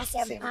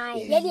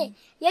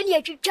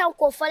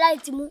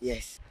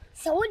 Yes.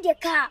 So what the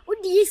car?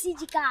 What do you see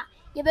the car?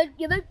 You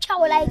better chow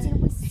light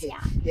in the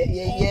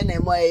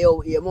yeah,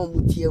 your mom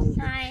with you.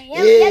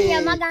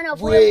 Yeah, Magana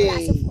for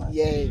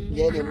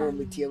yeah, mom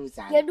with you.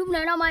 You do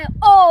not know my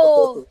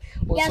oh,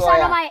 yes, I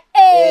know my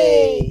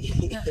eh.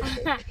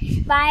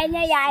 By I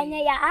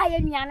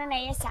am Yana.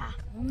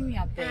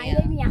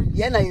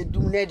 Yana, you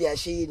do not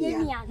shade.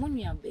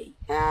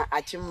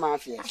 I chim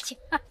mafia.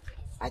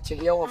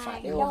 Actually, your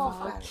father.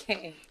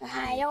 Okay.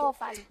 Your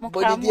father. But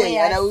the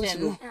I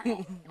know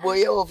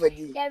boy over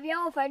the. I'll be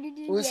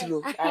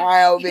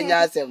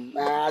awesome.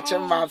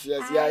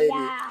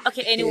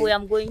 Okay, anyway,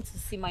 I'm going to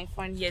see my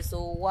friend here.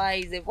 So why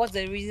is it? What's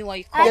the reason why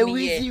you call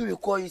me here? The reason we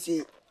call you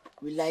say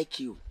we like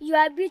you. You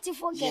are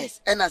beautiful girl.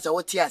 Yes, and as I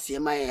what you say,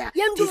 my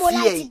you do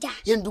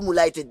more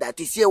like that.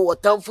 You see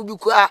what time for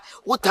because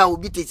what time will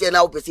be to say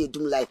now? Person do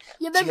like.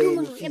 You better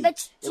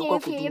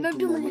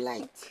do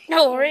like.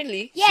 No,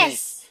 really?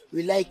 Yes.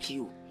 We like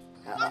you.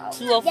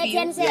 Two of you.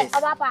 Yes.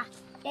 Papa.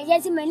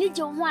 Yes, many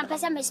don't want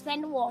person me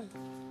spend one.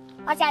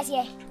 What I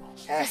say?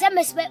 Person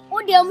me spend.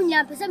 Oh, dear,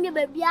 me person me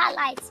baby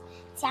light.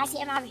 See, I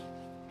say, mommy.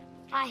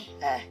 Aye.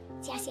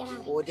 See, I say,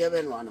 mommy. Oh, there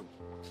been one.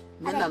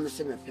 Men am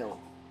say me pell.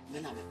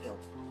 Men am pell.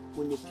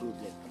 Only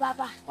problem.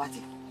 Papa. What?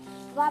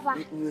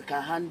 Papa. We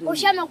can handle. Oh,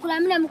 shall not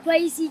kula. Me am kula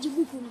isi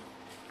jibuku.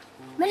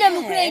 Me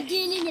am kula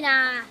dealing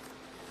na.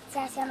 See,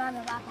 I say, mommy,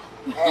 papa.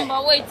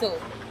 But wait,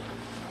 oh.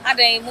 I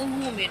don't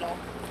move me, no.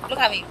 Look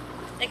at me.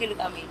 Take a look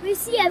at me. We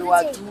see everything. You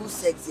are too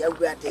sexy.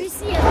 We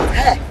see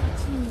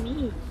everything.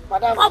 Me.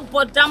 Madam. What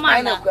bodam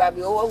man?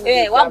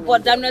 Eh, what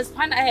bodam no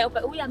span I help.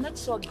 We are not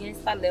sure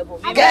against that level.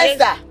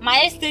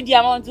 My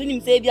stadium on to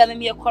him say be am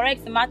me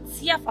correct ma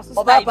tia for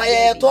society. Papa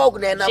ye talk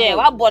na na. Yeah,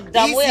 what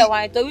bodam we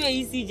why to we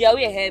ECG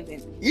we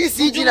heaven.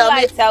 ECG na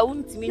me ta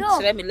won't me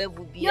tire me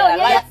level bi.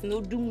 Light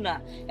no dum na.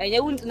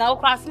 Enye won't na wo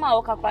class ma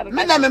wo kakra be.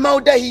 Me na me ma wo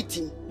da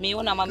heating. Me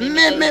wona ma me.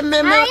 Me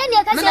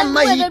na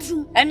ma heat.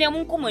 Ene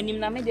mun komo nim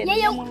na me de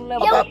mun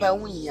level. Papa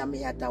won ya me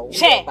ya da wo.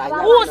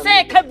 Who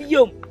say ka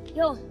biom?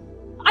 Yo.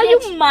 Are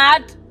you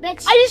mad?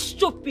 Bitch. Are you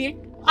stupid?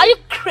 Are you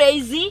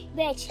crazy?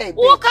 Bitch.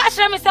 Who can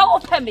show me say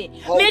open me?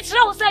 Me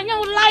try say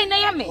you lie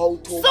na me.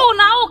 So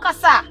now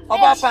kasa.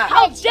 Papa.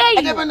 How dare you?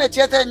 I never na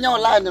chete nya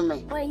lie na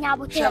me. Boy nya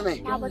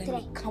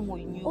botre. Come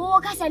on you.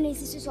 Oh kasa ni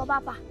sisu so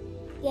papa.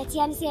 Ye ti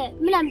an say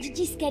me na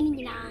mjiji scan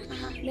nyina.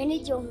 Me ne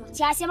jo ho.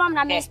 Ti ase mam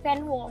na me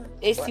spend wo.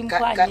 Esimpo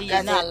anye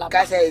ye na alaba.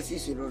 Kasa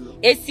esisu no.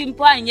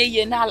 Esimpo anye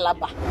ye na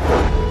alaba.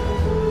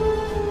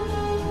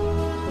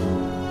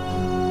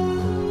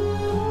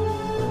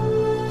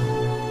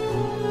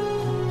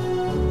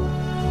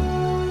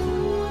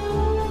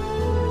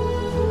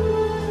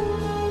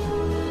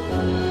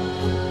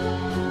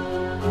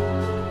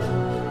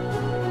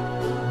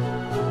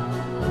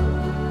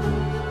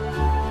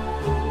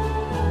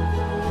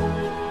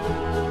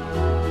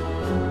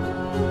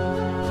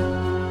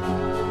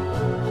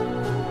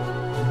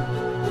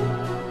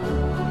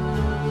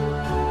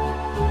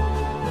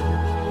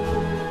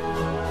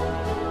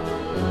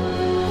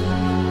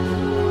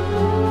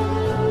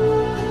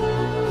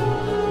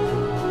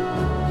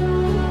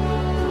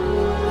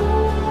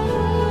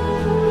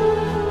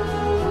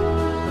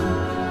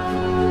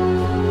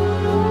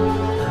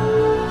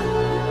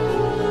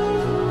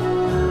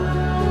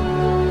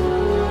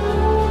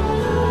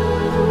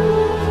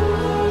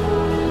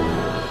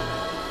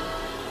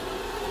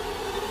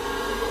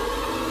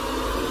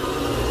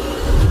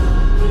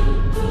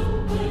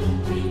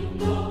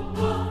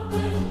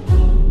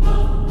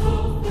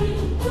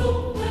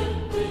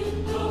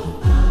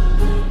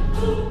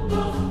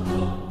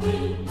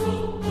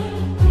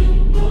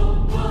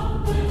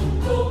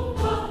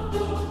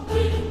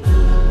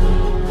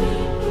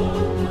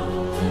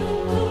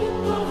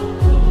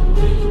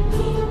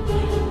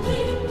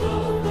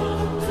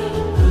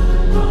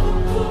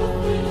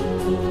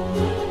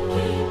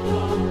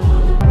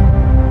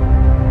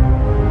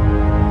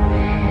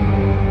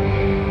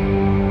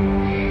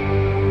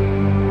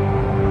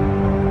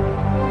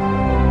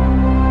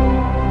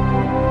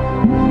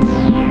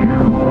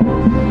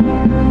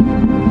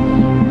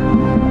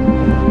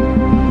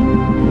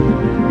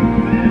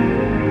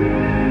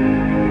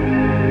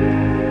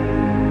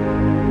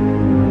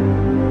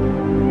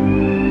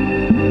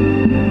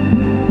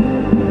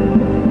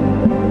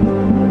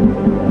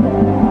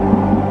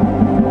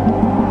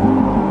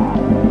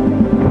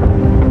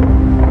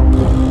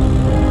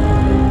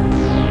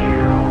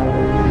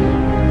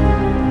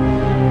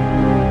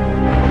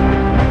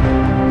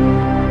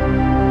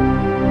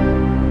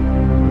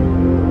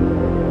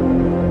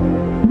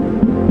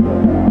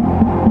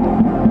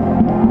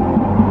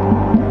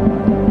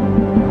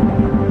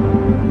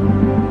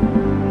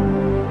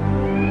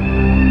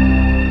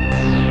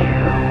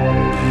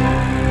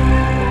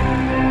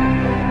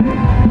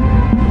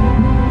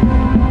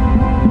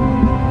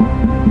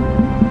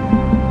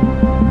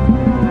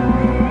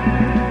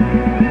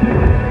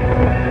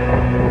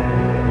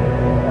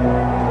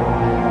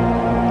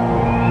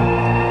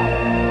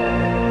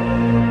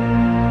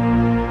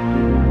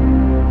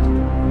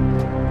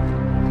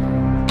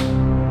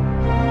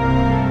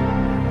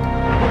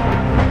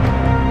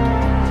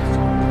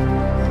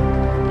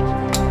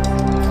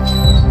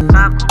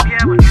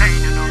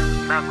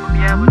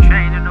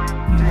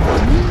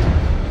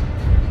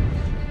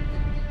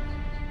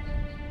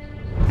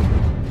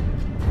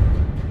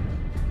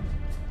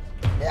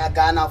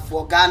 Ghana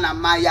for Ghana,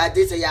 my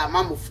this ya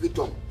mamu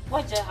freedom.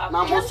 What you have?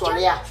 Mamu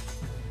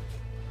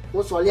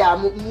Solia,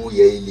 mu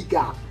ye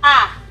illegal.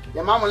 Ah, the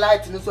mamu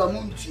light no so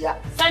muntia.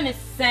 Son is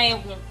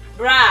saying,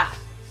 Bra.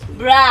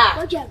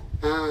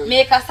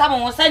 Make a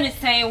salmon was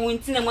anything when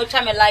Tina much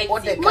I'm a light.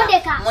 Modeka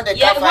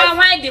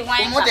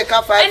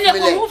 5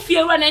 million. Who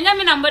fear one and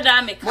Yamin and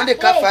Madame.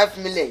 Modeka 5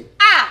 million.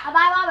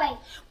 Ah,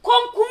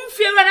 Come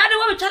fear another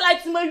one to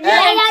like my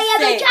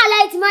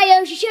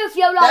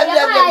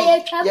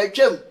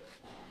Jim.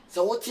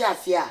 So what's your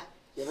fear?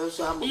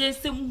 Yes,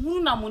 the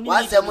moon.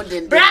 What's the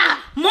moon? Bra,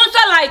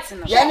 monster lights.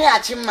 Jenny, I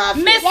chim my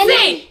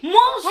Missy,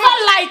 monster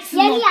lights. I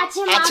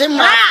chim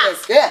my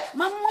face.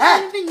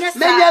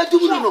 Maybe I do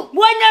know.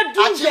 When you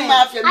do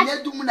mafia,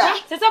 I do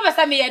not. It's over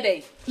some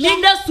day.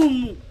 Linda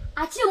Sumu.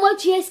 I tell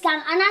what you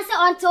can, and I say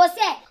until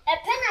say, a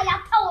pen I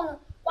have power.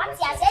 What's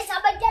your say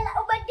about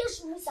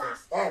this?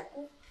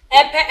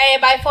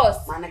 By force.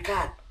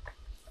 Manacard.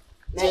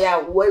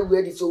 Now,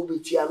 where is all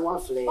between and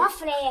one flare?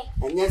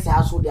 And yes,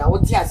 I saw the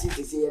what you see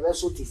to see a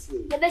vessel to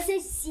see. The best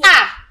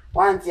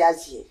one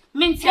tears.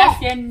 Means yes,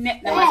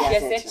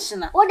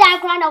 section. What I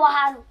cried our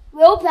hand.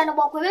 We open a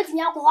walk with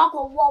Yaku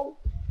wall.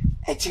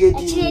 Actually,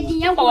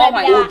 young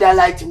would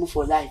like to move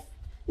for life.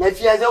 Now, if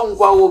you don't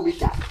go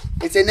meter,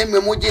 it's a name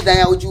emoji than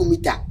I would you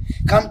meter.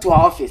 Come to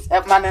our office.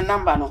 Have man a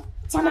number, no?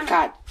 On a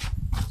card.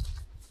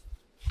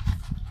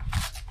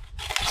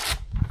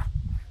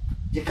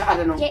 The card, I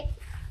don't know.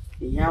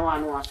 Yeah,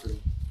 one was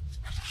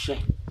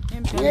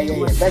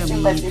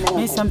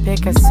Some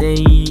picker say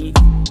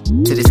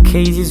to this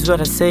case is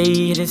what I say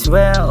it is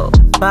well.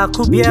 But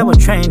could be able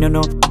train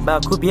no,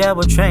 but could be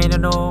able train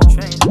no.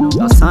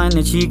 No sign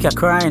the chica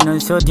crying no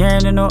so dear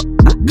no.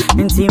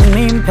 Inti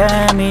min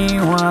pa me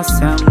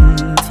was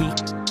empty.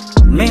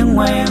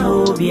 Meanwhile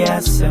who be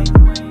asem.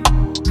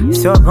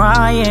 So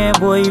crying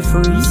boy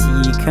free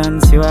see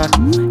can't you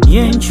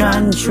yin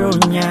chan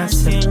chunya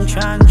sin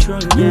chan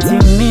chunya.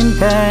 Inti min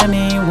pa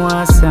me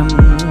was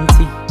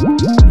empty.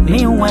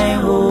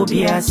 Meanwhile who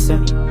be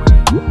asem.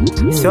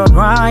 So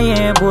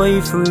crying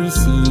boy free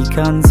see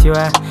can't you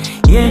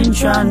yin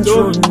chan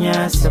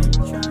chunya.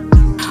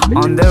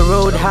 On the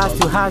road has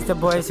to has the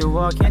boys who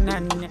walking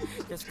and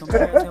just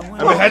compare them.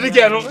 I had to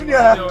get on.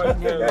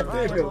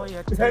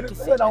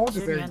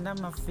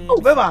 Oh,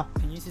 Bema.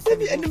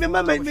 And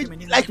remember,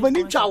 like my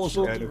new child.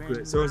 So,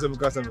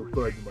 because I'm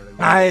recording.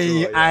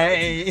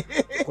 I,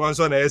 one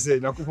son, I say,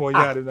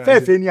 Nakuponia.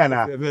 Fair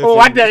Finiana. Oh,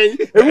 what day?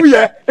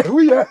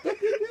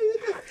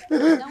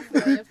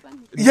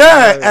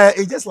 Yeah,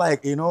 it's just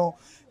like, you know,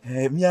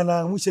 me and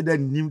I, we should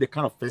then name the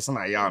kind of person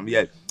I am.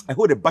 Yeah, I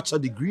hold a bachelor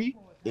degree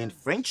in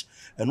French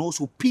and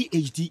also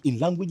PhD in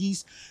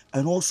languages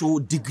and also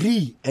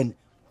degree in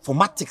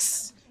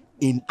informatics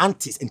in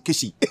Antis and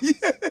Keshey.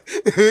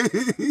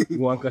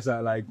 One kasa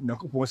like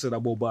Nakupon said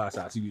about bars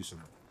as you use.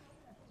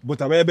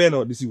 But I may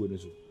not this way.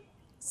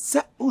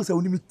 Sir, oh, so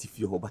we need to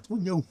feel, but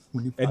we know.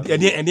 And then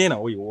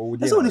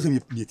that's only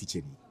to be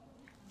teaching.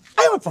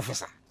 I am a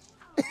professor.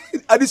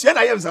 And this year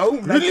I am so.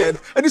 And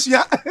this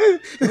year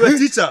you're a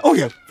teacher. Oh,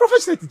 yeah,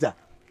 professional teacher.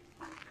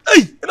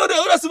 Hey, you know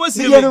that's what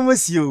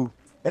you.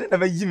 And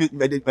never give me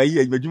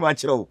my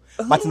show.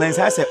 But then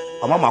I said,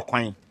 I'm my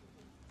quine.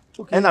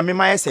 And I mean,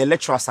 my say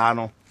lecturer,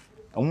 Sano.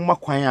 And my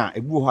quine, a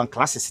good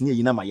classes near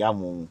you know my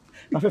yam.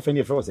 Nothing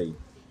funny for saying.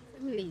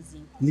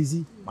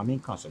 Lazy, my main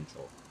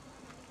concentrate.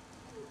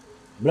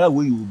 Black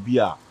will you be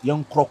a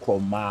young crocodile,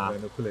 ma,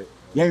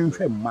 young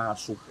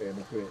maso,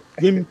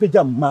 young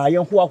pijam, my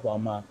young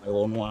Huama, I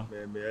own one.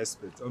 May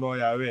expect. Oh, no,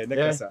 yeah,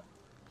 Necasa.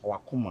 Or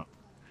Kuma,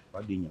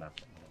 but didn't you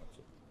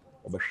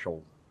of a show.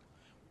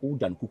 Who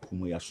done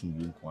Kukumo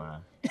Yasum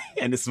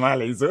and the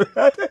smiling so.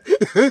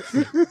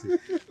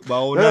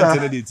 But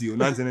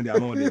Nancy,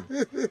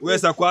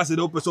 where's a quasi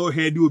open so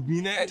head you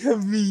be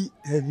heavy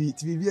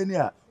to be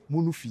near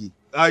Munufi.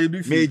 Ah, you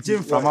do me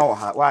Jim from our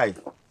heart. Why?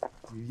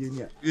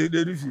 You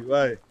do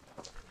why?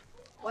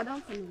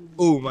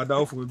 Oh,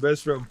 madam, for my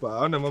best friend,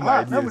 I don't know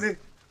my idea.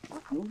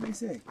 Nobody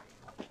say.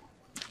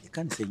 You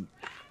can't sing.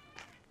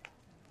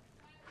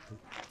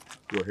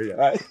 Go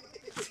here.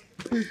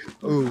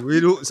 Oh, we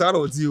don't sound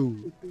with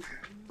you.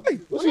 Hey,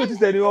 what's your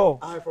sister anymore?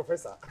 I'm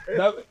professor. Hey,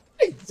 I'm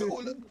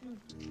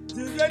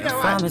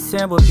a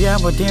sample, yeah,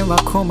 but then I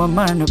call my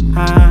man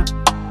apart.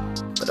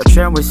 But I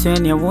try with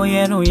saying your boy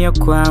and your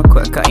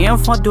quack. I am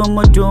for doom,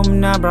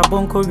 now,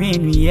 Brabonco,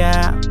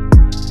 yeah.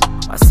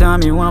 I saw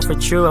me one for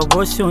true, I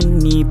was so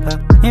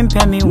nipa.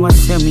 Impel me one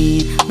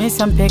semi, miss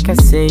some pecker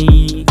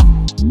say.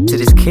 To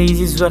this case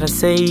is what I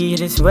say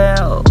it is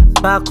well.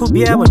 But could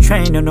be able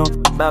train no,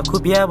 but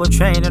could be able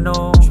train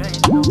no.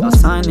 I'll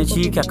sign the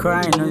chica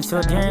crying no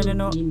so dear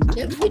no.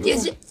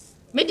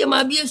 Make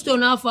them be a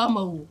stone off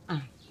farmer.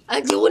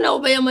 I do want to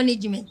obey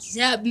management.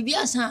 Say,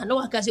 Bibia san, no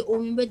one can say, oh,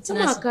 me better.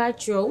 I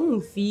catch your own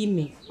fee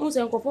me.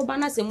 Also, for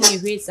banners and money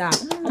rates are.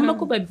 I'm not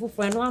going before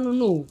for no one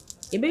know.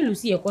 You better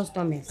lose your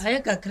customers. I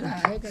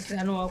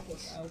can no.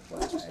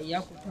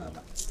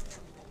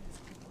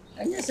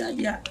 Yes, I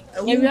yeah.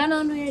 You are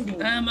not ready.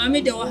 Mammy,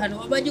 the one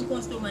about your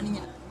customer.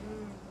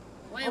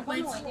 Why am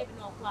I?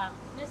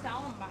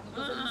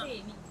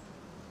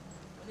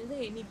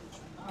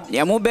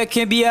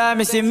 Yamubeke bia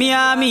mese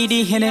mia mi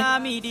di hene.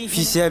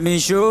 Fise mi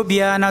show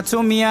bia na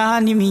to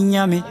mia ni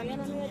minyame.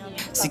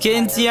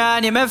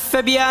 Sikentia ni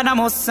mefebia na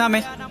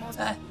mosame.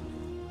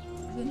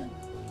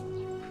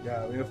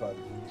 Ya, we fa.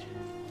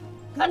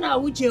 Kana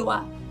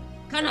wucewa.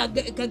 Kana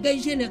ka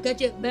gaishe ne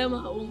kace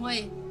bema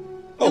umwaye.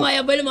 Kuma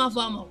ya bali ma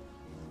fama.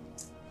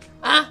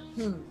 Ah?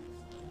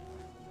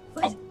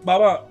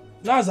 Baba,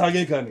 na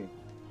zage ka ne.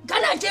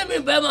 Kana ce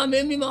min bema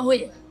me mi ma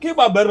hoye. Ke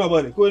ba bar ma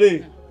bane ko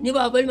dai? Ni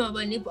ba bali ma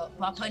bane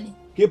papa ne.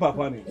 Ke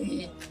papa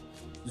ne.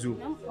 Zo.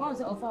 On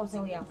se ofa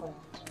o ya kwa.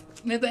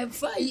 Me ba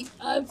fai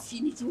a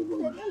finiti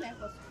wo.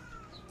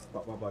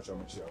 Papa ba cha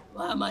mchia.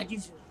 Wa ma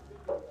disu.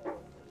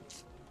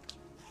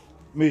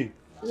 Me.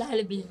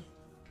 Lalbe.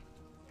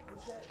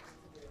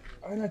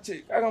 Ana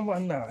ce kana ma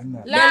na.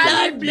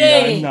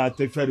 Lalbe. Na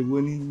tafiyar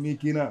wani me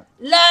kina.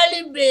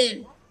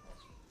 Lalbe.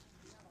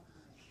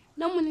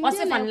 What's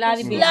the fun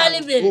Lalbe?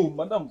 Lalbe. Oh,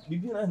 madam,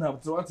 bibi na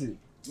tawati.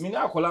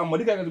 Mina akola mo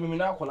dika ga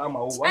mina akola ma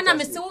wo. Ana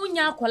me se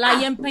wonya akola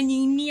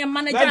yempanyin ni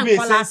manager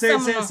akola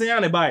sam. Say ya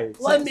ne bai.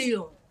 1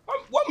 million.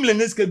 1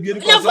 million is ka biye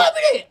ko. Na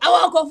family,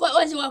 awa ko fa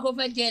wasi wa ko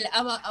fa jele,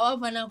 awa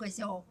fa na ko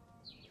se ho.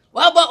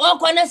 Wa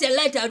ko na se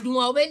light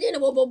aduma, o be je ne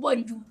bo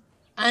bonju.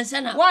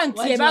 Ansana. One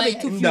tie ba be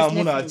 2 da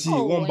muna ci,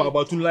 won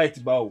baba tun light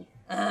ba o.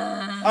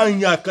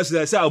 Anya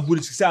kasa sai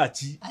aburi sai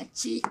aci.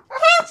 Aci.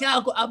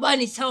 Sai ko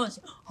abani sounds.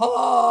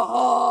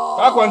 Ho.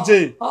 Ka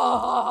kwance.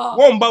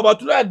 Won baba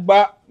tun light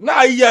ba.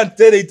 Na iya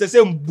tere ita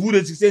sai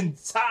mbure ci sai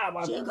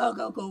tsaba. Sai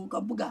ka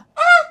buga.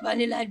 Ba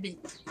ni ladbe.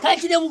 Ka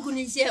ci da muku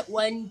ni sai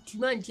wan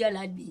tuman tiya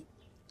ladbe.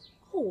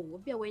 Oh,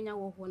 obi awenya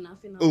wo ho na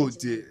afi na. Oh,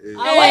 te.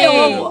 Awaye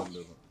wo.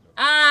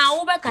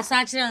 Wo ba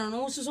kasa kire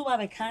no susu ba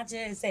be ka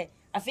kire say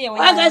afi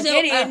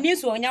awenya. Ni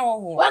so onya wo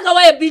ho. Waka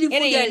why a beautiful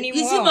girl. You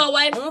see my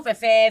wife? Come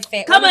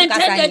and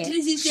take the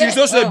 360. She's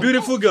also a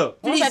beautiful girl.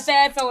 Give me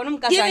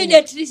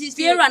the 360.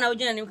 Fear na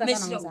ojina ni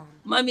kasa na.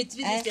 Mami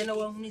 360 na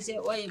wo ni say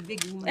why a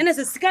big woman. Ene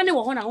se sika ni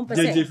wo ho na wo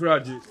pese. JJ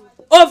Fraji.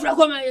 Oh, fra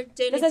come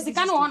take. Se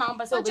sika ni wo ho na wo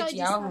pese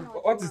obetia ho.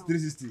 What is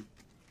 360?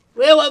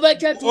 We were about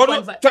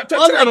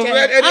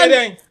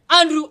 2.5.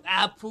 Andrew,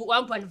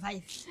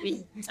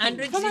 1.5.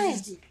 Andrew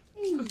 360.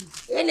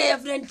 Any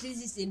friend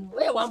 360.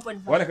 We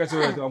 1.5. What can I say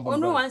 1.5? Oh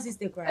no,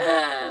 160 cry.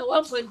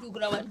 1.2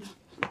 gram.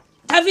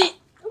 Tavi.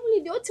 Only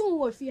the otin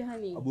wo fi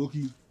hani.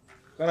 Aboki.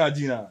 Kana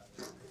jina.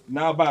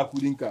 Na ba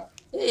kudinka.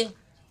 Eh.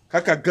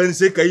 Kaka gan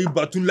sai kai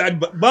batun lad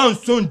ban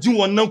son jin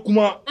wannan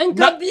kuma. An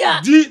ka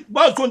biya. Ji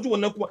ban son jin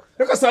wannan kuma.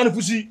 Kaka sani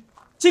fushi.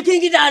 Cikin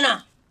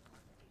gidana.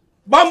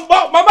 Ba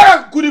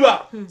kudi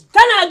ba.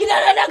 Kana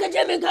gidana da ka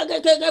je min ka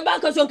ba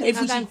ka son kai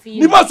fushi.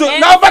 Ni ba so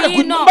na ba ka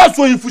kudi ba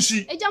so yi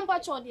fushi. E jamba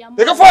chodi am.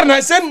 Da ka fara na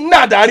sai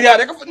na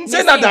dariya,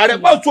 sai na dariya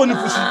ba so ni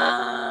fushi.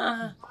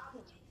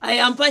 Ai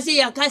an fasi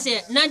ya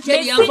kase nan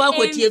te ya fa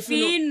ko tie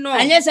fino.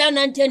 Anya sai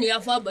nan te ya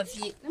fa ba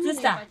fi.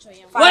 Sister.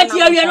 What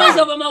you no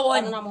so ba ma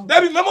woni.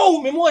 Baby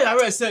memo ya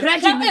re say.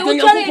 Kraji mi to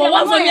nyaku ko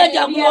wa fa mi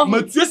da mo.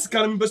 Ma tue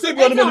sika mi be say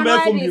bi on me me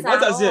fo mi.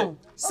 What I say?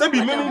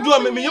 Sebi me do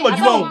me yema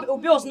djuma o.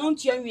 Obi os no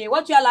ntua nwie.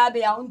 What you ala be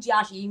ya unti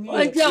ahye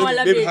nwie.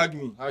 Baby hug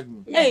me.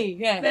 Hey,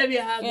 yeah. Baby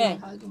hug me.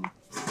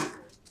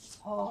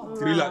 Oh.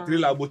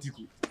 Trila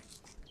botiku.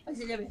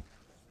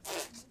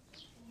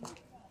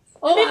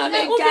 Oh,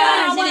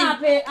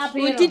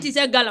 Titi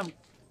say galam.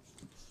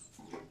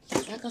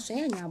 Aka so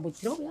ya nya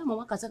abotiro ya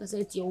mama kasa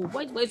tie o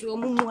boy so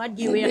mumu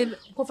adi we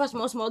ko fa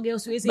small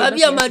girls we say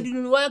babi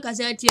amadunu wa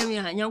kasa tie me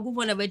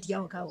nyankufo na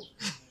batia o ka o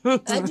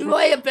ati wo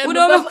ye pe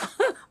mama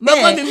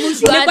mi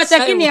musu ati ko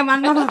takini e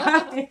man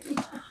mama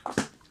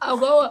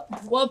agwa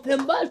wo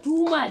pemba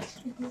too much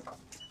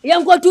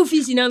yanko two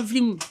fish na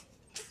mflim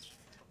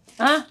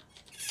ha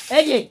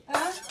eje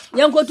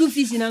yanko two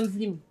fish na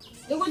mflim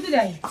yanko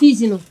tudai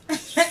fish no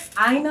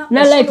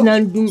na like na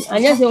ndum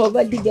anya se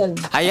obadi girl.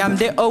 I am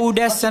the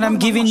oldest and I'm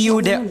giving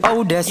you the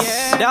oldest.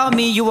 Without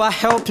me you are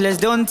helpless,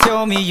 don't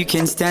tell me you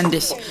can stand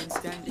this.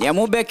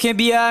 Yamu beke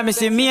bia me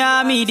se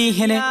mia mi di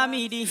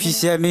hene. Fi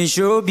se me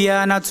show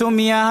bia na to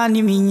mia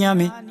ni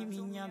minyame.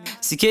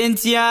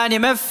 Sikentia ni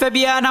mefe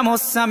bia na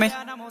mosame.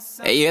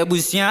 Eye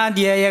busia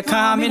dia ye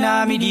kame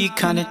na mi di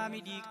kane.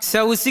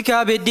 Sa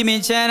usika be di me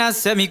chena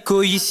se mi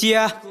ko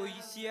yisia.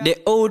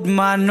 The old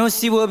man no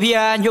si wo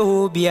bia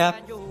nyo bia.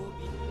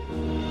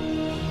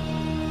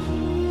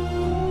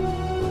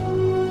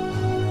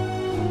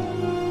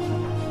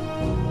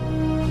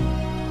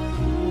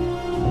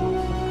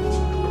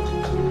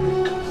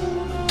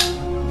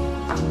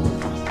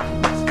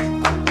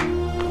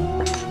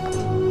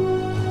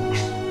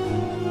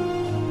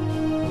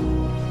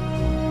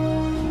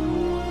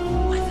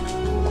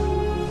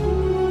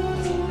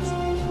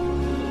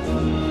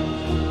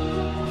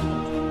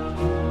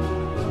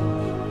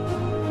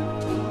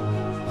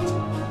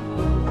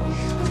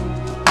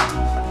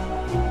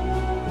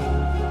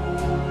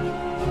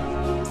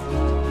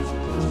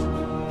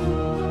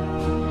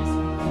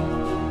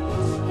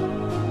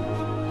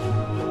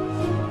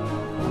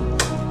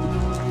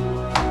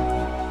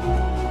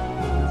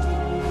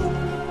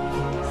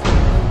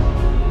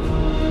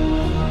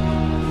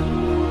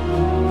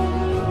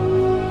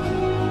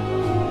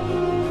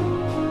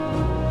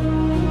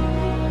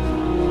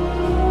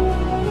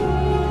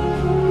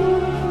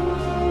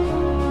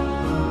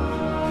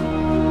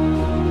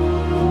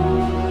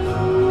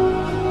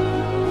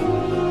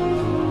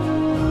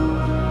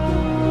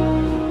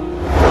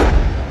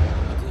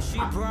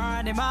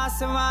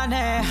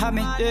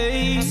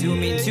 hame.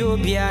 Sumi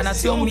Tobia,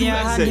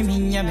 Natomia,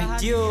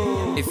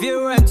 Haniminyame. If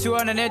you went to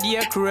an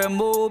idea,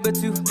 Cremo,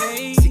 betu.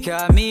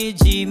 Sika me,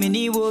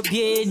 Jimmy, will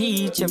be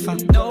any chefa.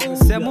 No,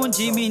 Samon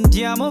Jimmy,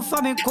 Diamo,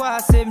 Fame,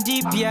 Quasem,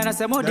 Dipiana,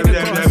 Samon,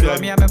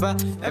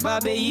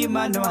 Baby,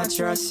 man, no, I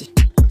trust.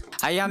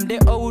 I am the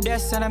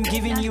oldest, and I'm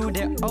giving you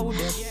the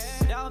oldest.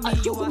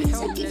 Don't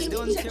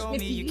tell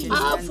me you can't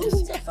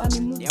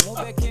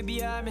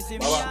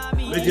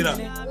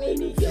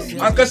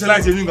Uncle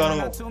Selite, you know.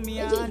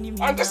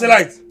 Uncle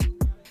Selite.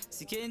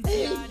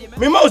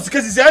 My mouse,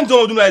 because it's end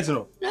of the light.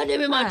 No, they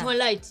be my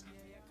light.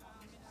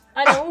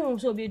 I don't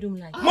so be doom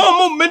light.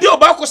 Mom, maybe your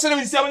back was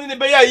 77 in the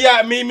bay.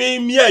 Yeah, me,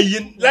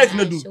 light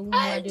no do.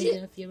 I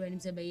didn't fear him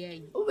to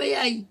be.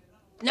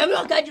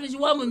 Never catch with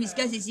one with Miss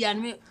Cassie and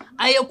me.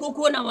 I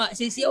cocoa now,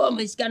 says you want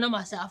Miss Canna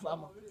myself.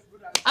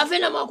 I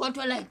feel I'm quite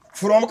like.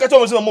 From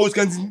Catos, most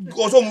can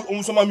also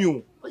on some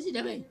amu. What's it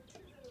about?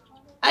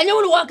 I know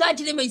what I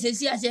tell him, I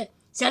said,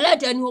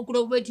 Salad and who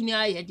could wait me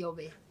at your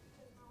way.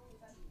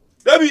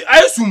 Debbie, I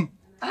assume.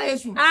 I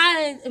assume to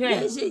I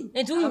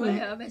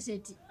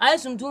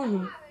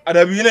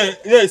have been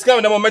it's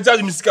coming down my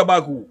charge, Miss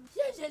Cabaco.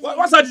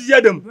 What's that?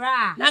 You them?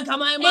 Now come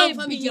my mom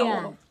for me.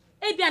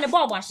 A piano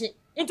bob wash it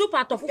into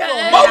part of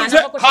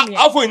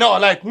how for now,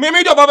 like,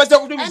 maybe your Baba said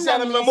to me,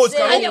 most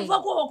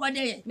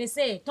may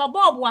say, to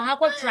Bob will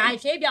have a try,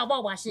 maybe a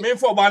bob wash it. Me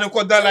for Banner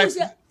called that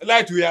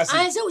light we are.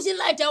 I say, we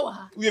light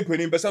our. We're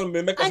putting person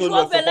make us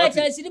light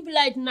and sleep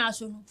light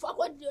national. For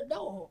what your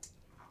door?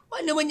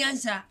 What no one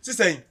answer? She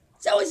saying,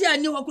 so was I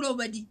knew a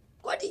already.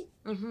 What?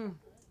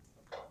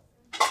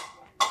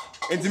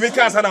 And to make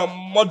us a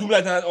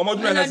modula or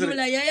modula,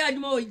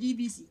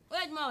 GBC.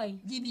 Wait, my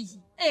GBC.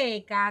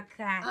 Eh,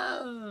 Kaka.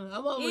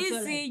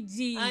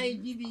 Easy. I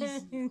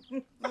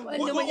GBC.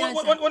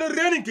 What a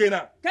raining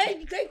cana.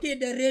 Take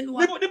the rain.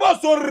 The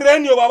boss so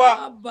rain, your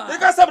Baba. They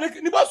got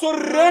something, the boss so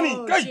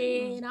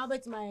raining. Now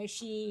bet my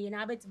she, and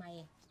I bet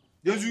my.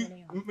 Yes, you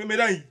may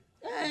die.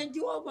 And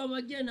you are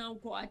my general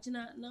watching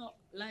now,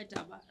 light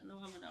up. No,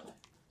 I'm not.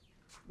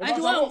 I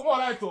do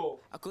all.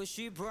 I could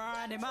she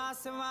brand him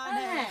as a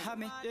man.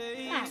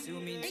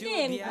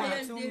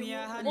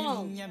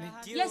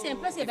 Yes,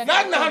 impressive. I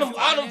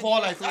don't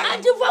fall like that. I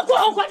do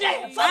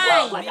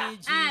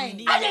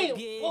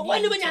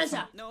when you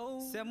answer.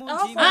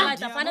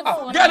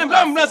 Get him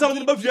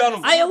something about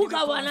piano. I hook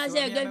up when I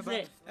say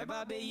girlfriend.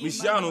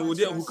 Michiano would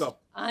hook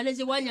up. And there's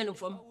a 1 year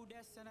from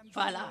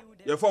Fala.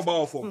 You're 4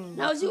 bar 4.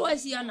 Now she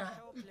was here now.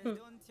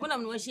 When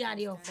I'm not sure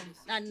you're from.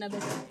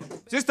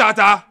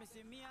 Sister.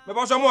 Me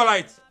pass more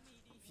light.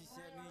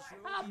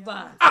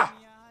 Abba.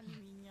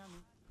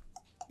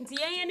 Nti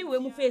yen anyway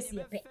mu face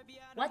ye pe.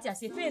 What you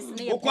say face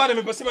na ye. O kwa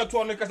me pese me to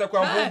on kasa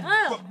kwa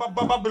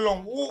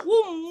Babylon. Wo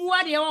mu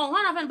ade won ho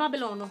na fa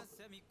Babylon no.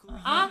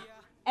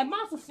 E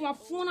ma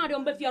fufu na de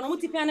on be fia no mu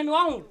tipe na me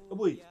wa ho.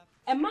 Boy.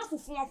 E ma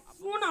fufu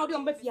na de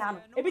on be fia no.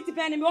 E bi tipe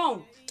na me wa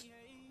ho.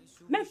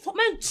 Men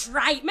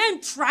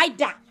try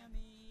that.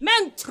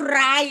 Men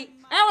try.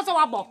 E wo so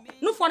wa bo.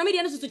 No for no me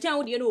de no so chan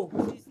wo de no.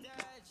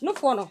 No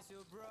for no.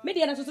 Me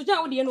dey na so chan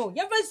wo dey no.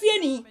 You ever see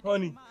any?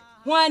 Honey,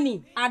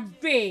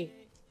 adre.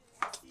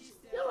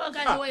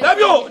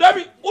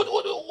 Dabi,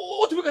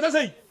 what you can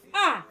say?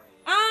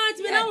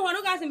 Ti me na wo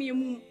no ga se me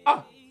yemu.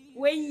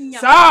 Wenya.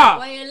 Sa.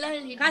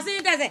 Ka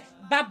se dey say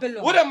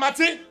Babylon. What am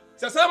mate?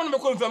 Se say me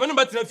confirm, me no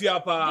batina fia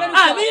pa. Me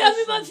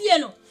ba fie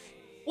no.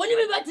 Woni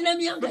me batina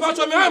mi an. Me ba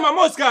cho me my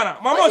Moscar.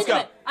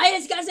 Aye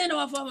sika say na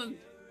wa for me.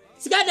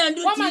 Sika dan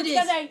do 2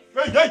 days.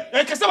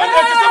 Hey, kesa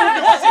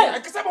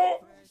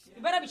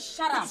You better be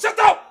shut up. Shut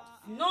up!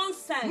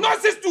 Nonsense.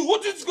 Nonsense too.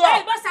 What did you are?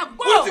 Hey, boss, go.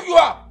 What did you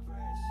are?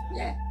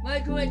 Yeah, my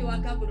do you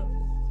want to go?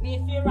 Me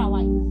fear a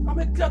wife. I'm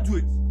a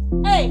graduate.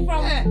 Hey,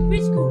 from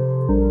which school?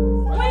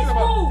 Which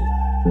school?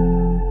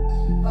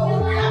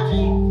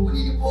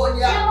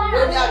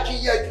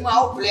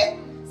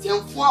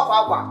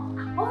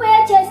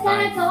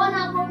 Right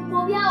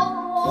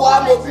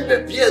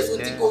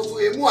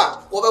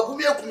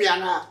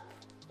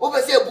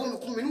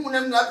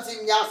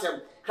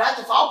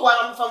for our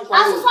one from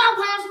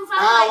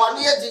one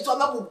year did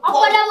some of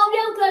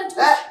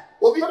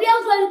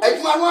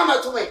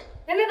to me.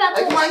 I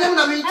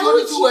mean,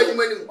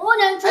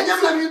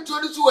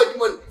 22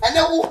 and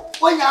then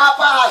when you are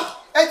by,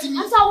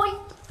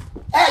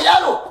 hey,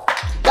 yellow,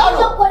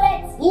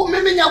 who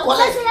maybe your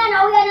college,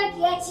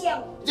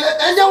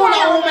 and then when I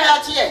will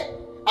here,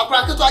 a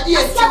cracker to idea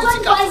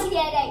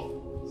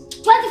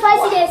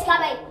 25 days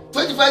coming.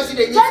 25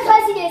 days,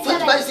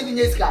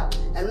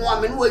 and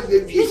 1 minute will be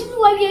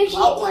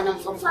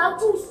from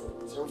Fatus.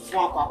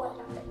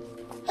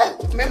 Hey,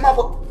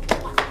 remember.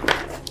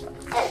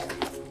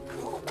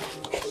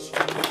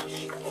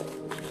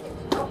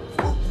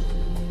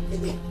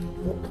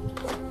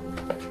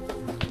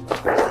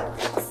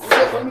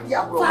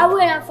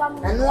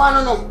 And one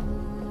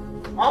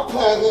up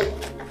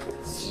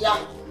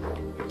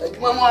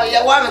Mamma,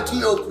 you want to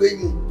know,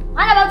 Queen. I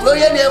don't know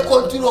your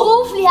control.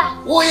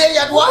 Oh,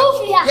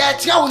 yeah,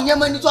 tell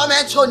Yemen to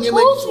mention you.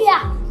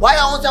 Why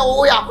I want to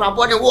wear a crab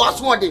on the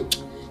was one day.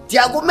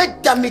 Tiago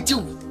met damn it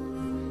too.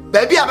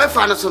 Baby a be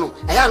fa no so no.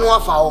 E ya no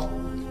afa ho.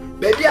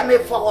 Baby a me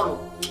fa ho no.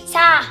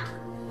 Sa.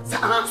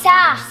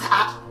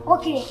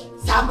 Okay.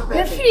 Sa me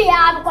be. Free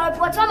am call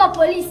report from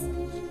police.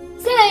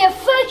 Say you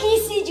fake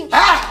ECG.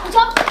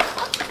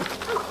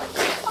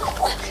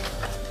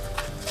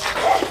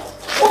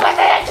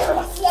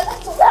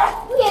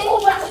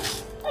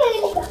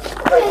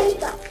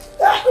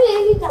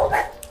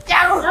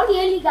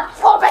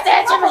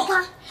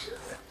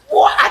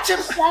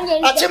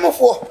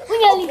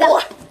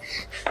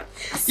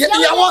 Ya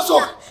was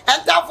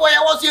enter for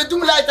ya was you do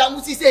like that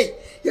musi say.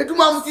 You do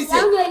ma musi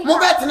say. Mo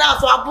bet na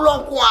so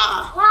abulon ko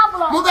a.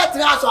 Mo bet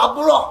na so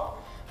abulon.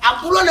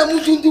 Abulon na mu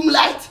dundum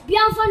light.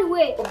 Bian fun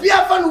way.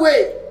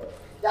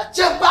 Ya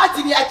chem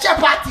party ni. Ya chem.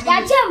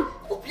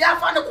 Bian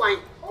fun kwan.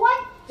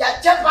 What? Ya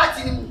chem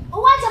party ni.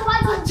 What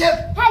about chem?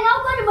 Hey,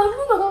 now go to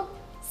Manuno.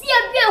 See a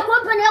beer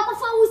company ko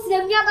fa usire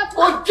mi abato.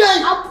 Okay.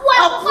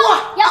 Apua.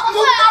 Ya ko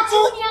fa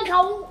atuni anka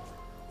wo.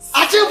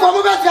 Achi for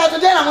mo bet ya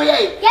today na mo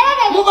ye.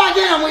 Mo ba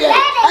dey na mo ye.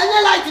 Anya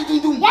light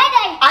dundum.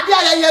 Ade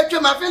ya ye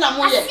twem afi na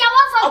mo ye. Asia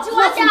wa fa ti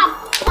wa jam.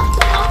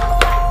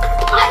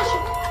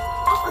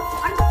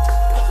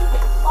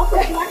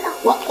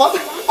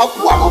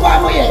 Apua mo ba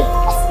mo ye.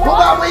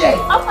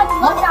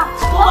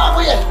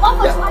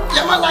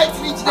 Ya ma light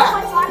ni jida.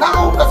 Na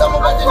mo pesa mo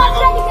ba dey na.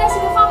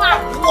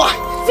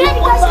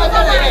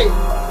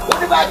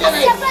 What about your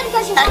name?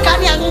 I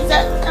can't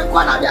answer. I'm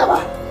going to be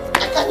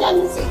I can't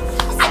answer.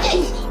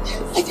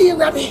 I didn't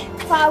grab it.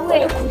 Far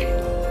away.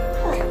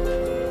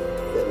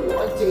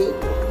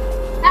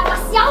 That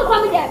was young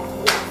coming there.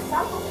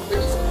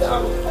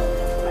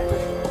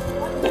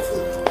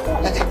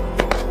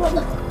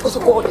 What's the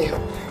call there?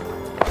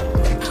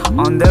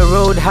 On the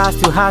road, house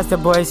to house, the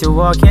boys are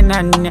walking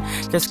and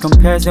just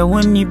compares the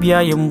when you be a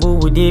yumbo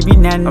would they be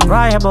nan.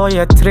 Right about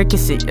your tricky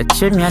say a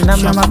chimney and I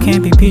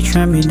can't be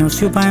picturing me, no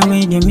super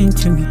way they mean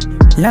to me.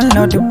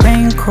 Landlord the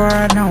bank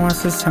card now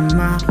was a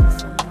summer.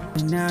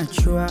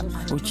 Natura,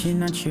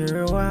 Uchina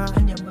Chirawa,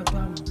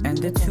 and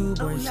the two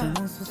boys.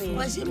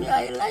 What's it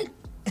I like?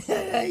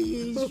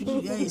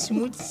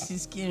 Smooth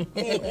skin.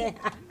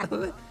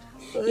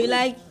 You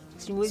like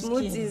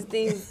smooth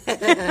things.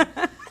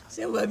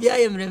 So baby, I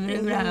am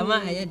remember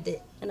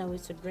and I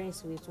was to drink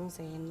sweet once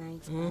a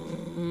night.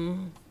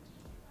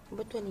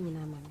 But 20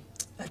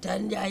 minutes,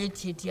 attend I eat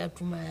here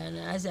to my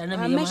as I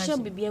measure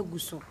be a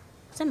gusso.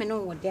 Some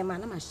know what them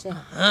and I'm a share.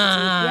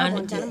 I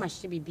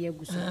must be a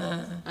gusso,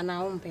 and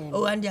I won't pay.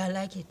 Oh, and I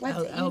like it. I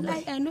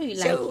know you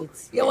like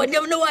it. You want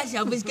them to watch.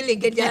 I was killing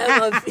get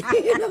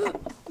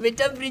with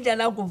a bridge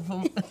and I'll go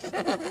from.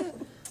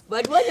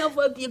 But what of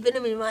what people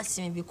must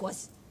see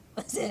because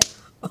I said,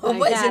 oh,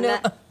 what's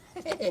it?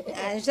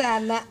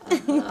 Anshala.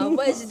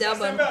 What's that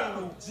one?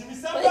 What's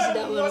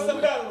that one?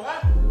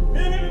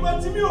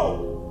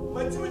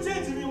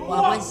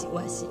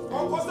 What's it?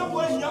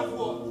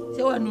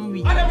 So I know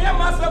we. I am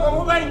master of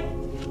mobile.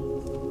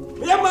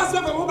 We are master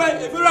of mobile.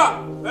 Vera,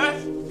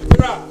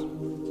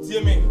 see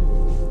me.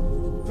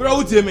 Vera,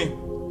 see me.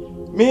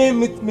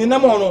 Me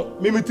namono,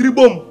 me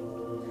tribom.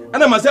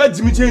 And I must say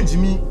Jimmy change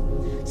me.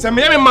 Some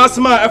me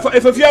master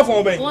if a fear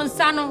for me. One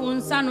son.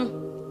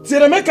 See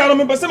the make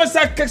me but some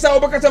sack kicks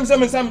out because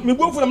some me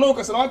go for the no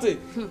casanate.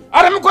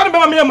 I am going to be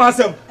my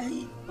master.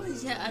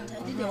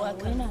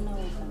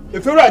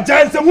 If you're a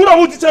giant, who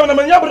are to tell them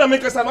and Yabra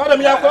make us another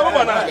me up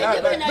over now.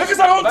 Make us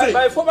out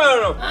by 4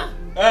 miles.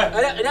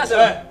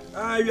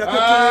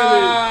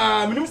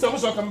 Minister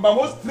was come by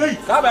most 3.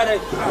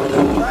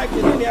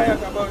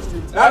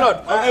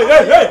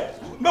 Hey.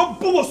 No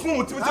bull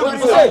smooth to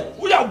say.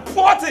 We are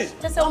party.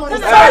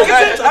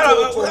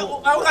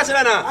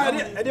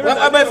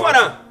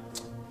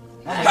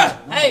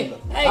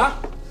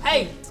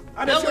 Hey.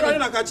 I didn't know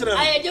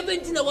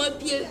what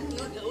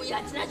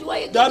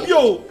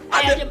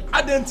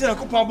I didn't think I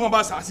could pump my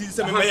bass. I see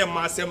some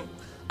massam.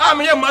 I'm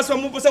a master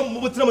move for some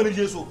move to many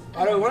years.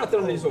 I don't want to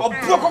tell you so.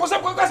 Hey.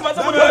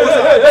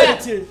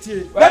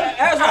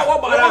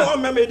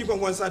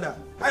 One side.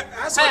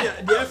 I saw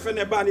the F and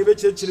a banny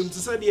which him to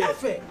say the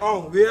F.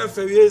 Oh, we have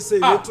to say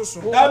to so.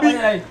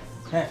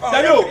 I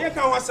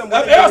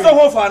also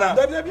want Fana.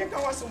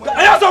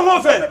 I also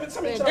want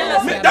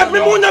that me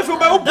moon for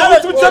my own to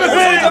tell the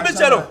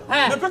picture.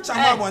 I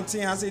want to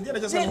say,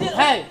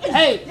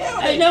 hey,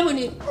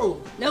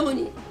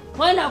 Naamuney.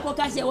 Why not go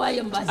catch a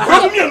wire and bass? I why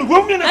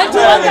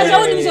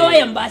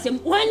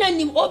not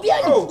him?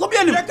 Obiano.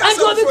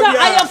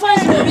 I have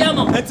found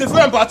Obiano. And the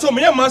friend, but told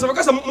me,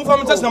 because I'm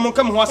from Tesla,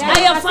 come once. I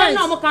have found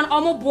no can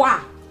almost bois.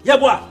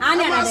 Yabwa.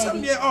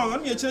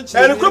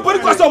 And a group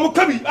of custom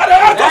coming. I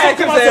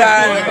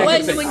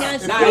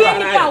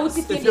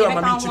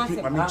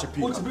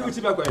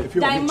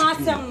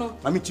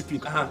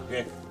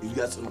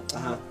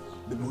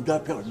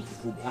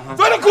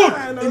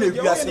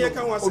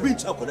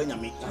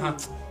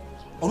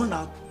don't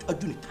know. I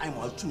do the time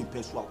I'll tune in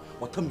Pessoa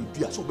or tell me,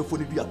 dear, so before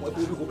the dear, what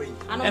will be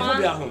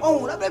home?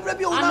 Oh, I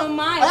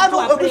know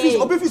a beef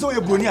or a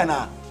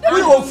Buniana.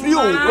 We will free,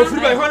 we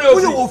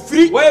will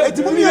free. Where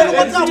it's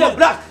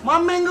black. My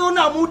mango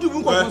now moved to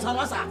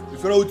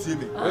If you're out to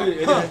me.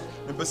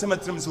 me pese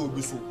matrim se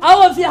obi so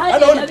awo fi ha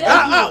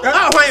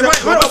why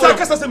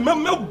kasa se me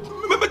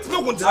betime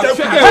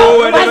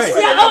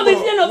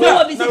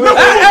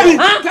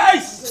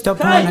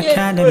Stop on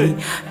academy,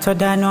 to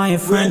down on your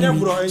friend.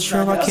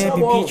 Sure, I can't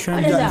be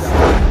patron.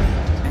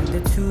 And the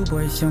two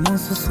boys, you're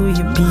also so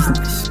your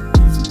business.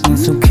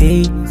 It's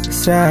okay,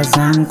 says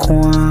I'm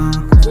Kwan.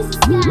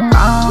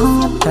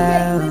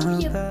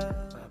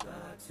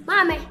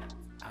 Mame,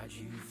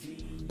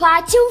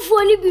 Pachim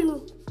Foni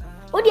Binu.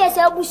 O dear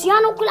Sir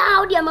Busiano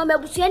Cloud, your mamma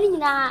Busiani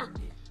na.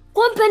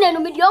 Company no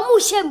medium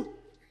mushem.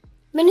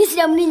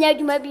 Minister Muni,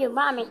 you might be a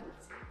mammy.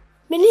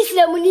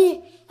 Minister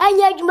Muni, and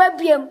yet you might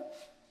be a.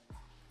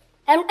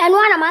 And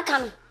one of my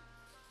coming.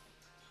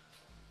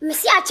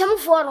 Monsieur Acham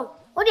Forum.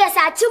 O dear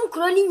Sachum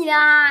Crony na.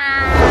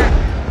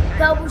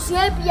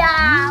 Gabusia,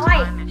 why?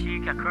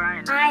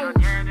 I,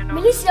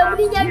 Minister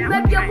Muni, you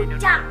might be a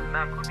good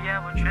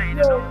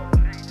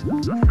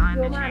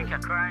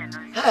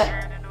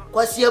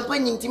Kwasi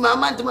empanyin ti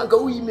mama ntuma ga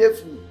wuyi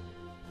mefu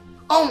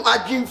on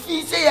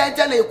adwemfi se ya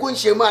nta na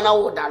ekonhyemu na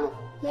woda no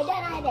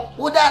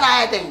woda na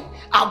ayede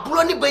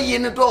aburo ni bayi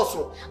ne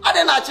doso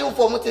ade na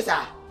achemfo mo te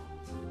sa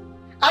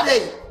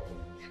ade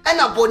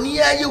ena boni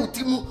ya ye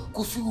utimu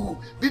kusu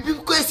bibi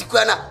ko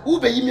esikwa na wo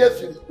bayi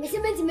mefu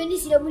mesementi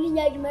Minister Muni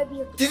nya adwuma bi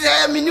ti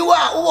se mini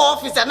wa wo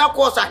officer na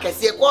course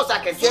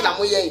akese na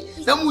mo ye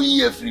na mo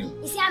yi efrim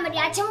isi amede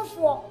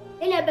achemfo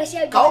ina be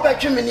she ka wo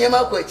betwe meni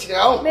ma kwa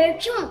chira ho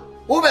metwum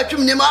wo betwe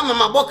meni ma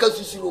mama boka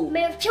susuro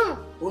metwum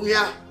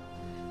onua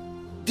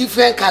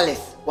different colors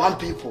one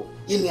people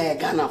in your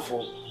Ghana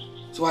for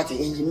so what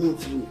engineer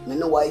free me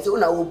no why so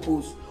una wo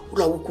pose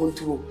una wo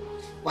control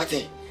what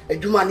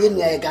adwuma ne in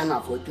your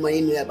Ghana for adwuma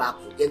in your back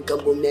en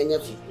kambo me nya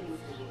fi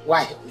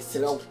why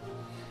miselo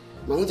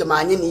ma unje ma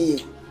anye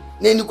ni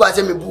na ni kwa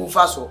se me bu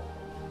fa so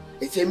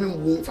e se me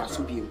bu fa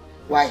so bi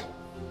why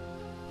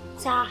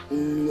sa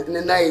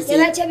na ese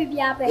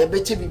ye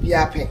beche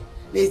bibia pe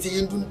na ese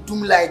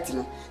yindum light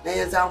no na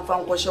yen san fa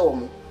nkwo hye wo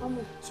mo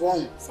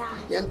so sa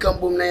yen kan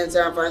bom na yen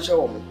san fa hye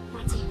wo mo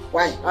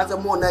why asa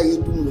mo na ye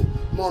dum no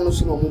mo no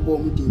so no mo bo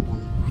mu din bo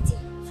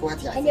so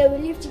what ya and we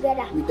live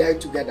together we die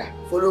together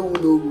follow who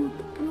no road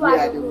we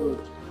are the road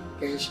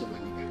Keshey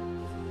maniga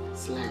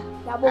slime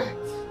dabo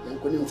yen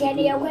ko ni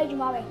tele ye kwa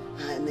djuma we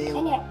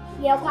ene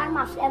ye kwa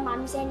ma fle ma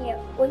no se ne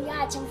onya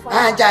achemfo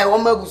jai wo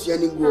magusu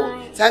ani go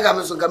sanga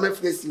me so ga me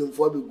fle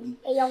silimfo begum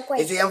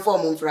ese yen fo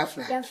mo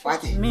mfrafra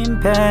what min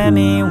pa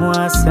mi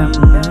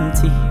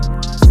wasamti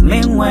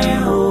min wa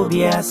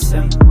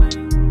obiasam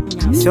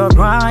so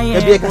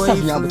Brian e be kasa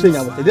nya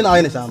bote de na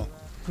ayi ne sa no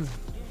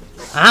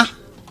ha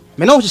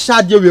me na wo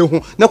shade we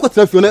hu na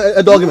kwatra fio na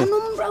e dog me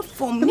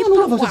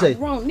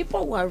nipa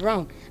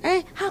around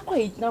how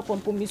quite now from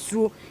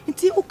Misro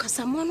until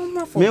Okasamo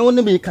no from me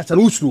won be kasa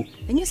no usuro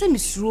enye se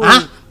misro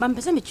ba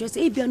mpese me chese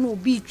e bia na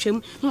obi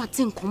twem na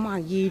aten koma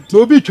ye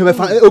no obi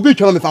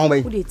twem me fa ho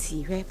bai wo de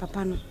ti hwe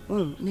papa no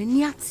na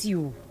ni ati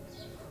o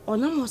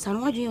ona mo sa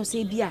no adwen o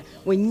se bia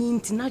wanyi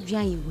nti na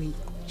adwen ye we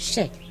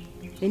hye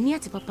na ni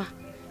ati papa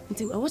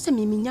nti wo se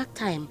me minya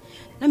time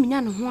na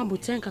minya no ho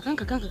aboten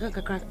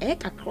kakra e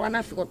kakra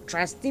na fi ko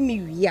trust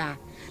me wia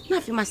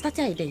na fi ma start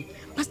ai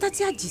ma start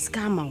ya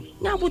jiska ma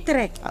nya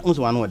abotere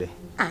unso wanu ode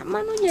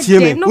mano nya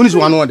de no unso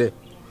wanu ode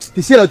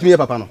ti se la tumi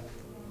papa no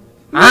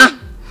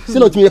se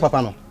la tumi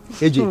papa no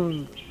eje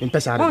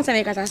mpesa ade on se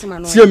me kasa se ma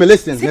no see me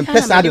listen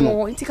mpesa ade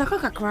no nti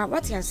kakra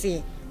what you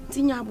say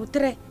nti nya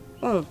abotere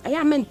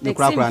aya men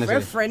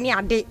text friend ni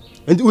ade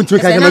nti untimi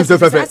kan me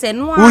frefre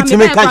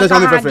untimi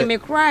kan me frefre me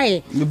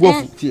cry me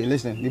bofu see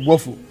listen me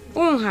bofu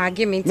ha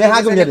give me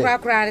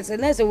cry say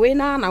na say we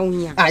na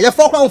unya ye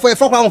for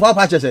kwa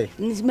papa chese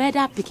nti me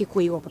da pick ko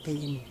yo papa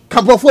yemi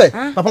ka brofo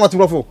papa what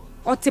brofo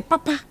o ti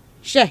papa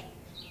she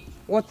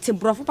what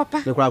brofo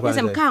papa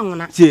se me ka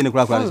nwona see ne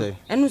kura say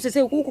enu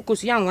se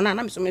kukukosu ya nwona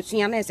na me so me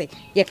sunya na say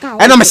ye ka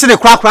ena me se ne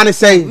kura ne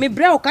say me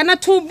bre o kana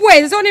to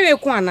boy se oni me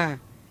ku ana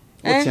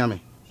o tia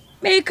me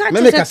me ka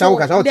me kasa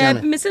o tia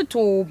me me se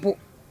to bo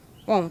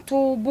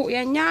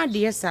ya nya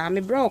de sa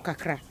me bre o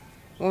kakra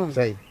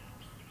say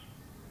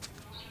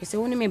ese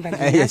oni me ba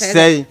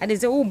say ade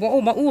se o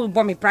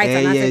bo me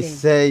price na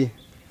say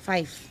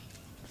 5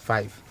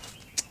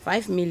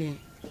 million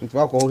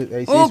ntwa ko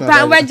o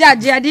pa wa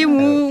jaje ade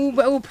mu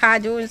o pa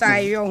jo sa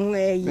yo hu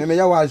eyi me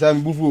ya wa sa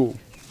mbufu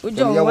o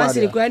jo wa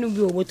sire kwa nu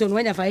bi o boto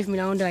no nya 5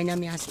 million ndo anya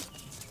me ase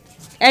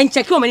en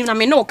check o mani na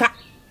me no ka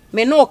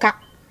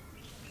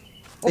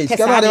o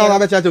kesa ade ma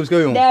be chat o sko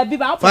yo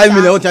 5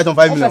 million o chat on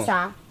 5 million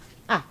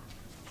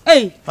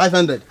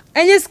 500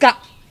 enye ska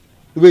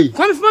we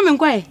come from me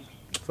nkwa e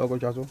fa ko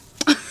chaso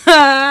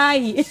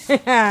ai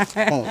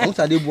on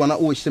sa de bu na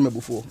o hye me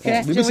bufu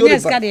bibi so de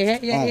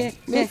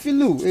me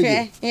filu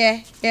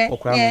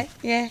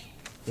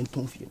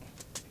enton fie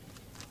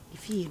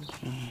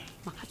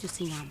maka jo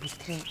se nya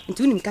botre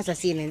nti unim kasa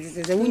se ne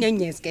se wunya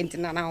nya skent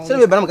na na se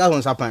be bana maka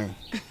ho sapan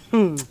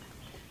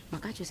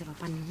maka jo se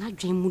papa na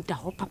dwen mu da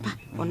ho papa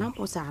ona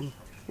mpo sa no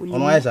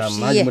ono ya sa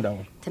ma dwen mu da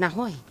ho tena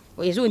hoy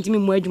o yeso ntimi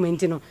mu adwuma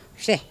nti no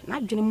hwe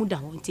na dwen mu da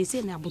ho nti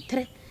se na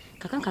botre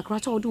Kakanka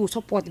Krato do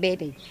support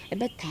baby. A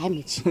bed time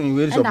it.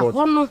 We support.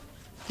 No,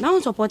 now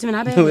support me.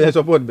 We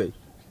support baby.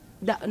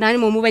 Nani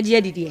mo move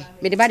jedi di.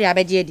 Me the body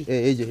abedi.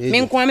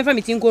 Me nko me fa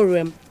meeting go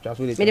room.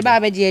 Me the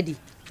baba abedi.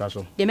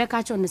 Twaso. Dey make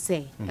catch on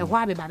say. E ho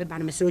abeba beba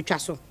no me se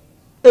twaso.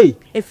 Hey,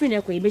 e free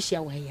na ko e be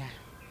hia wa ya.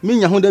 Me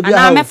nya ho da bia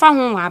ha. Na me fa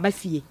ho wa aba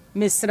fie.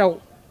 Me serew.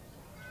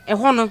 E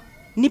ho no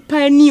nipa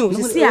ani o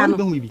sisi ano.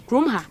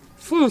 Krom ha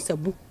fun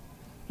sabu.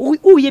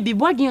 O ye bi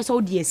boagen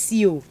so de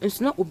asi o.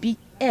 Nso na obi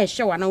e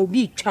hwe wa na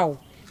obi twa o.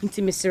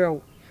 Nti me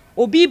serew.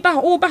 Obi ba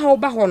ho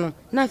no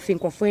na afi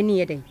nkofo ani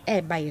ye den.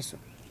 E ba ye so.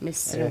 Me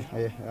serew.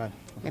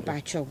 Me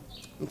ba chow.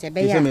 Nti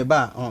be ya. Me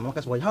ba, o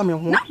ka so ya me ho.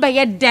 Na ba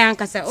ye dan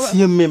ka se.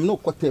 Sie mem no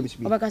kwata me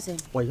bi. O ba ka se.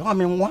 Wa ya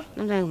me ho.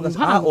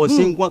 O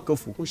singwa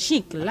kafu. O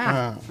chic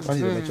la. What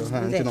is the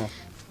matter? Nti no.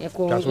 E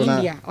ko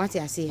India, what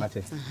you say?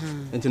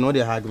 Nti no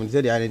dey hag me,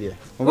 say dey ane dey.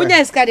 Wo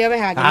dey ska dey be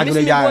hag. Me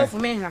me go for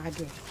me hag.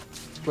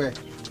 Kwe.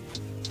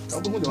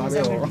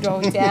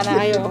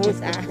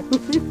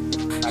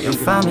 You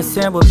found me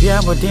say bo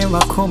bia bo dey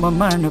makoma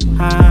man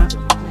pa.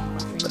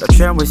 But I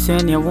try we say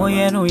ne wo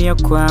ye no ye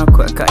kwa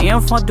ka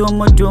yen for dum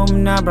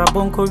na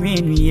brabon ko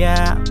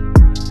winia.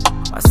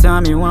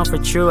 Asami one for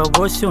true I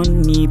was so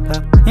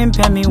nipa.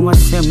 Impe me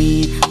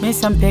wasemi, me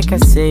some peka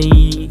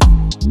say.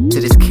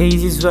 To this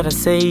case is what I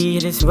say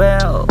it is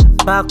well.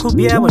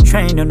 Bakubia will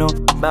train no.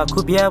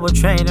 Bakubia will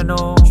train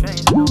no.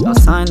 I'll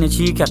sign the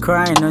chica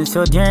crying no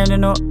so dear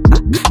no.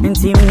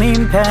 Minty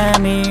min pa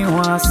me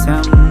was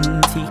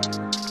empty.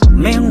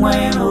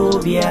 Meanwhile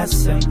will be a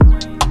same.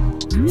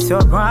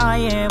 So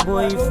Brian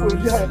boy for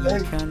can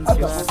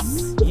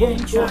yeah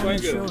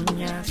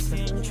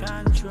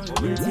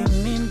minty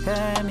min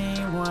pa me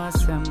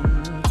was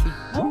empty.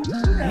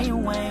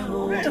 Meanwhile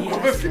will be a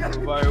same.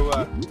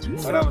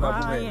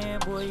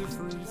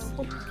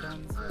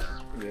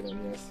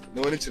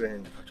 No one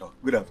train.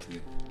 Good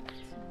afternoon.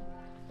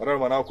 What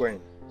am I now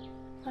going?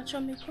 You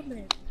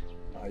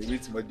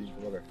meet my dear.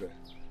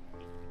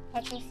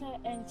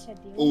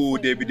 Oh,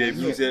 David,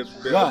 you said,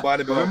 oh,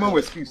 what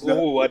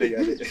are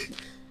you?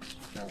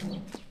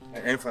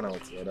 I'm fan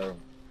out.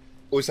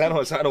 Oh, San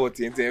Jose, what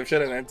you say? I'm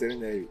sure I'm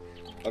telling you.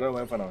 I don't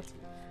want fan out.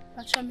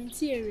 I'm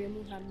interior,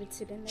 move and meet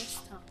the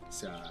next time.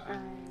 Sir,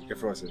 you're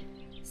frozen.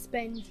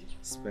 Spendy.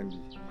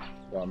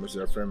 Well,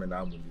 Mr. Friend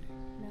Naamuney.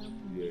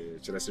 Yeah,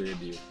 should I say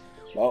it?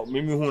 Well,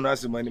 Mimi who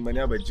has money,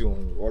 never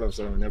June. All of a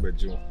sudden, never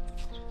June.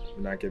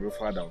 And I can be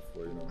father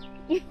for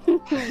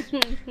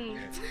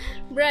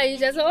Bray, you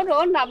just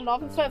all have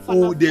not for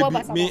oh, they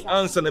me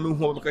answer me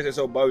home because I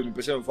saw Bobby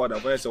percent father,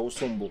 but I saw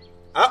Sumbo.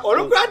 Oh,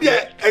 look at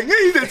it. And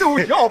you didn't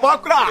say your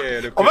back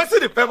cry. Oh, I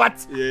said the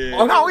favorite. Yeah.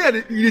 Oh, now we are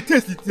the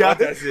taste it.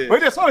 When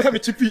they saw him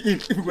chippy in.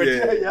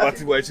 Yeah,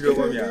 but what you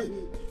over me.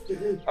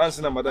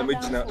 Answer Madame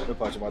Medina, the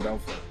patch of Madame.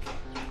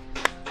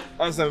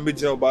 Answer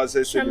Medina about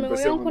say, yeah,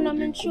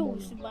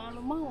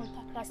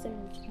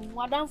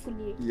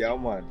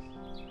 man.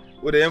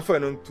 What the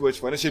infant on Twitch,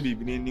 financial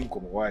baby in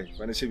income. Why?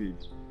 Financial baby.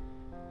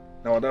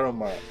 Now, I don't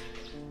know.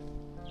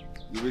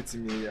 You wait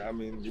me, I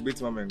mean, you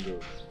wait my man girl.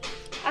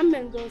 I'm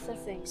man girl,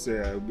 say,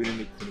 I'll be in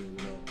the you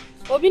know.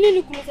 Obini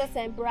ni kunu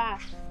sese bra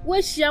wo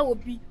hia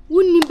obi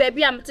wunni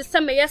baby am te se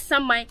me ye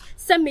samai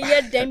se me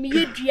ye dan me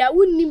ye dua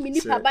wunni mi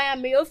ni paba ya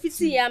me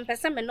office ya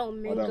mpese me na o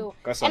mengo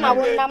e na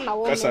wo nam na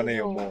wo kasa na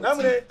yo mo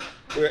Naamuney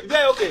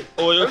yeah okay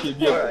oh okay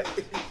yeah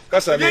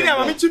kasa na yeah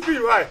mama chippy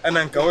right and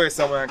anka we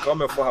samai anka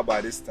me for her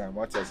by this time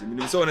what you say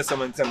me so na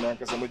samai time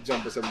anka some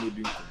jump person no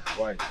do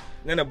why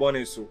na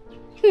born so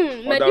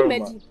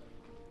medi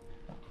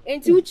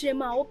enti uchire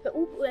ma wo pe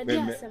wo di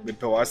asem me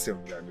pe wasem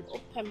ya me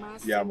pe ma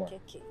asem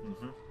keke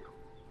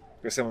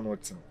person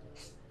not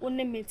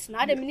Only meet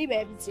na dem ni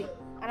baby ti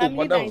ana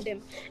mi bind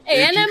dem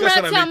eh ene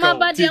mra ta ma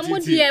ba de mu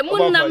de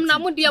mu nam na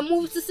mu de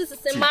mu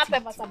sisi ma pe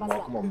basa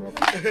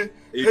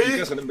eh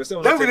kasa na mbese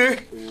na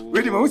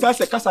we di ma usa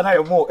se kasa na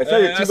yo mo e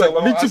say ti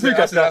ba mi chippy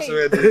kasa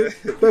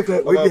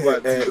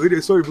we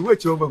dey sorry we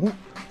chi ma who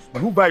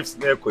vibes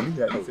na ko ni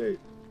ya say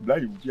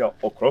bloody we are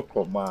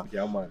okrokro ma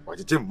ya man o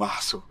je ma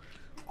so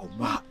o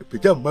ma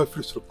peja ma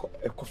free so ko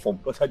e ko form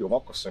plus ajo ma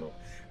ko so no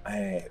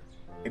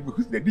and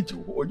because the DJ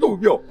oh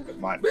yo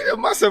man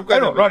massive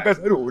kind of rockers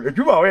oh the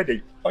juma where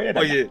they oh yeah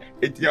go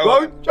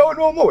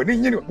no more ni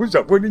nyini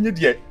busa ko ni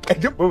nyidi e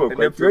je bo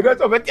ko e go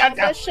so beti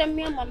ata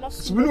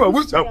sunu wa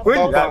busa ko ni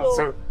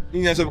so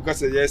you so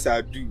because yes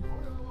I do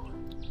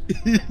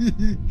you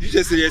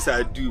just say yes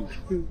I do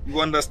you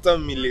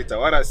understand me later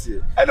what I say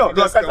I know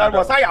because I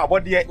was say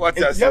about there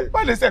what I say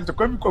but listen to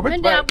come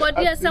when their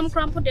body some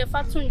cramp de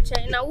fatu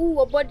nche na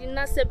wo body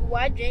na se bi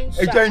wa dwen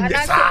sha ana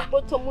se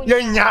botomu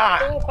nya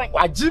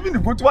wa jibi ni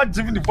boto wa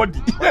jibi ni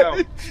body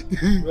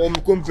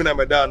company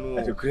madam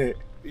no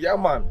yeah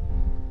man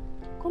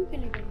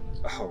company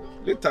oh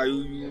later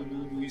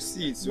you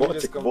see it so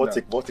Baltic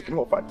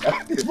no offer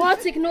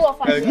Baltic no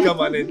offer come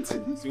on into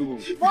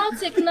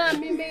Baltic na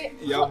me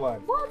yeah man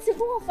Baltic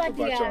no offer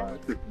dia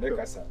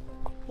nekasa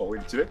but we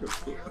chile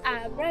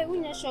right we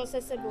nya show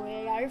say bo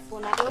yare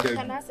phone na do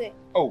kana say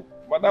oh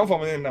madam for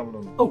me nam no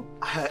oh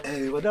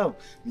madam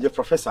me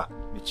professor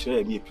me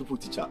chile me people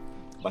teacher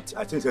but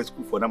I think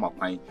school for them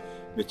applying.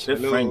 We check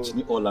French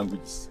in all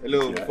languages.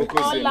 Hello,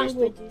 focus all in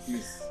languages.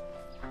 Please.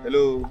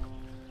 Hello.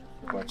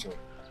 Watch out.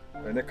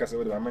 When I cast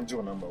over the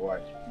manager number why?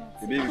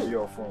 The baby be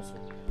your phone so.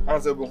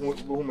 Answer go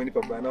many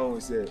papa now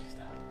say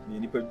ni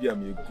nipa bia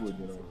me good,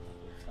 you know.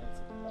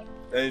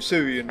 And show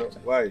you know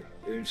why?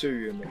 And show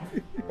you know.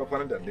 Papa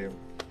na them.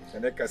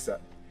 And I cast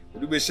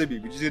you be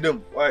shebi, you see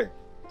them. Why?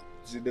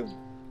 See them.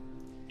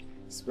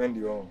 Spend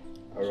your own.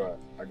 Alright,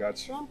 I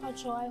got you.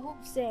 Grandpa, I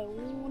hope say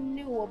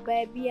only your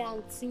baby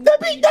auntie.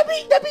 Debbie.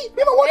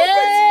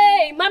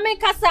 Hey, Mama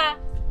Kasa.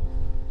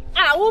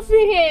 Ah, wo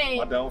free here.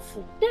 Madam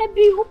Fu.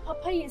 Debbie, who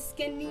papa is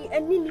skinny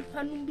and Nini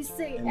Panum be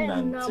say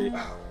and no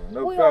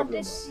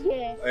problem.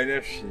 I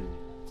know she.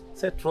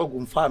 Say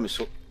trogum farm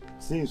so.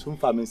 Since some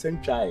farming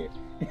send try.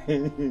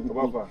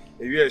 Papa,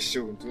 if you are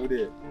sure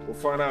today, for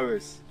 4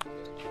 hours.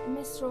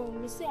 Miss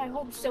Rome, say I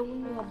hope so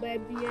when your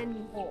baby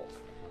anymore.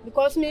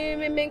 Because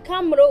me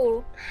come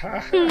roll.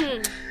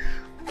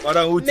 What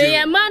I would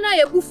say, man,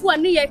 I bufu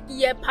and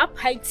ye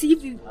papa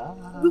TV.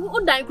 We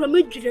would die from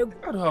me. I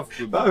don't have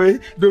to.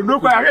 Don't know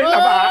where I am.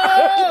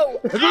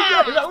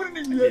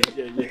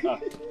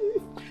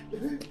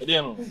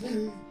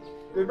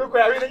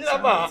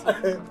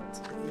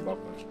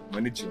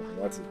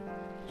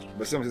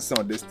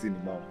 Destiny,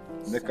 man.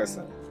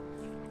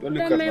 Don't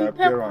look at my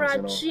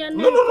appearance, you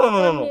know.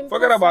 No.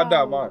 Forget about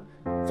that, man.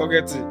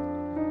 Forget it.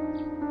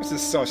 This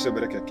is so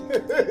shabby.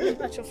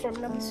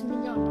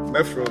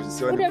 My frozen.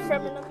 So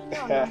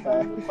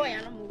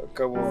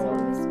come on.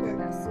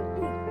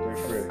 My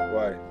friend,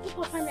 why?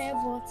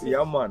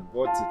 Yeah, man.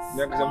 Vote it.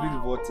 Next time we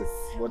vote it.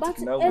 But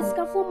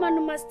escafo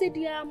man must stay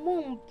there.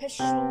 Mom,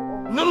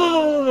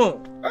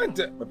 No. I ain't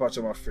my patch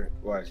my friend.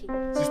 Why?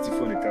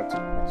 64 ni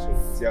tattoo.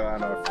 See how I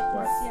know.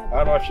 I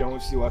know if you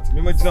want to see what. Me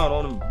imagine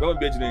on him. Don't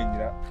be doing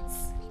that.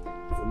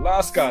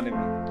 Last car name.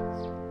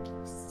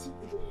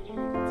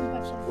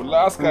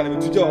 Last time you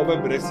do your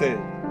over say,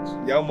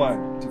 yeah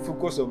man, to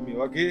focus on me,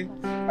 okay?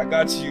 I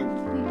got you.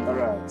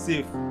 Alright,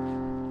 safe.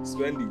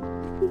 Spendy.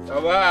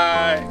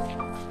 Bye.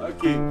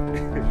 Okay.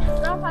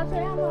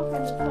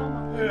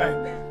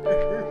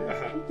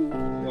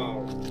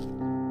 Wow.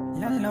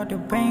 Yellow the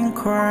bank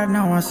card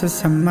now was a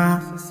summer.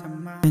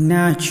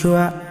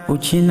 Nachua,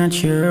 Uchina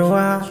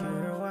Chirua.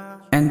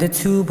 And the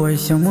two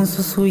boys, you want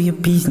to sue your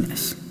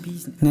business.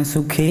 That's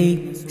okay,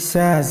 on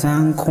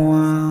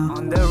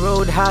the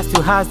road, house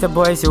to house, the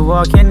boys are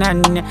walking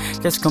and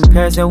just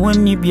compares the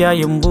one you be a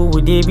yumbo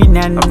with David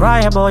and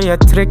right about your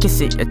trick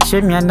is it, a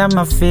chimney and I'm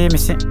a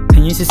famous.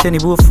 Can you see any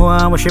boo for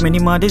I'm sure many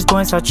more these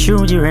boys are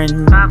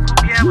children. I'll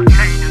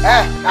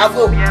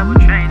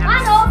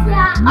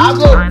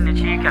go.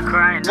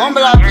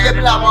 Number of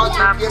people I want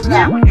to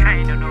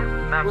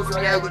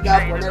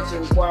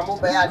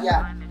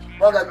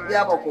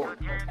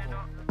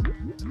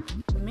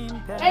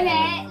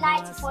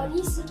light for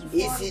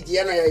ECG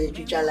and a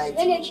teacher light.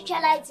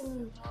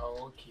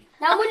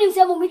 Now, when you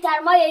say,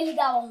 Mumita, my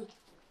illegal.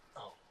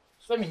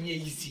 So, me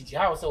ECG,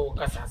 how so?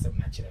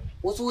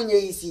 What's when you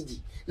ECG?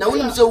 Now,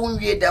 when you so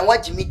we then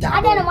watch me.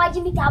 I don't know what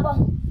you meet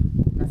about.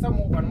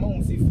 Someone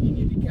won't say,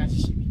 because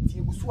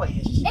she was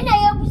sway. And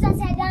I always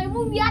said, I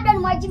move you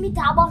don't watch me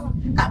about.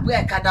 I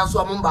wear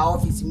Cadasso member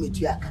office in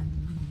Metiaka.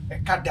 A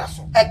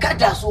Cadasso.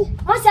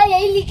 What's a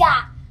illegal?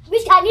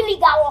 Which can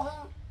illegal.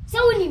 So,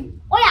 oh,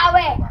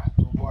 yeah,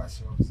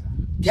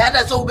 the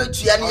other so big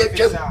to any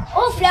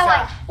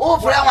oh,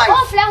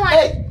 flower.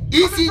 Hey,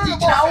 ECG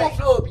now,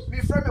 be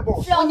from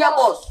your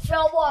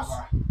boss.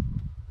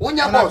 On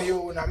your boss,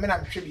 you, I'm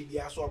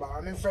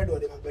afraid of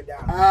them.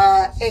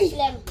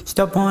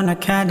 Stop on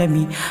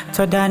Academy,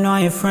 told I know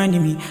your friend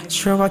of me.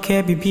 Sure, I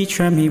can't be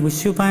betraying me with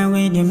super and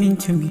way you mean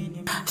to me.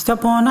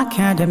 Stop on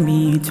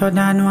Academy, told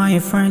I know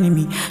your friend of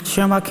me.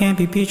 Sure, I can't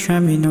be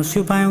betraying me, no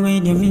super and way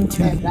you mean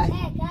to me.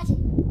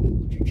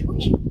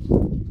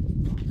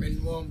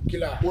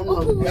 Oh,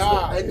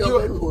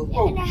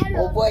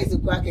 boys,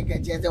 crack a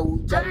catcher.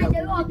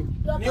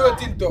 You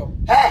tinto.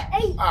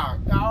 Hey, I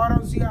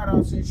don't see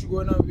her since you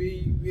gonna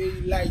be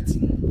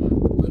lighting.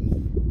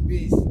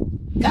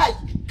 Kai,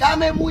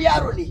 come and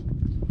Muyaroni.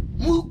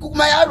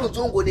 Mukumayaro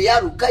Zongo, the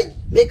Yaru Kai,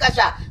 make a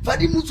shot.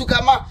 Fadi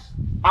Musukama,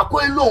 a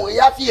quail long,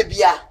 Yafia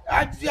Bia.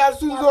 I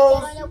just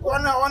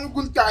one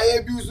good tie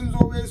abuses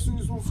always to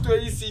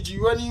ECG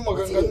when you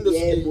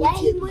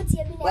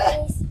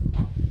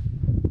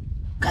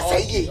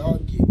Kasai.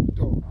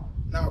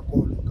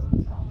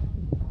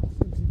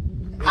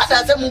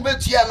 Ada se mu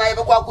betu ya na ye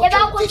bekwa ko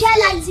twa ko twa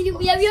light ni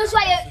bu ye wi so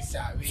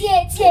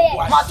ye tie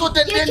ma so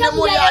de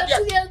mo ya dia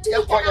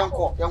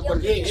yanko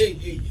hey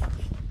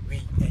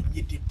we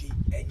enye tete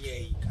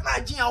enye kana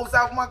jin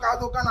Hausa kuma ka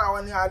zo kana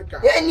wani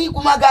harka ni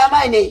kuma ga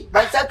mai ne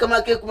ban saka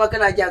make kuma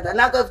kana jaga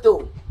na ka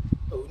fito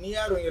ni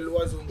yaro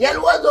yelwazo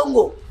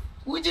ngo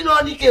uji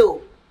no ni ke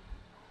o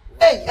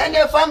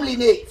enye family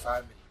ne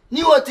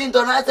ni wotin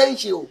to na san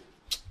shi o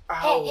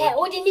Hey,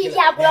 what did you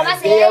have?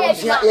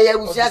 Yeah,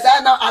 we just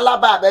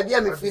Alaba, baby,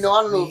 I'm feeling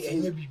on no.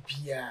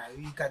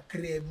 You can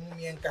create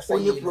me and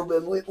Cassandra. Only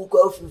problem we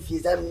go from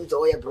Fizam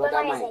to your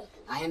brother mine.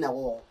 I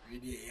know.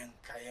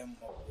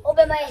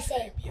 Open my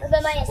say.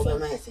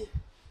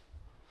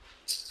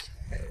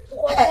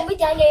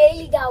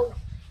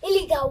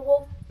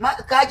 Illegal.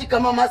 Kaji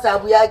kama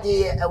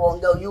masabuyaje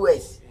wonga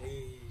US.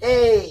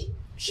 Eh,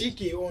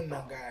 shiki on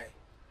guy.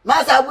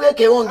 Masabuye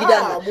ke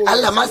wongida.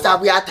 Allah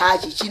masabuya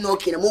tashi chino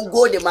kina mun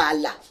gode ma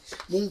Allah.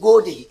 Mun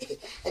gode.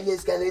 Ene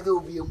skane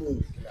do biye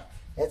mu.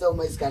 Eto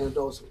ma skane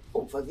do so.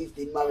 For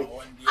 15 marry.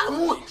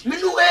 Amu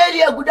minu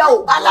area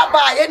gudawo.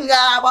 Alaba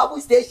yenga babu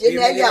station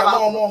area ba.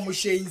 Mo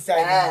she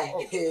inside.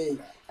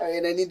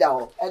 Ene ni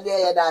dawo.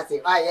 Ene ya da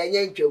se. Ah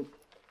yenye ntwem.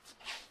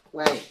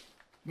 Why?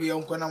 We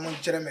don't want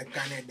to chere me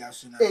Canada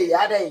so na. Eh,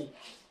 adai.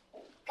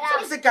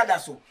 So se kada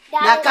so.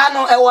 Na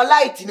kano e wo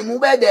light ni mu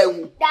be da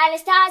hu. Dial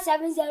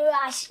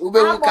 *70#. Ube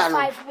hu kano.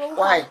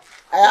 Why?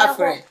 I have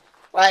friend.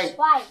 Why?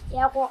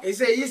 Yako. E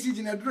say easy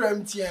to na do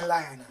MTN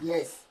line.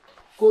 Yes.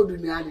 Code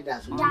ni adi da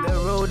so. The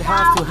road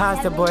house to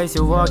house, the boys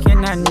are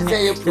walking and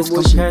this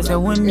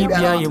comparison when you be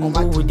a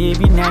move they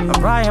be nan.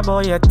 Right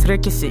boy a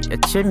trick is it a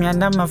chimney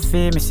and I'm a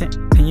famous.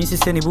 And you see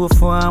any booth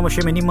for I'm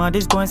sure many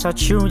mothers going to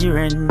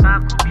children.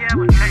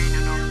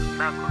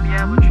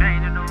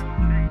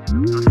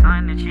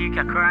 Sign the cheek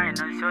a crying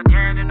on so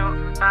dear no.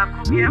 Back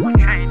be able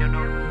training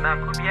no. Back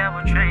be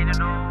able training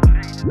no.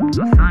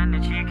 Sign the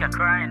cheek a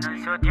crying on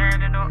so dear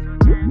no.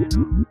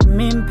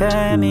 Min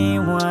pay me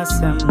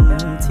was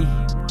empty.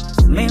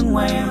 Min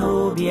way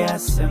who be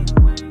awesome.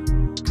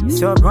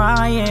 So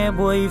Brian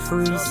boy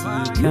free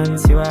see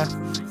can't you are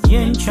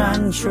yin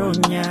chan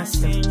chunya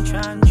sin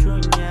chan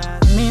chunya.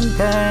 Min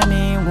pay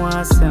me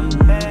was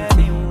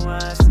empty.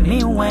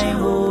 Min way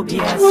who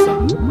be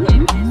awesome.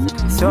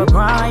 So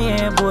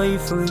Brian boy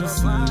free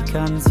see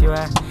can't you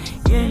are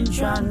yin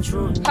chan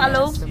chunya.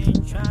 Hello.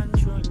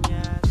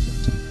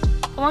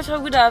 How much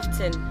good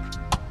afternoon?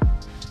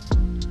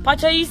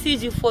 Pacha you see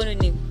your phone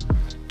name.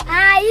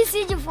 Ah, you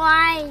see your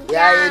phone.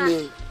 Yeah,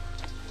 you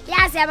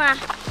yes, Emma.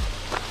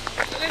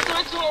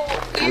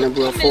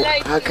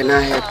 How can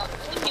I help?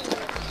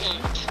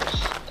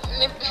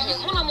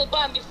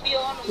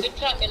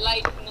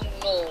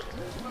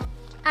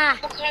 Ah.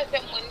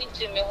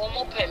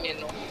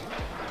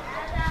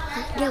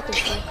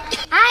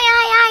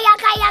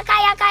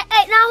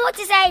 Hey, now what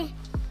to say?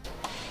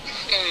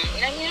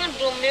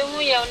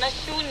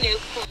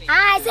 I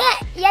said,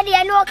 yeah,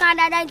 the no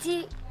Canada.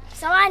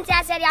 So I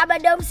said,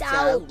 Abadom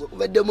Sao.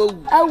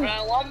 Oh,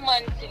 1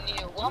 month in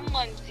you, 1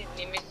 month in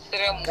you,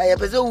 Mr. I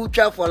have a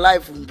travel for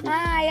life.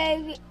 Ah,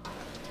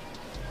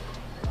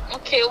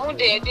 okay, one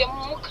day, the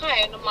Muka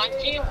and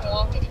Manji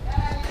walk.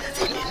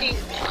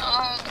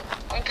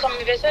 I'm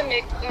coming to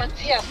make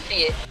Matthias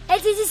here.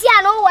 It is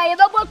a no way,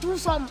 but go to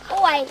some.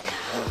 Oh, I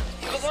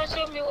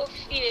show me of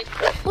fear.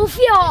 Who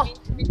fear?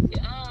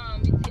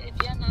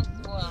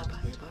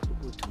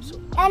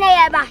 And I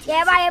have a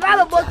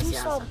to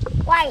some.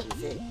 Why?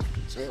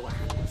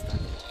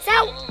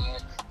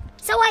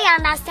 So I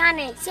understand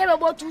it. Say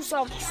about 2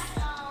 songs.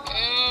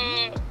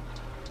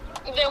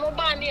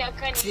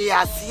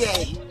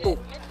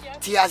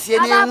 Tiasie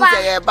ni mu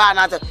say ba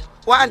na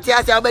one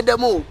tiasie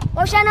obedemu.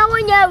 O shana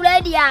when you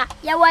ready ya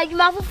wa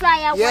adwuma fufra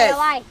ya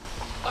why?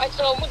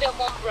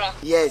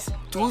 Yes,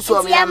 2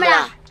 so me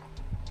amra.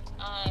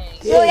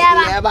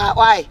 Yeah, ba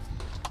why?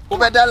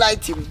 Obeda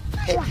light him.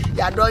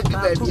 Ya don't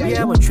give a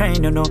yeah, we're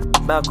training no.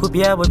 Back could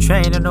be able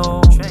training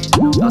no.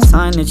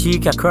 Sign the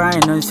cheek a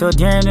crying on so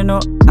dear no.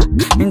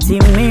 Inti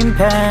min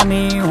pay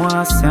me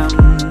was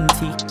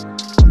empty.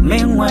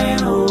 Min way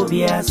who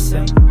be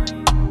awesome.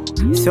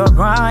 So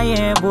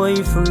Brian boy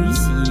free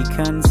see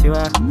can't you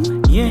are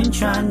yin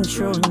chan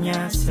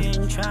chunya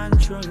sin chan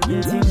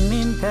chunya. Inti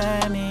min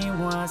pay me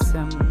was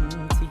empty.